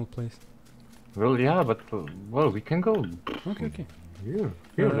very small place. Well, yeah, but well, we can go. Okay, okay. Here,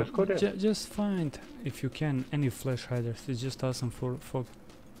 let's go there. Just find, if you can, any flash hiders. It's just awesome for fog.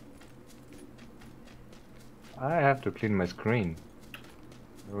 I have to clean my screen.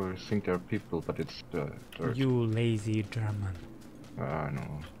 I think there are people, but it's dirt. You lazy German.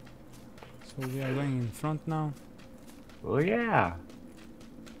 No. So we are going in front now. Oh yeah.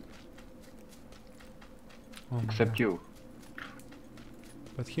 Oh my Except God. you.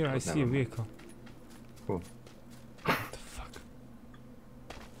 But here I But see a never mind. vehicle. Cool. What the fuck?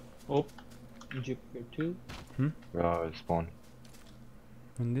 Oh, Egypt here too. Spawn.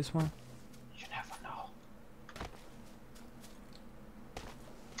 And this one? You never know.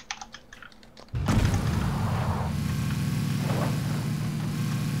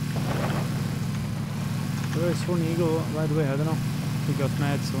 There is one eagle right away, I don't know. He got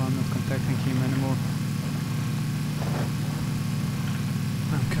mad, so I'm not contacting him anymore.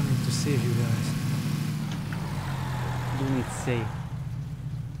 I'm coming to save you guys. Do need save.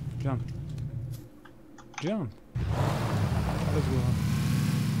 Jump. Jump. Let's go up.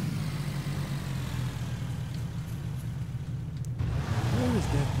 Where is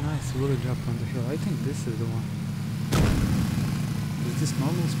that nice village up on the hill? I think this is the one. Is this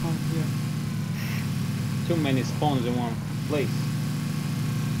normal spawn here? Too many spawns in one place.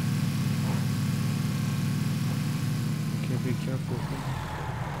 Okay, be careful.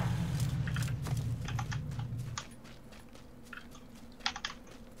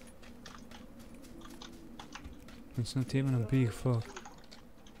 It's not even a big fog.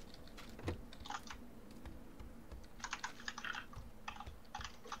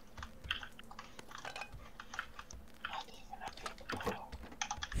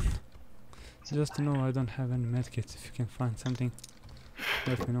 Just to know I don't have any medkits. If you can find something,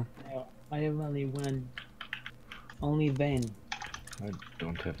 let me know. I have only one. Only van. I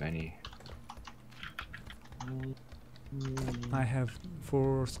don't have any. I have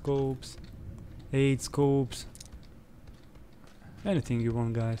 4 scopes, 8 scopes. Anything you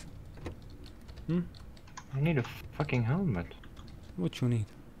want, guys. I need a fucking helmet. What you need?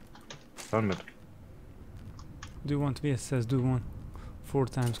 Helmet. Do you want VSS? Do you want 4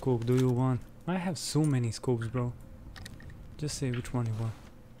 times scope? Do you want? I have so many scopes, bro. Just say which one you want.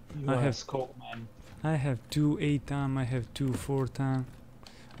 You I are have- a scope man. I have 2 8 time. I have 2 4 time.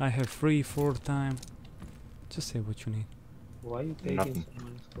 I have 3 4 time. Just say what you need. Why you taking Nothing. so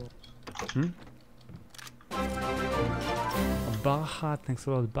many scopes? Baha, thanks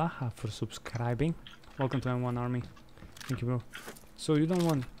a lot, Baha, for subscribing. Welcome to M1 Army. Thank you, bro. So you don't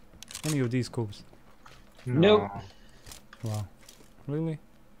want any of these scopes? Nope. Wow. Really?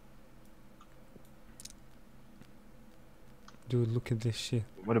 Dude, look at this shit.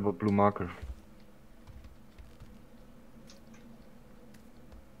 What about blue marker?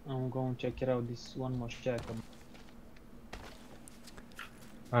 I'm going to check it out. This one more check.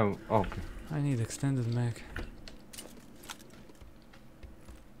 Oh, okay. I need extended mag.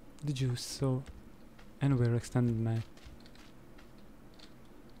 Did you saw anywhere extended mag?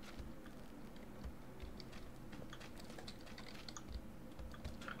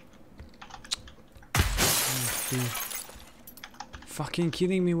 Fucking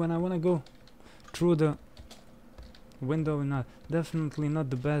kidding me when I wanna go through the window. Not definitely not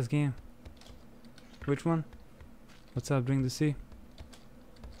the best game. Which one? What's up, Bring the Sea?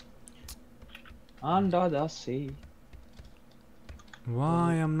 Under the sea.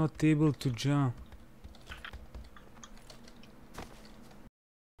 Why I'm not able to jump?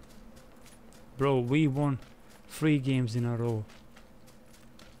 Bro, we won 3 games in a row.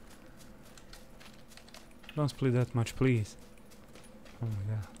 Don't split that much, please. Oh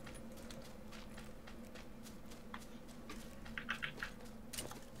my god.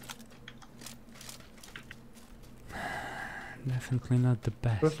 definitely not the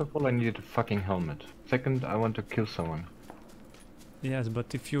best. First of all, I needed a fucking helmet. Second, I want to kill someone. Yes,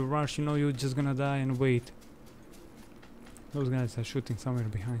 but if you rush, you know you're just gonna die and wait. Those guys are shooting somewhere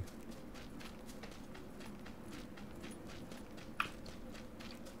behind.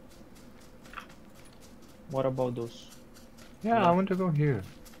 What about those? Yeah, Yeah. I want to go here.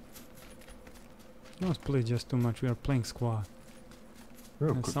 Don't play just too much, we are playing squad. We're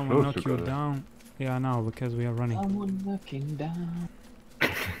And close someone knock you together. down. Yeah, now because we are running. Someone knocking down.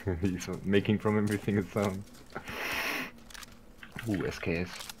 He's making from everything a sound. Ooh, SKS.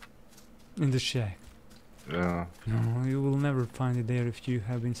 In the shack. No, No, you will never find it there if you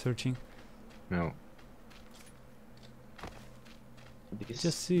have been searching. no. This,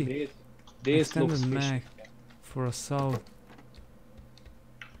 Just see. This looks Extended fishy. mag for assault.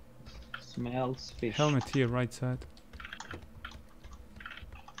 Smells fish. Helmet here, right side.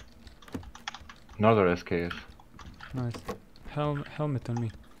 Another SKS. Nice. Helmet on me.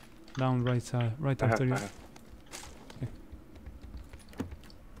 Down right side, right I after you. have.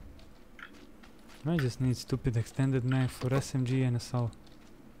 I just need stupid extended mag for SMG and assault.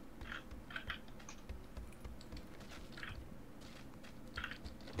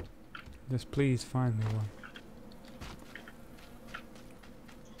 Just please find me one.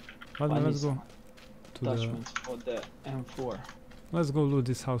 But let's go to the. Attachments for the M4. Let's go loot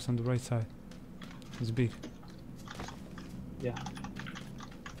this house on the right side. It's big. Yeah.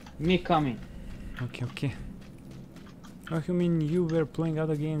 Me coming. Okay, okay. Oh, you mean you were playing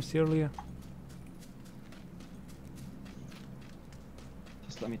other games earlier?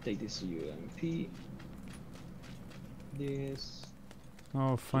 Just let me take this UMP. This.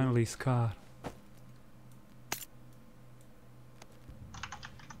 Oh, finally, Scar.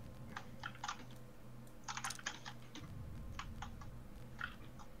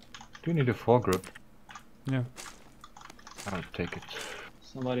 Do you need a foregrip? Yeah, I'll take it.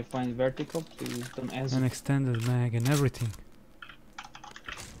 Somebody find vertical, please don't answer. an extended mag and everything.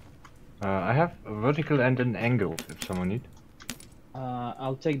 I have a vertical and an angle if someone need.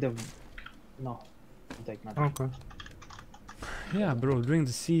 I'll take the. No, I'll take nothing. Okay. Yeah, bro, during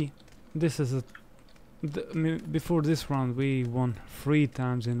the sea, this is a. Before this round, we won 3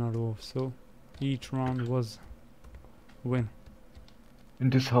 times in a row, so each round was win.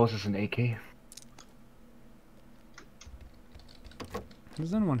 In this house is an AK.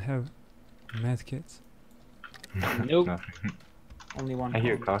 Does anyone have medkits? Nope. Nothing. Only one. I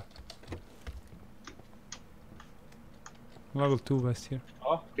hear a hand. car. Level 2 west here.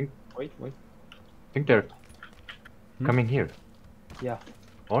 Oh, wait. I think they're Hmm? coming here. Yeah.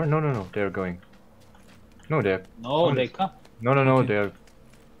 Or no, they're going. No, they're. No, Oh, they come. No, Okay. they're.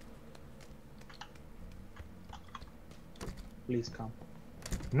 Please come.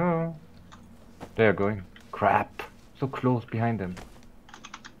 No. They're going. Crap. So close behind them.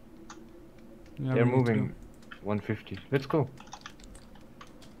 Yeah, They're we need to moving 150. Let's go.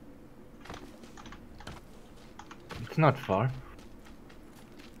 It's not far. go.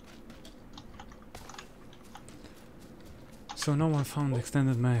 So no one found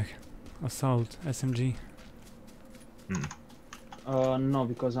extended mag, assault, SMG. No,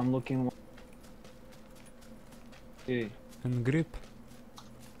 because I'm looking. Okay. And grip.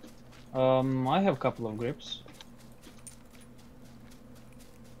 I have a couple of grips.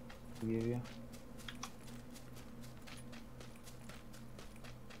 Give you.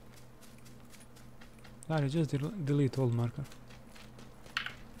 Larry, just delete all marker.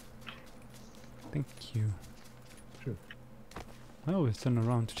 Thank you. Sure. I always turn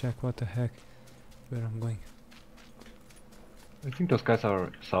around to check what the heck, where I'm going. I think those guys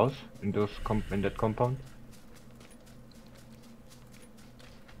are south in those in that compound.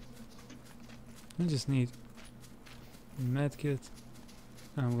 I just need medkit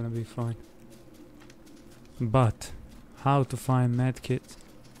and I'm gonna be fine. But how to find medkit?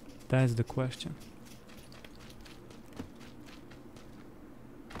 That's the question.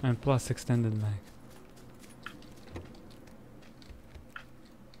 And plus extended mag.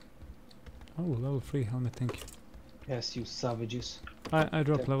 Oh, level 3 helmet, thank you. Yes, you savages. I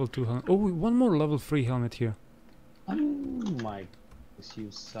dropped Okay. level 2 helmet. Oh, one more level 3 helmet here. Oh my goodness,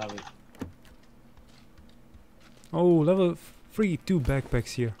 you savage. Oh, level 3 2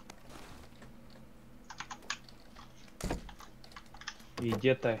 backpacks here.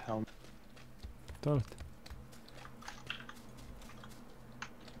 GIGABYTE helmet. Toilet.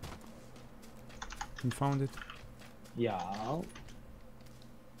 You found it? Yeah.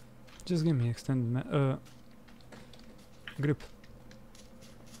 Just give me extended grip.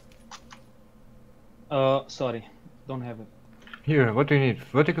 Sorry, don't have it. Here, what do you need?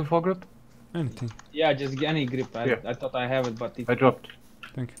 Vertical foregrip? Anything. Yeah, just get any grip. Yeah. I thought I have it, but it... I dropped.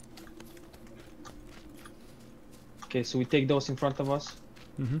 Thank Okay, so we take those in front of us.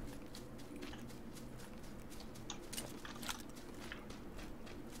 you. Mm-hmm.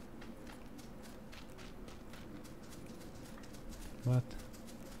 What?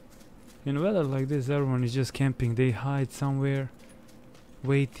 In weather like this, everyone is just camping. They hide somewhere,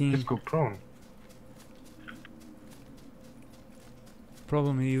 waiting. Just go prone.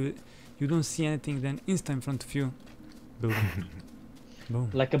 Problem you don't see anything, then insta in front of you. Boom. Boom.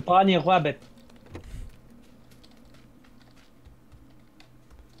 Like a bunny rabbit.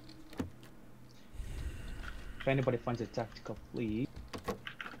 If anybody finds a tactical, please.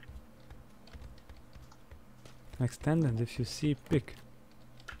 Extended, if you see, pick.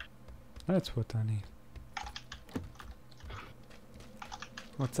 That's what I need.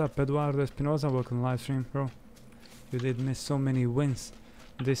 What's up, Eduardo Espinosa? Welcome to live stream, bro. You did miss so many wins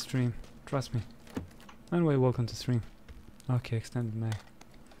this stream, trust me. Anyway, welcome to stream. Okay, extended mag.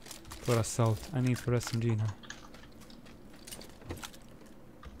 For assault, I need for SMG now.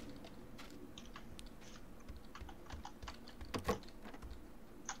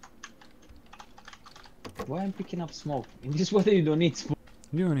 Why am I picking up smoke? In this weather you don't need smoke.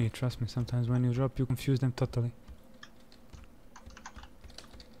 You don't need, trust me, sometimes when you drop you confuse them totally.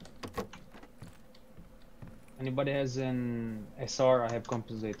 Anybody has an SR? I have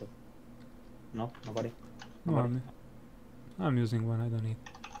compensator. No? Nobody? No, I'm using one, I don't need.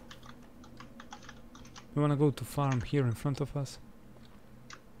 You wanna go to farm here in front of us?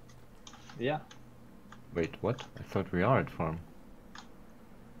 Yeah. Wait, what? I thought we are at farm.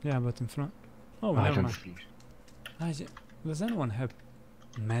 Yeah, but in front. Oh, I never don't mind. see. Does anyone have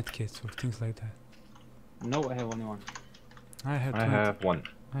medkits or things like that? No, I have only one. I had I have one.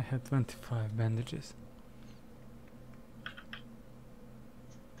 I had 25 bandages.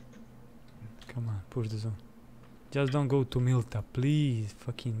 Come on, push the zone. Just don't go to Milta, please.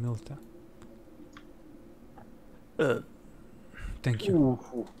 Fucking Milta. Thank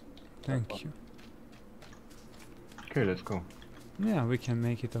you. Thank you. Okay, let's go. Yeah, we can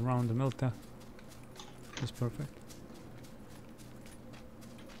make it around the Milta. It's perfect.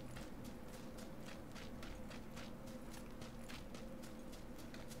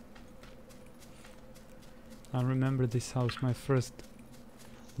 I remember this house, my first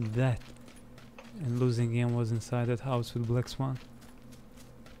death and losing game was inside that house with Black Swan.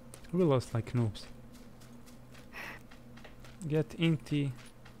 We lost like noobs. Get into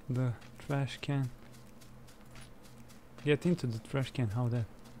the trash can. Get into the trash can, how that?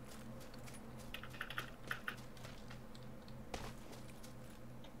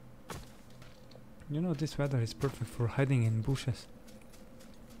 You know, this weather is perfect for hiding in bushes.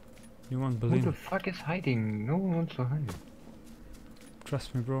 You won't Who believe the it. fuck is hiding? No one wants to hide.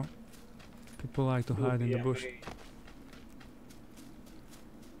 Trust me, bro. People like to hide in the bush.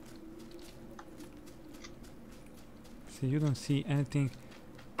 See, you don't see anything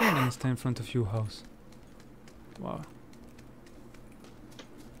insta in front of your house. Wow.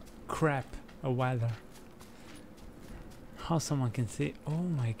 Crap, a weather. How someone can say, oh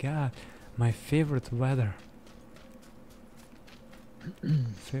my god, my favorite weather.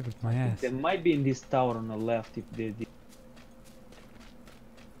 Favorite my ass. They might be in this tower on the left if they did.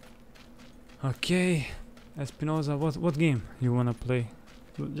 Okay, Espinosa, what game you wanna play?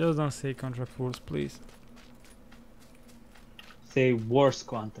 Just don't say Contract Wars, please. Say worse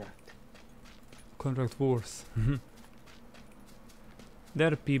contract. Contract Wars.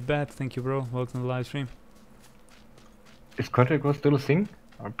 Therapy bad, thank you, bro. Welcome to the live stream. Is Contract Wars still a thing?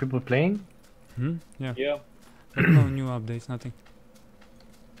 Are people playing? Yeah. Yeah. But no new updates, nothing.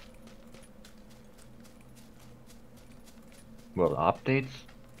 Well, updates?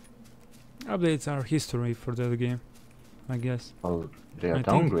 Updates are history for that game, I guess. Well, they are I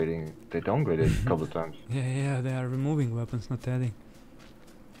think- downgrading. They downgraded a couple times. Yeah, they are removing weapons, not adding.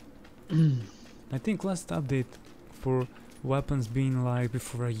 I think last update for weapons being like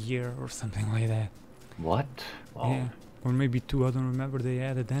before a year or something like that. What? Wow. Yeah, or maybe 2, I don't remember they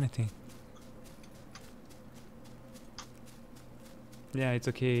added anything. Yeah, it's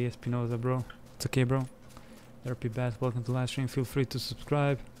okay, Espinosa, bro. It's okay, bro. Therapy bad, welcome to live stream. Feel free to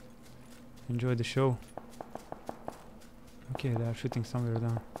subscribe. Enjoy the show. Okay, they are shooting somewhere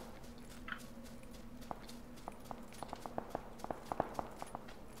down.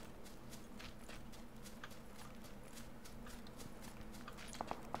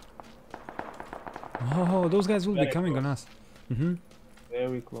 Oh, those guys will be Very coming on close. us. Mm-hmm.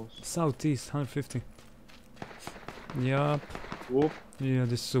 Very close. Southeast, 150. Yup. Whoop. Yeah,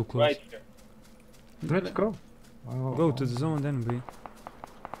 this is so close. Right here. Let's go. Oh, Go to the zone, then we.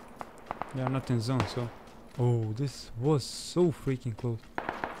 They are not in zone, so. Oh, this was so freaking close.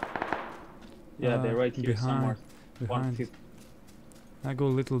 Yeah, they're right here somewhere. Behind. 150. I go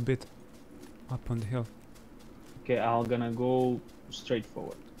a little bit up on the hill. Okay, I'm gonna go straight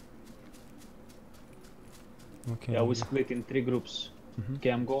forward. Okay. Yeah, we split in 3 groups. Mhm. Okay,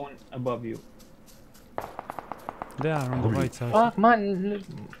 I'm going above you. They are on the Holy right side. fuck, man!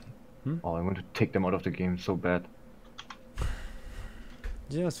 Hmm? Oh, I want to take them out of the game so bad.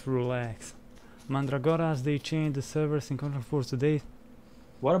 Just relax. Mandragoras, they changed the servers in Contract Force today.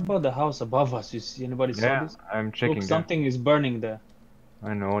 What about the house above us? You see anybody saw Yeah, this? I'm checking Look, them. something is burning there.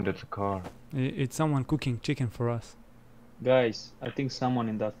 I know, that's a car. It's someone cooking chicken for us. Guys, I think someone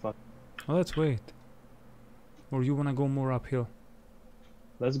in that fuck. Oh, let's wait. Or you wanna go more uphill?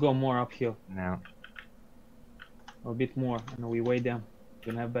 Let's go more uphill. Now. A bit more, and we weigh them.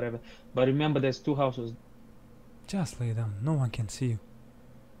 Gonna have better. But remember, there's 2 houses. Just lay down. No one can see you.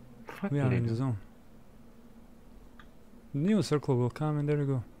 Fuck We are in me. the zone. New circle will come and there you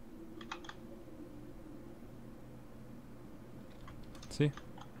go. See?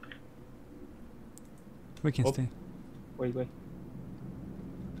 We can Oh. stay. Wait.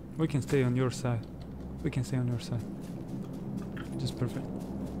 We can stay on your side. We can stay on your side. Just perfect.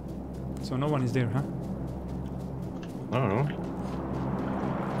 So no one is there, huh? I don't know.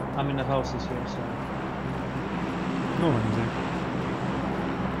 I'm in the houses here, so. No one is there.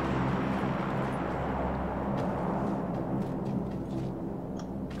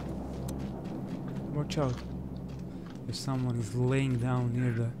 Watch out. If someone is laying down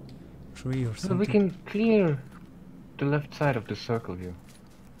near the tree or So something. we can clear the left side of the circle here.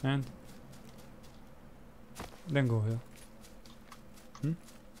 And then go here.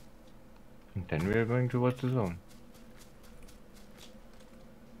 And then we are going towards the zone.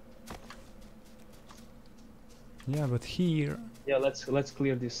 Yeah, but here Yeah, let's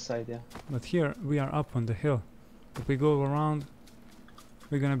clear this side, yeah. But here we are up on the hill. If we go around,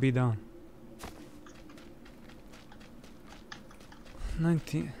 we're gonna be down.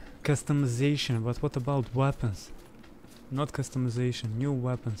 90 customization, but what about weapons? Not customization, new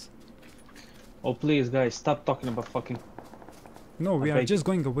weapons. Oh, please, guys, stop talking about fucking. No, we I are beg just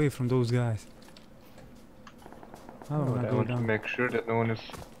going away from those guys. I Oh, wanna I go want to down. make sure that no one is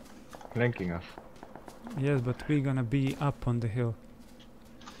flanking us. Yes, but we're gonna be up on the hill.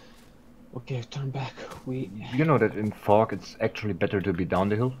 Okay, turn back. We. You know that in fog it's actually better to be down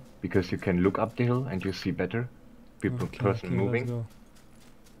the hill because you can look up the hill and you see better people, person okay, moving. let's go.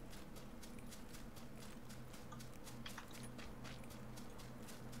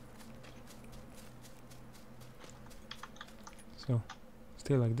 So,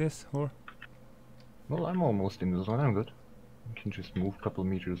 stay like this, or Well, I'm almost in the zone. I'm good. I can just move a couple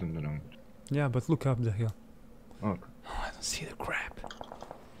meters and then I'm good. yeah, but look up the hill. Okay. Oh, I don't see the crap.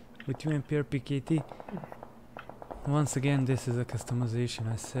 With you and Pierre PKT, once again, this is a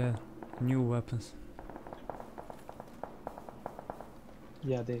customization. I said new weapons.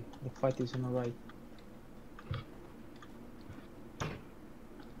 Yeah, the fight is on the right.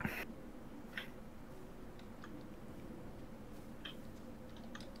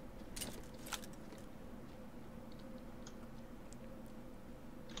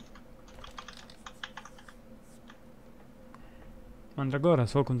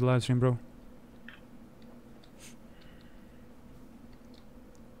 Mandragoras, welcome to the live stream, bro.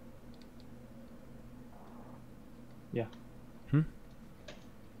 Yeah. Hmm?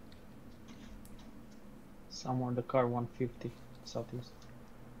 Somewhere in the car, 150 southeast.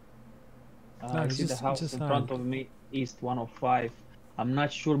 No, I it's see the just- house just in hide. front of me, east 105. I'm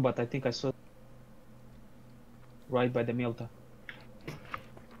not sure, but I think I saw right by the Milta.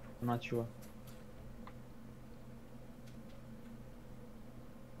 I'm not sure.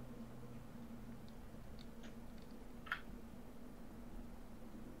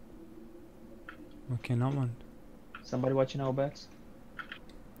 Okay, no one. Somebody watching our backs?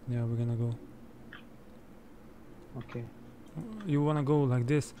 Yeah, we're gonna go. Okay. You wanna go like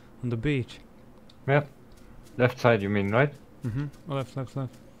this on the beach? Yep. Left side, you mean, right? Mm-hmm. Left, left,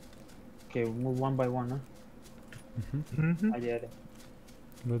 left. Okay, we'll move one by one, huh? Mm-hmm. Mm-hmm. I get it.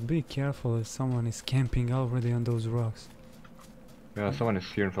 But be careful if someone is camping already on those rocks. Yeah, someone is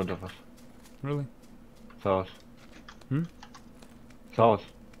here in front of us. Really? South. Hmm? South.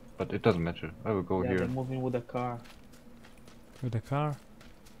 But it doesn't matter. I will go Yeah, here. they're moving with the car. With the car?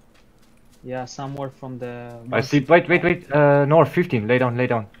 Yeah, somewhere from the. I see. Wait. North 15. Lay down.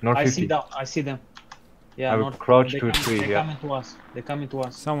 North I 15. see them. I see them. Yeah, I will north. crouch they to a come- tree, They're yeah. coming to us. They're coming to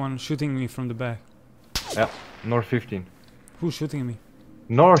us. Someone shooting me from the back. Yeah. North 15. Who's shooting me?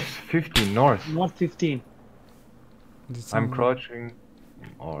 North 15. North. North 15. Did I'm someone- crouching.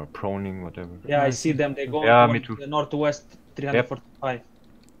 or proning, whatever. Yeah, I I see see. them. They go Yeah, to me too. the northwest 345.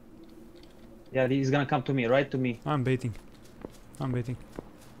 Yeah, he's gonna come to me, right to me. I'm baiting. I'm baiting.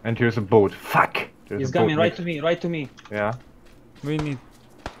 And here's a boat. Fuck! There's He's a boat coming right next- to me, right to me. Yeah. We need.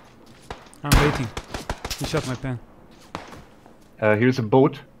 I'm baiting. He shot my pen. Here's a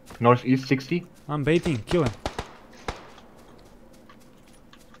boat. Northeast 60. I'm baiting. Kill him.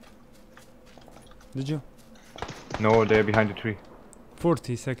 Did you? No, they're behind the tree.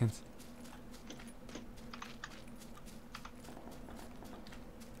 40 seconds.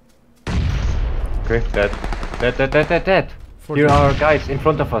 Okay, dead. 40. Here are guys in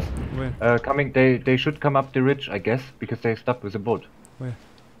front of us. Where? Coming. They should come up the ridge, I guess, because they stopped with a boat. Where?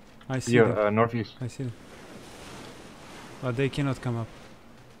 I see Here, them. northeast. I see them. But they cannot come up.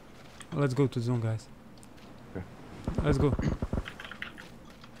 Let's go to zone, guys. Okay. Let's go.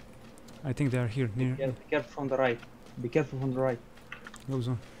 I think they are here near. Yeah, be careful from the right. Be careful from the right. Go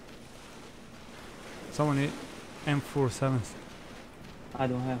zone. Someone M47s. I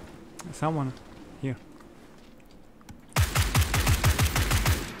don't have. Someone here.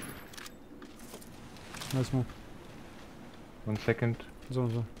 Let's move. 1 second.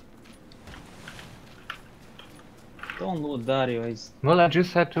 Zone. Don't loot Dario. He's Well, I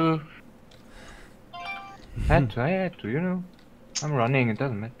just had to. I had to, you know. I'm running, it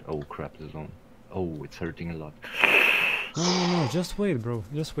doesn't matter. Oh crap, the zone. Oh, it's hurting a lot. No. Just wait, bro.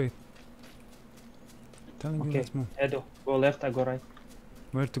 Just wait. Telling you, okay. let's move. Edo, go left. I go right.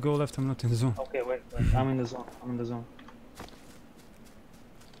 Where to go left? I'm not in the zone. Okay, wait. I'm in the zone. I'm in the zone.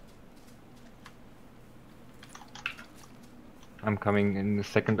 I'm coming in a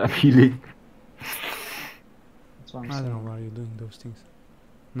second, I'm healing. That's what I'm I don't saying. know why you're doing those things.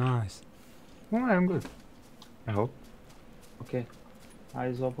 Nice. Oh, I'm good. I hope. Okay.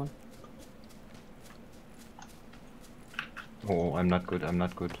 Eyes open. Oh, I'm not good, I'm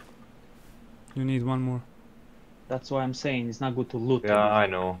not good. You need one more. That's why I'm saying it's not good to loot. Yeah, I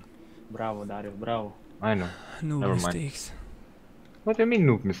know. Bravo, Dario. Bravo. I know. No Never mind. mistakes. What do you mean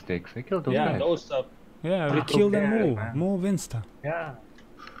noob mistakes? I killed those Yeah, guys. those Yeah, we Ah, killed and okay, move. man. Move insta. Yeah.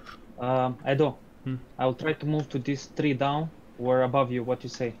 Edo, Hmm? I will try to move to this tree down or above you. What you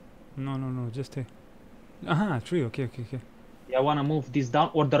say? No, just stay. Aha, tree. Okay. Yeah, I wanna move this down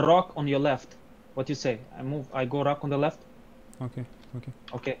or the rock on your left. What you say? I go rock on the left. Okay.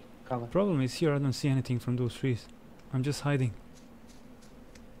 Okay, cover. Problem is here I don't see anything from those trees. I'm just hiding.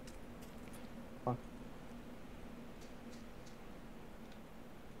 Fuck.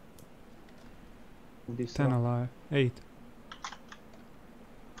 Move this 10 rock. alive. 8.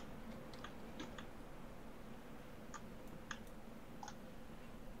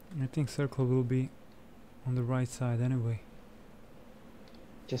 I think circle will be on the right side anyway.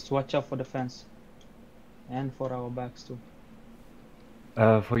 Just watch out for the fence. And for our backs too.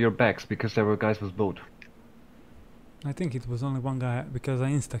 For your backs, because there were guys with boat. I think it was only one guy because I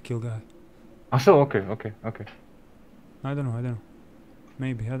insta-kill guy. Oh, so okay. I don't know.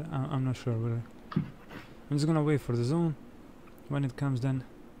 Maybe. I'm not sure really. I'm just gonna wait for the zone. When it comes then.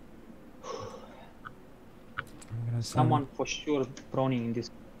 I'm gonna Someone for sure proning in this.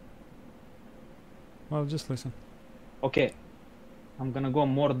 Well, just listen. Okay. I'm gonna go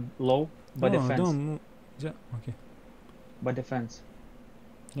more low by the fence. Don't move. Yeah, okay. By the fence.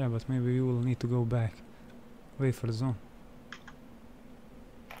 Yeah, but maybe you will need to go back. Wait for the zone.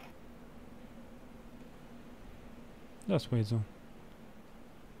 Just wait zone.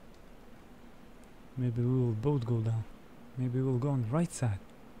 Maybe we will both go down. Maybe we'll go on the right side.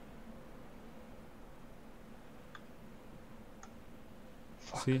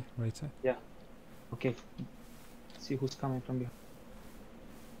 Fuck. See? Right side. Okay. See who's coming from behind.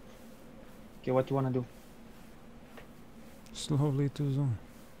 Okay, what you wanna do? Slowly to zone.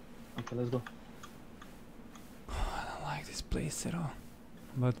 Okay, let's go. I don't like this place at all.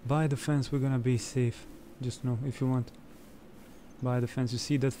 But by the fence we're gonna be safe. Just know if you want. By the fence. You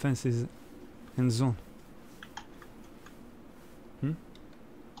see that fence is in zone.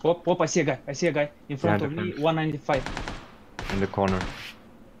 Whoop, I see a guy. In front Behind of the me, fence. 195. In the corner.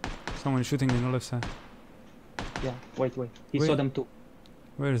 Someone shooting in the left side. Yeah, wait. He Wait. saw them too.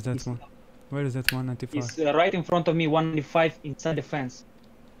 Where is that He's, one? Where is that 195? he's right in front of me, 195 inside the fence.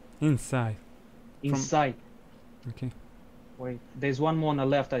 Inside. Inside. Okay. Wait, there's one more on the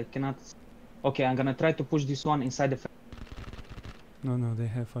left. I cannot. Okay, I'm gonna try to push this one inside the fence. No, they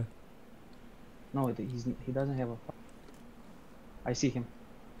have fight. No, he doesn't have a. I see him.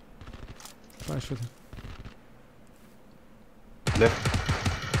 Try shooting. Left.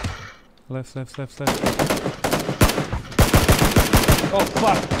 Left. Oh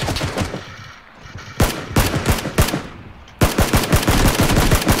fuck!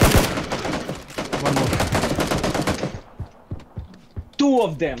 2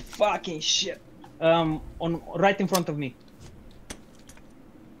 of them. Fucking shit. On right in front of me.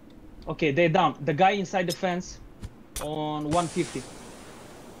 Okay, they're down. The guy inside the fence on 150.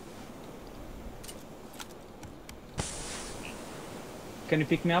 Can you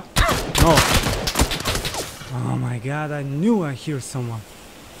pick me up? No. Oh my god, I knew I hear someone.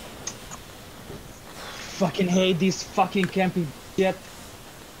 Fucking hate this fucking camping shit.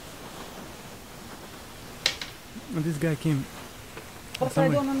 And this guy came. But I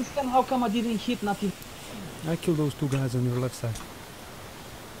don't understand how come I didn't hit nothing. I killed those 2 guys on your left side.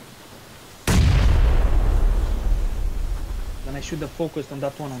 Then I should have focused on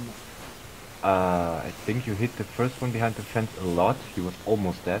that one. I think you hit the first one behind the fence a lot. He was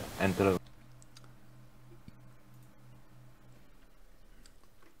almost dead, and the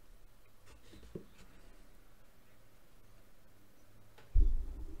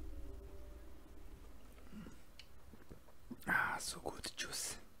So good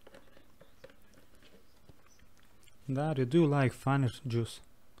juice. That you do like finer juice.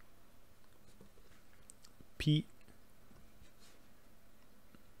 P.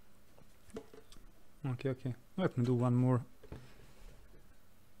 Okay. Let me do one more.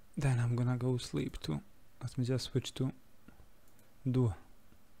 Then I'm gonna go sleep too. Let me just switch to duo.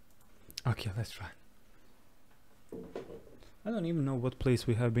 Okay, let's try. I don't even know what place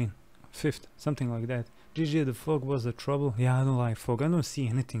we have been. 5th, something like that. GG, the fog was the trouble. Yeah, I don't like fog. I don't see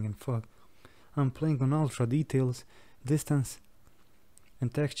anything in fog. I'm playing on ultra details, distance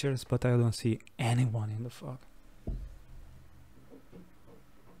and textures, but I don't see anyone in the fog.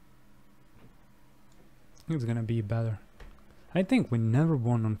 It's gonna be better. I think we never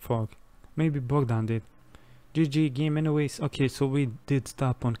won on fog. Maybe Bogdan did. GG game anyways. Okay, so we did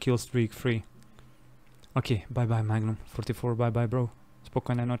stop on kill streak 3. Okay, bye bye Magnum 44, bye bye bro.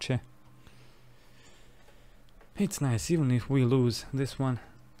 Spokojna noche. It's nice, even if we lose this one,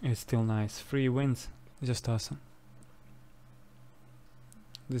 it's still nice. 3 wins, just awesome.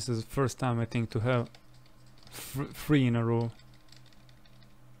 This is the first time I think to have 3 in a row.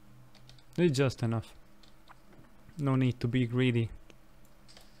 It's just enough. No need to be greedy.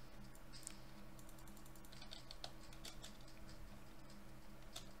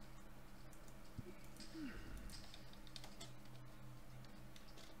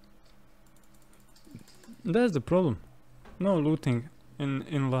 That's the problem. No looting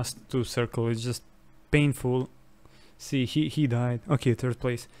in last 2 circles. It's just painful. See, he died. Okay, 3rd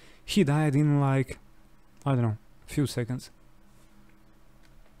place. He died in like, I don't know, few seconds.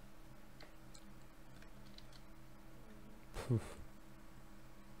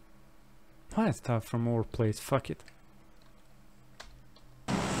 Let's start from our place. Fuck it.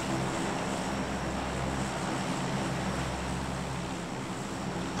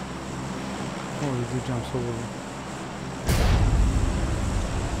 Oh, he jumps over.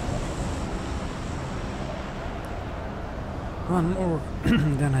 One more,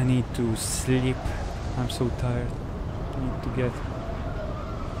 then I need to sleep. I'm so tired. I need to get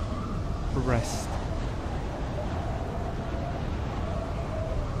rest.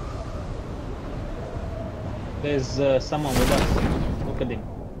 There's someone with us. Look at him.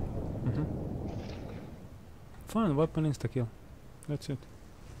 Fine, weapon insta-kill. That's it.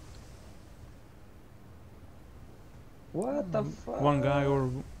 What the fuck? One guy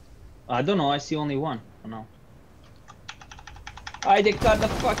or... I don't know, I see only one. Oh, no. I got the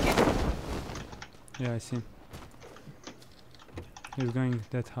fucking... Yeah, I see him. He's going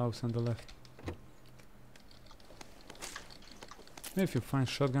that house on the left. If you find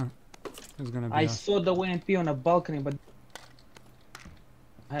shotgun, it's gonna be I awesome. saw the WMP on a balcony, but...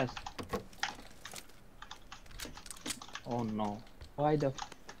 Yes. Oh no. Why the...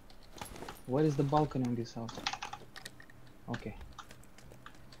 Where is the balcony in this house? Okay.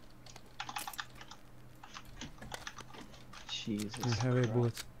 Jesus I have 8 Christ.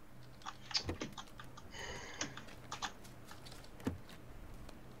 bullets.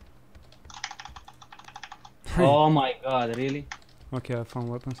 Oh my god, really? Okay, I found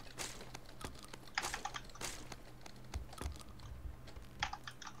weapons.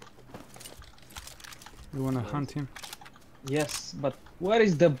 You wanna hunt him? Yes, but where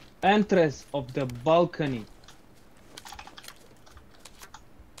is the entrance of the balcony?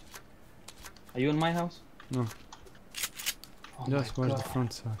 Are you in my house? No. Oh Just my where's the God.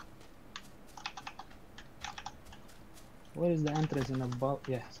 front side? Where is the entrance in the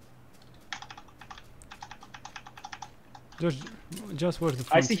balcony? Yes. Just where's the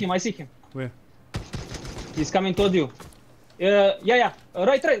front I see him, I see him. Where? He's coming towards you. Yeah.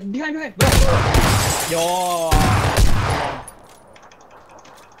 Right. Behind. Bro. Yo.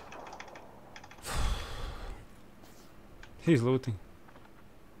 He's looting.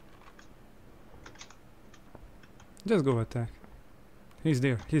 Just go attack. He's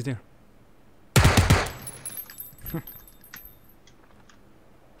there, he's there.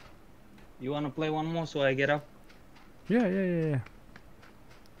 You wanna play one more so I get up? Yeah.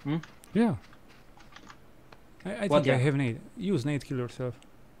 Hmm? Yeah. I What, think I yeah? have nade. Use nade, kill yourself.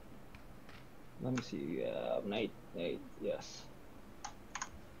 Let me see. Nate, yes.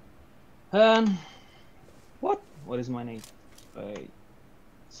 And what? What is my name? Right.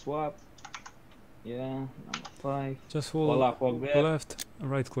 Swap. Yeah. Number 5. Just hold Wallah Akbar. left,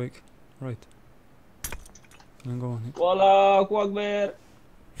 right click. Right. And go on it. Wallah Akbar.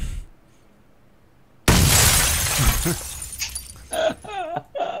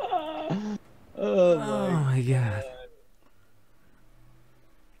 Oh my god.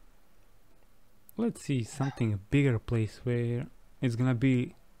 Let's see something, a bigger place where it's gonna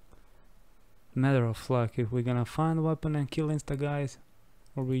be matter of luck if we're gonna find a weapon and kill insta guys,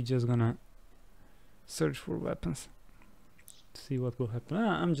 or we just gonna search for weapons. See what will happen.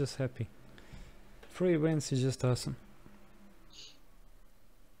 I'm just happy. 3 wins is just awesome.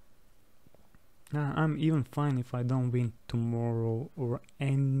 I'm even fine if I don't win tomorrow or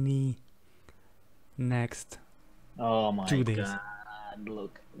any next Oh my 2 days. god.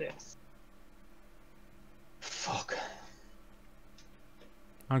 Look at this. Fuck.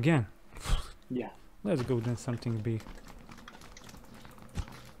 Again. Yeah. Let's go then something big.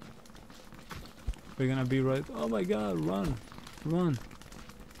 We're gonna be right. Oh my god, run. Run.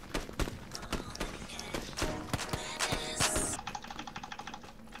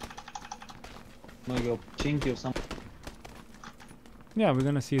 No, go chinky or something. Yeah, we're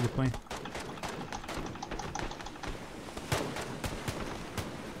gonna see the plane.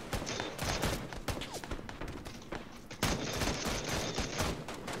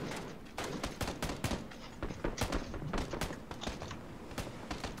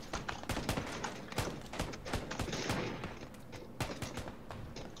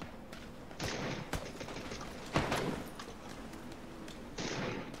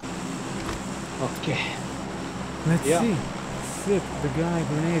 Okay. Let's Yeah. see. Sit, the guy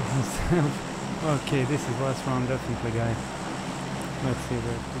grenade himself. Okay, this is last round definitely, guys. Let's see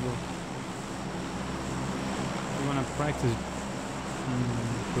where to go. You wanna practice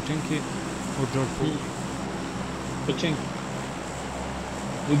Pochinki or George Pool? Pushing.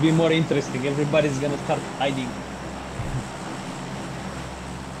 Will be more interesting. Everybody's gonna start hiding.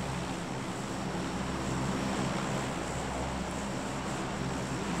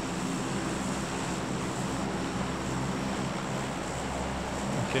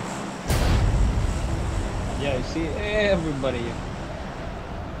 Okay. Yeah, you see everybody.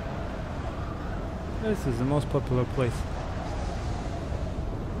 This is the most popular place.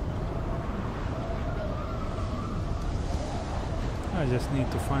 I just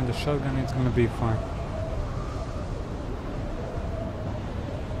need to find a shotgun, it's gonna be fine.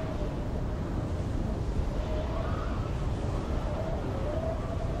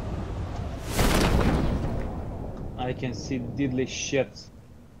 I can see diddly shit.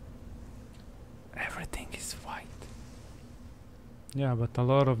 Everything is white. Yeah, but a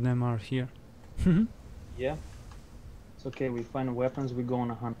lot of them are here. Yeah. It's okay, we find weapons, we go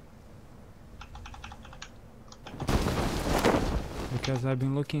on a hunt. Because I've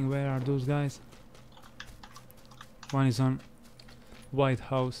been looking, where are those guys? One is on White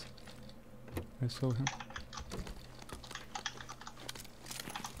House. I saw him.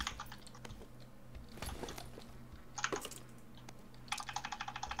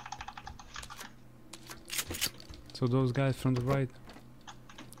 So those guys from the right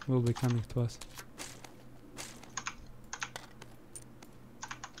will be coming to us.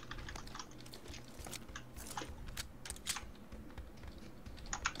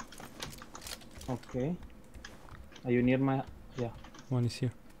 Okay. Are you near my... Yeah. One is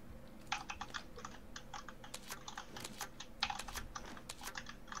here.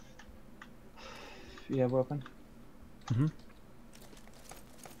 You have weapon? Mm-hmm.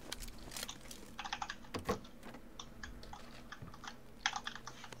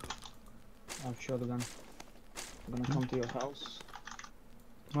 I have shotgun. I'm gonna come to your house.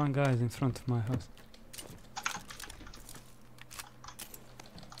 One guy is in front of my house.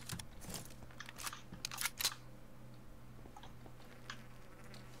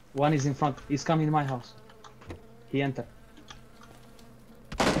 One is in front. He's coming to my house. He entered.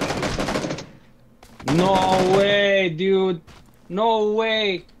 No way, dude. No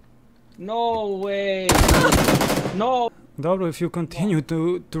way. No way. No. Dobro, if you continue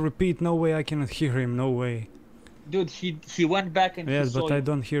to repeat no way, I cannot hear him, no way. Dude, he went back and Yes, he saw but I you.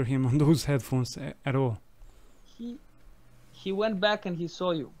 don't hear him on those headphones at all. He went back and he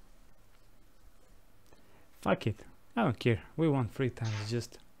saw you. Fuck it. I don't care. We won 3 times. It's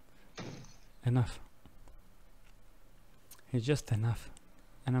just enough. It's just enough.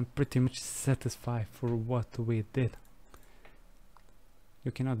 And I'm pretty much satisfied for what we did.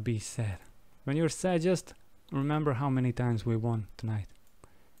 You cannot be sad. When you're sad, just remember how many times we won tonight.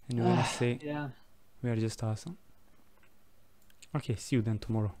 And you're gonna say, Yeah. we are just awesome. Okay, see you then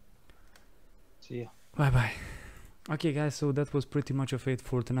tomorrow. See ya. Bye bye. Okay guys, so that was pretty much of it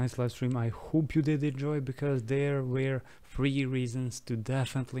for tonight's live stream. I hope you did enjoy, because there were 3 reasons to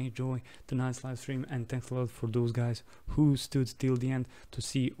definitely enjoy tonight's live stream, and thanks a lot for those guys who stood till the end to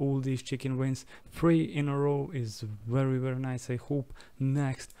see all these chicken wins. 3 in a row is very nice. I hope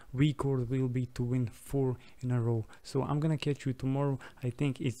next record will be to win 4 in a row. So I'm gonna catch you tomorrow. I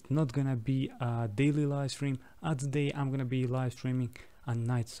think it's not gonna be a daily live stream. At the day I'm gonna be live streaming at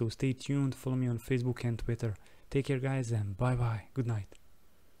night, so stay tuned. Follow me on Facebook and Twitter. Take care guys, and bye bye. Good night.